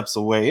ever steps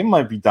away, it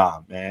might be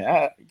Dom.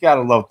 Man, you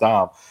gotta love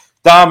Dom.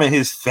 Dom and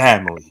his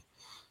family.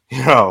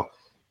 You know,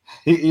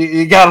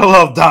 you gotta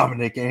love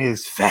Dominic and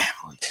his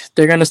family.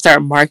 They're gonna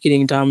start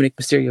marketing Dominic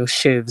Mysterio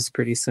shivs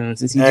pretty soon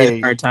since he did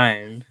a hard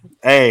time.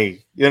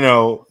 Hey, you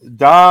know,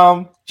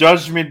 Dom,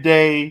 Judgment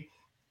Day,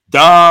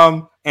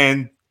 Dom,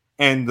 and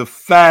the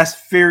Fast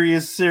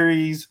Furious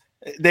series,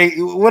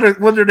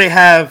 what do they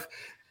have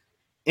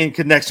in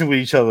connection with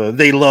each other?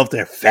 They love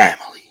their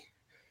family.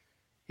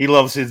 He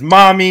loves his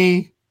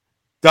mommy.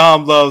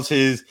 Dom loves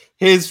his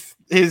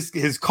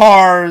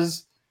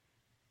cars,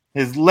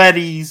 his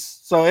Lettys.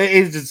 So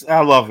it's just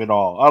I love it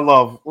all. I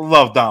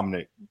love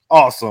Dominic.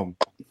 Awesome.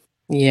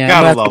 Yeah,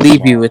 I'm about to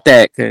leave you with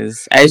that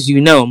because, as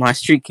you know, my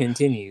streak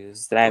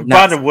continues. That I have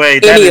not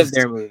seen any of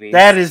their movies.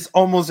 That is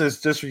almost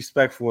as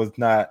disrespectful as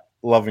not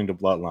loving the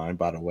Bloodline,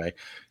 by the way.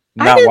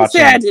 I didn't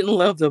say I didn't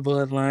love the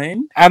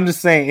Bloodline. I'm just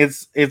saying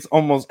it's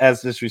almost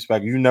as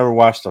disrespectful. You never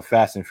watched a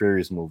Fast and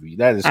Furious movie.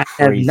 That is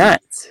crazy. I have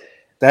not.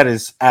 That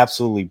is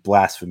absolutely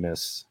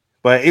blasphemous.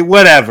 But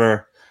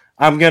whatever.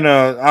 I'm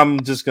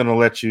just gonna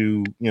let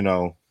you,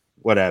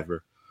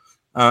 whatever.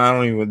 I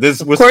don't even.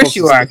 Of course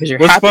you are, because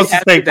we're supposed to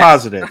stay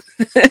positive.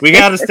 We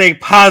got to stay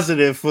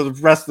positive for the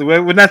rest of the way.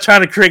 We're not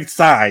trying to create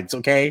sides,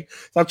 okay?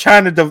 Stop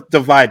trying to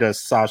divide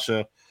us,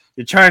 Sasha.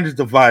 You're trying to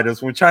divide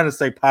us. We're trying to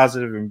stay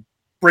positive and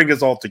bring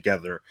us all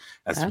together.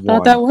 I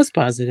thought that was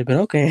positive, but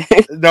okay.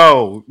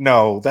 No,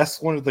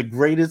 that's one of the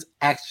greatest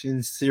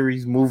action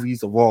series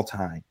movies of all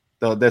time.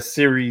 That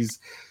series,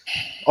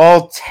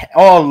 all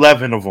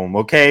 11 of them.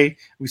 Okay,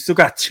 we still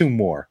got 2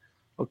 more.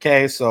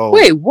 Okay, so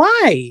wait,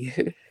 why?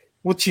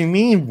 What you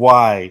mean?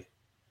 Why?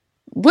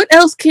 What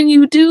else can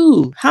you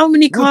do? How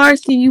many cars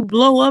can you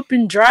blow up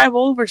and drive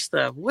over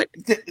stuff?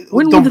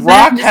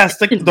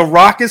 The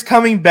Rock is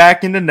coming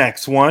back in the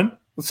next one.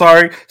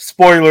 Sorry,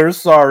 spoilers.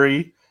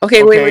 Sorry.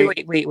 Okay,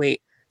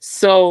 wait.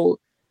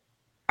 So,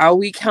 are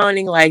we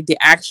counting like the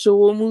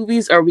actual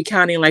movies, or are we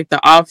counting like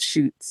the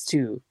offshoots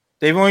too?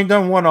 They've only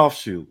done one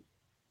offshoot.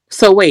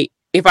 So wait,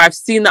 if I've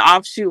seen the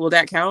offshoot, will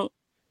that count?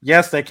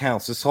 Yes, that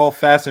counts. It's all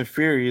Fast and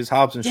Furious,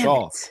 Hobbs and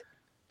Shaw.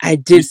 I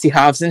did see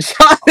Hobbs and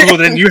Shaw. Well,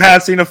 then you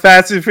have seen a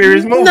Fast and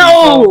Furious movie.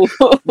 No,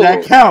 so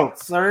that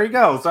counts. There you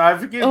go. So I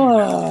forgive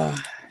you.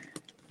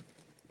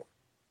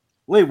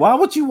 Wait, why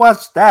would you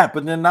watch that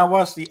but then not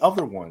watch the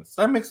other ones?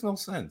 That makes no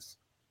sense.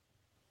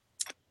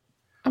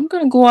 I'm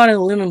gonna go out on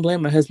a limb and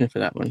blame my husband for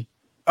that one.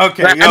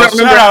 Okay, I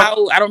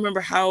don't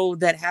remember how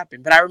that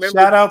happened, but I remember.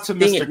 Shout out to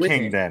Mr.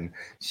 King then.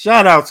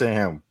 Shout out to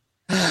him.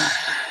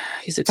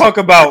 Talk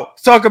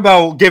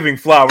about giving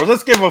flowers.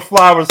 Let's give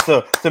flowers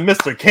to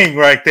Mr. King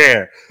right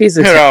there. He's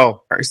a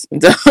person.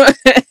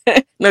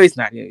 No, he's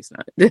not.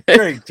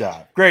 Great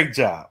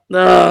job.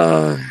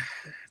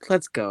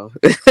 Let's go.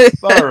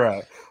 All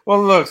right.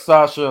 Well, look,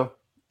 Sasha,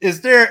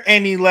 is there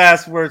any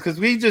last words? Because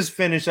we just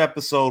finished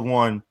episode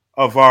 1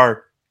 of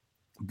our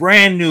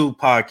brand new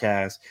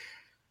podcast,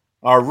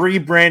 our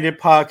rebranded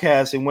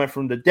podcast, and went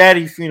from the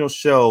Daddy Fino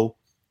show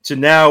to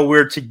now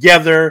we're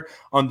together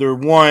under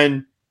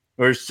one,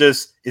 or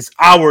it's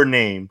our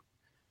name.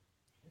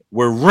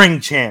 We're ring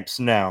champs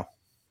now.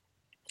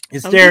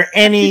 Is there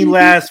any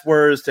last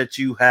words that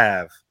you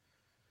have?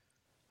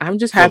 I'm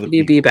just happy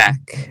to be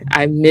back.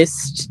 I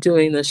missed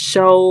doing the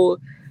show.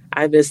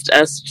 I missed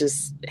us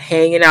just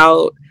hanging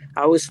out.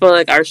 I always felt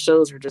like our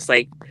shows were just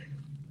like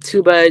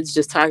two buds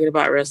just talking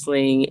about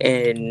wrestling,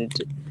 and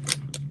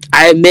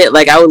I admit,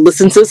 like, I would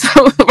listen to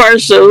some of our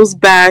shows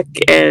back,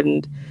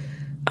 and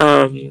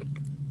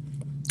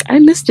I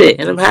missed it,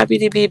 and I'm happy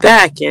to be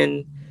back,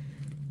 and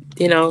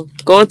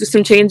going through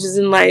some changes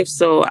in life,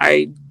 so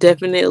I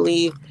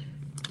definitely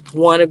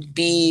want to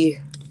be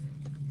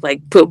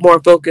put more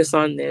focus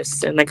on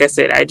this. And like I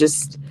said, I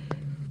just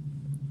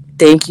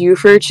thank you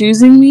for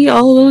choosing me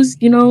all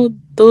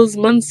those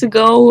months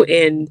ago,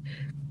 and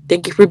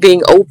thank you for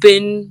being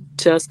open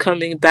to us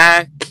coming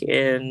back,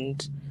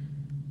 and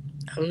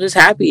I'm just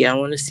happy. I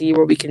want to see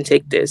where we can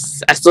take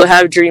this. I still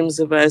have dreams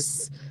of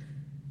us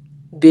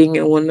being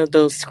in one of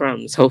those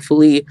scrums,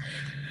 hopefully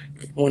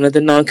one of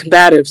the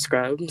non-combative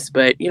scrums,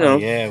 but Oh,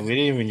 yeah, we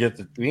didn't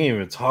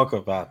even talk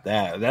about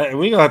that.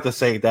 We gonna have to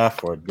save that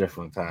for a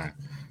different time.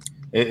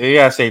 You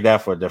gotta save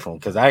that for a different one,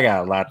 because I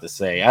got a lot to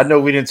say. I know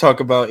we didn't talk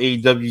about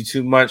AEW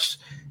too much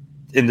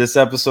in this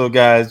episode,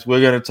 guys.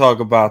 We're gonna talk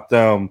about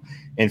them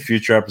in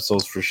future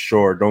episodes for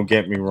sure. Don't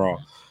get me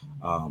wrong.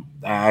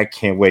 I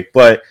can't wait.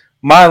 But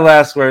my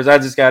last words, I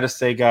just gotta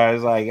say,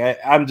 guys,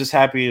 I'm just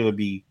happy to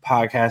be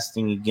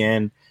podcasting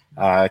again.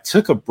 I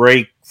took a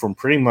break from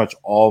pretty much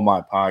all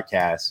my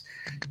podcast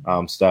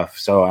stuff,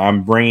 so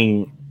I'm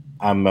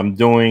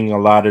doing a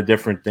lot of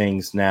different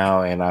things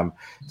now, and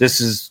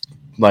this is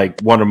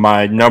one of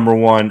my number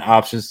one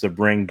options to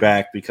bring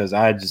back, because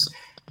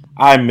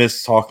I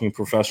miss talking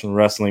professional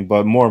wrestling,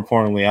 but more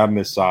importantly, I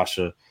miss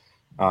Sasha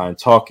and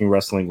talking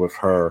wrestling with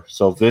her.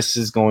 So this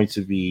is going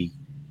to be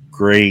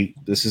great.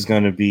 This is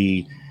going to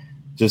be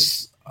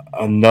just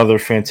another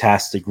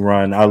fantastic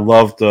run. I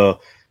love the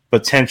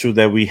potential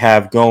that we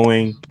have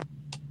going,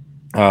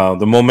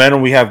 the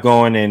momentum we have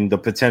going, and the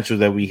potential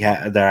that we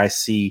have that I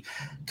see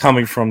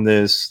coming from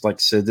this. Like I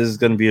said, this is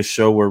going to be a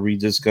show where we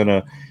just going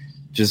to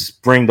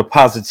bring the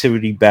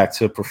positivity back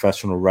to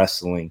professional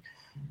wrestling.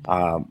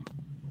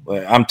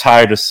 I'm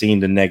tired of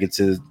seeing the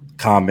negative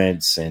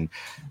comments and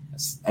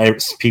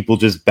people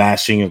just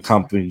bashing a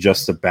company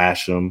just to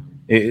bash them.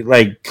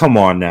 Come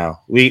on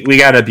now. We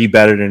got to be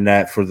better than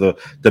that for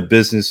the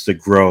business to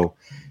grow.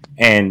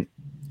 And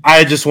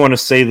I just want to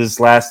say this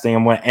last thing.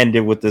 I'm going to end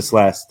it with this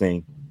last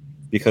thing,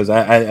 because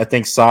I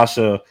think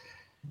Sasha,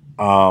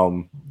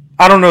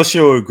 I don't know if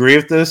she'll agree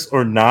with this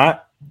or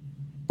not,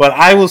 but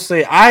I will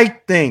say, I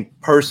think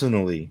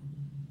personally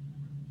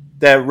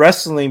that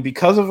wrestling,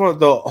 because of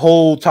the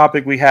whole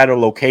topic we had of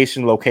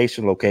location,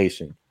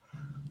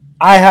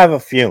 I have a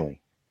feeling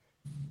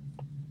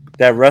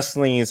that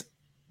wrestling is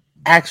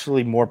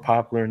actually more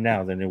popular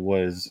now than it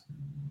was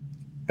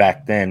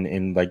back then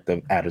in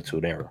the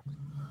Attitude Era.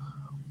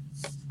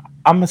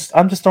 I'm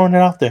just throwing it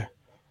out there.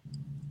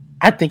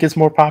 I think it's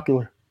more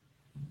popular.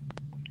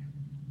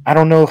 I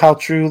don't know how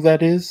true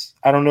that is.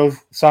 I don't know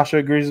if Sasha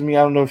agrees with me.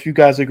 I don't know if you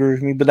guys agree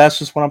with me, but that's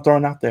just what I'm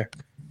throwing out there.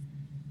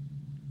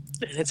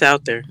 It's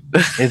out there.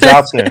 It's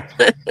out there.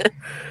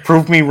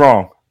 Prove me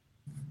wrong.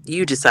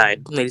 You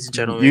decide, ladies and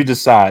gentlemen. You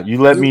decide. You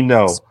let me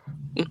know.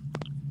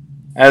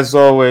 As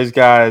always,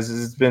 guys,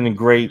 it's been a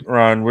great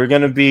run. We're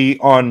going to be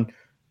on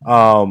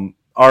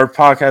our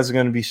podcast is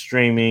going to be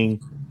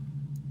streaming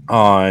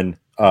on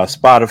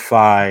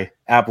Spotify,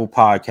 Apple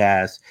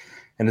Podcasts,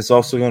 and it's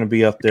also going to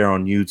be up there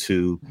on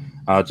YouTube.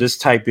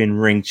 Just type in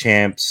Ring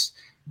Champs.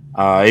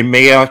 It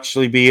may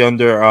actually be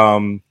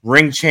under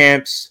Ring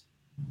Champs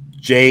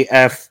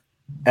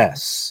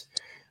JFS.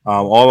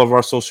 All of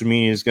our social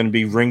media is going to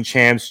be Ring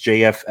Champs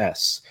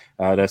JFS.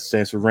 That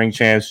stands for Ring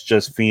Champs,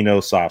 just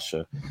Fino,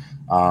 Sasha.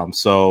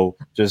 So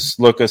just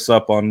look us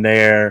up on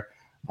there,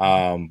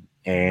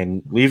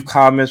 and leave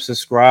comments,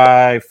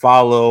 subscribe,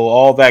 follow,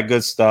 all that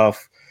good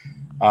stuff.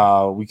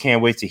 We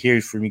can't wait to hear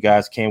from you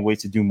guys. Can't wait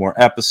to do more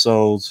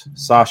episodes.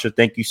 Sasha,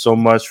 thank you so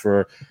much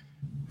for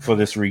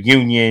this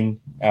reunion.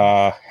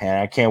 And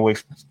I can't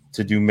wait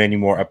to do many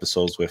more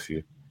episodes with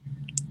you.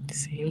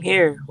 Same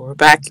here. We're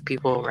back,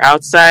 people. We're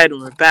outside and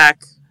we're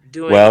back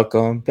doing.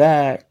 Welcome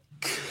back.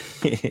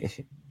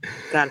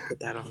 Gotta put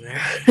that on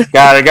there.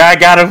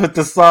 gotta put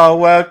the song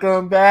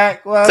 "Welcome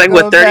Back." Welcome It's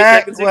like what 30 back,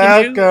 seconds you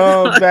can do.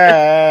 welcome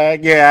back.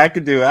 Yeah, I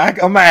can do it. I'm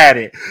gonna add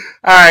it.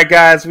 All right,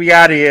 guys, we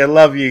out of here.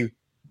 Love you.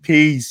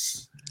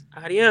 Peace.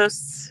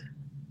 Adios.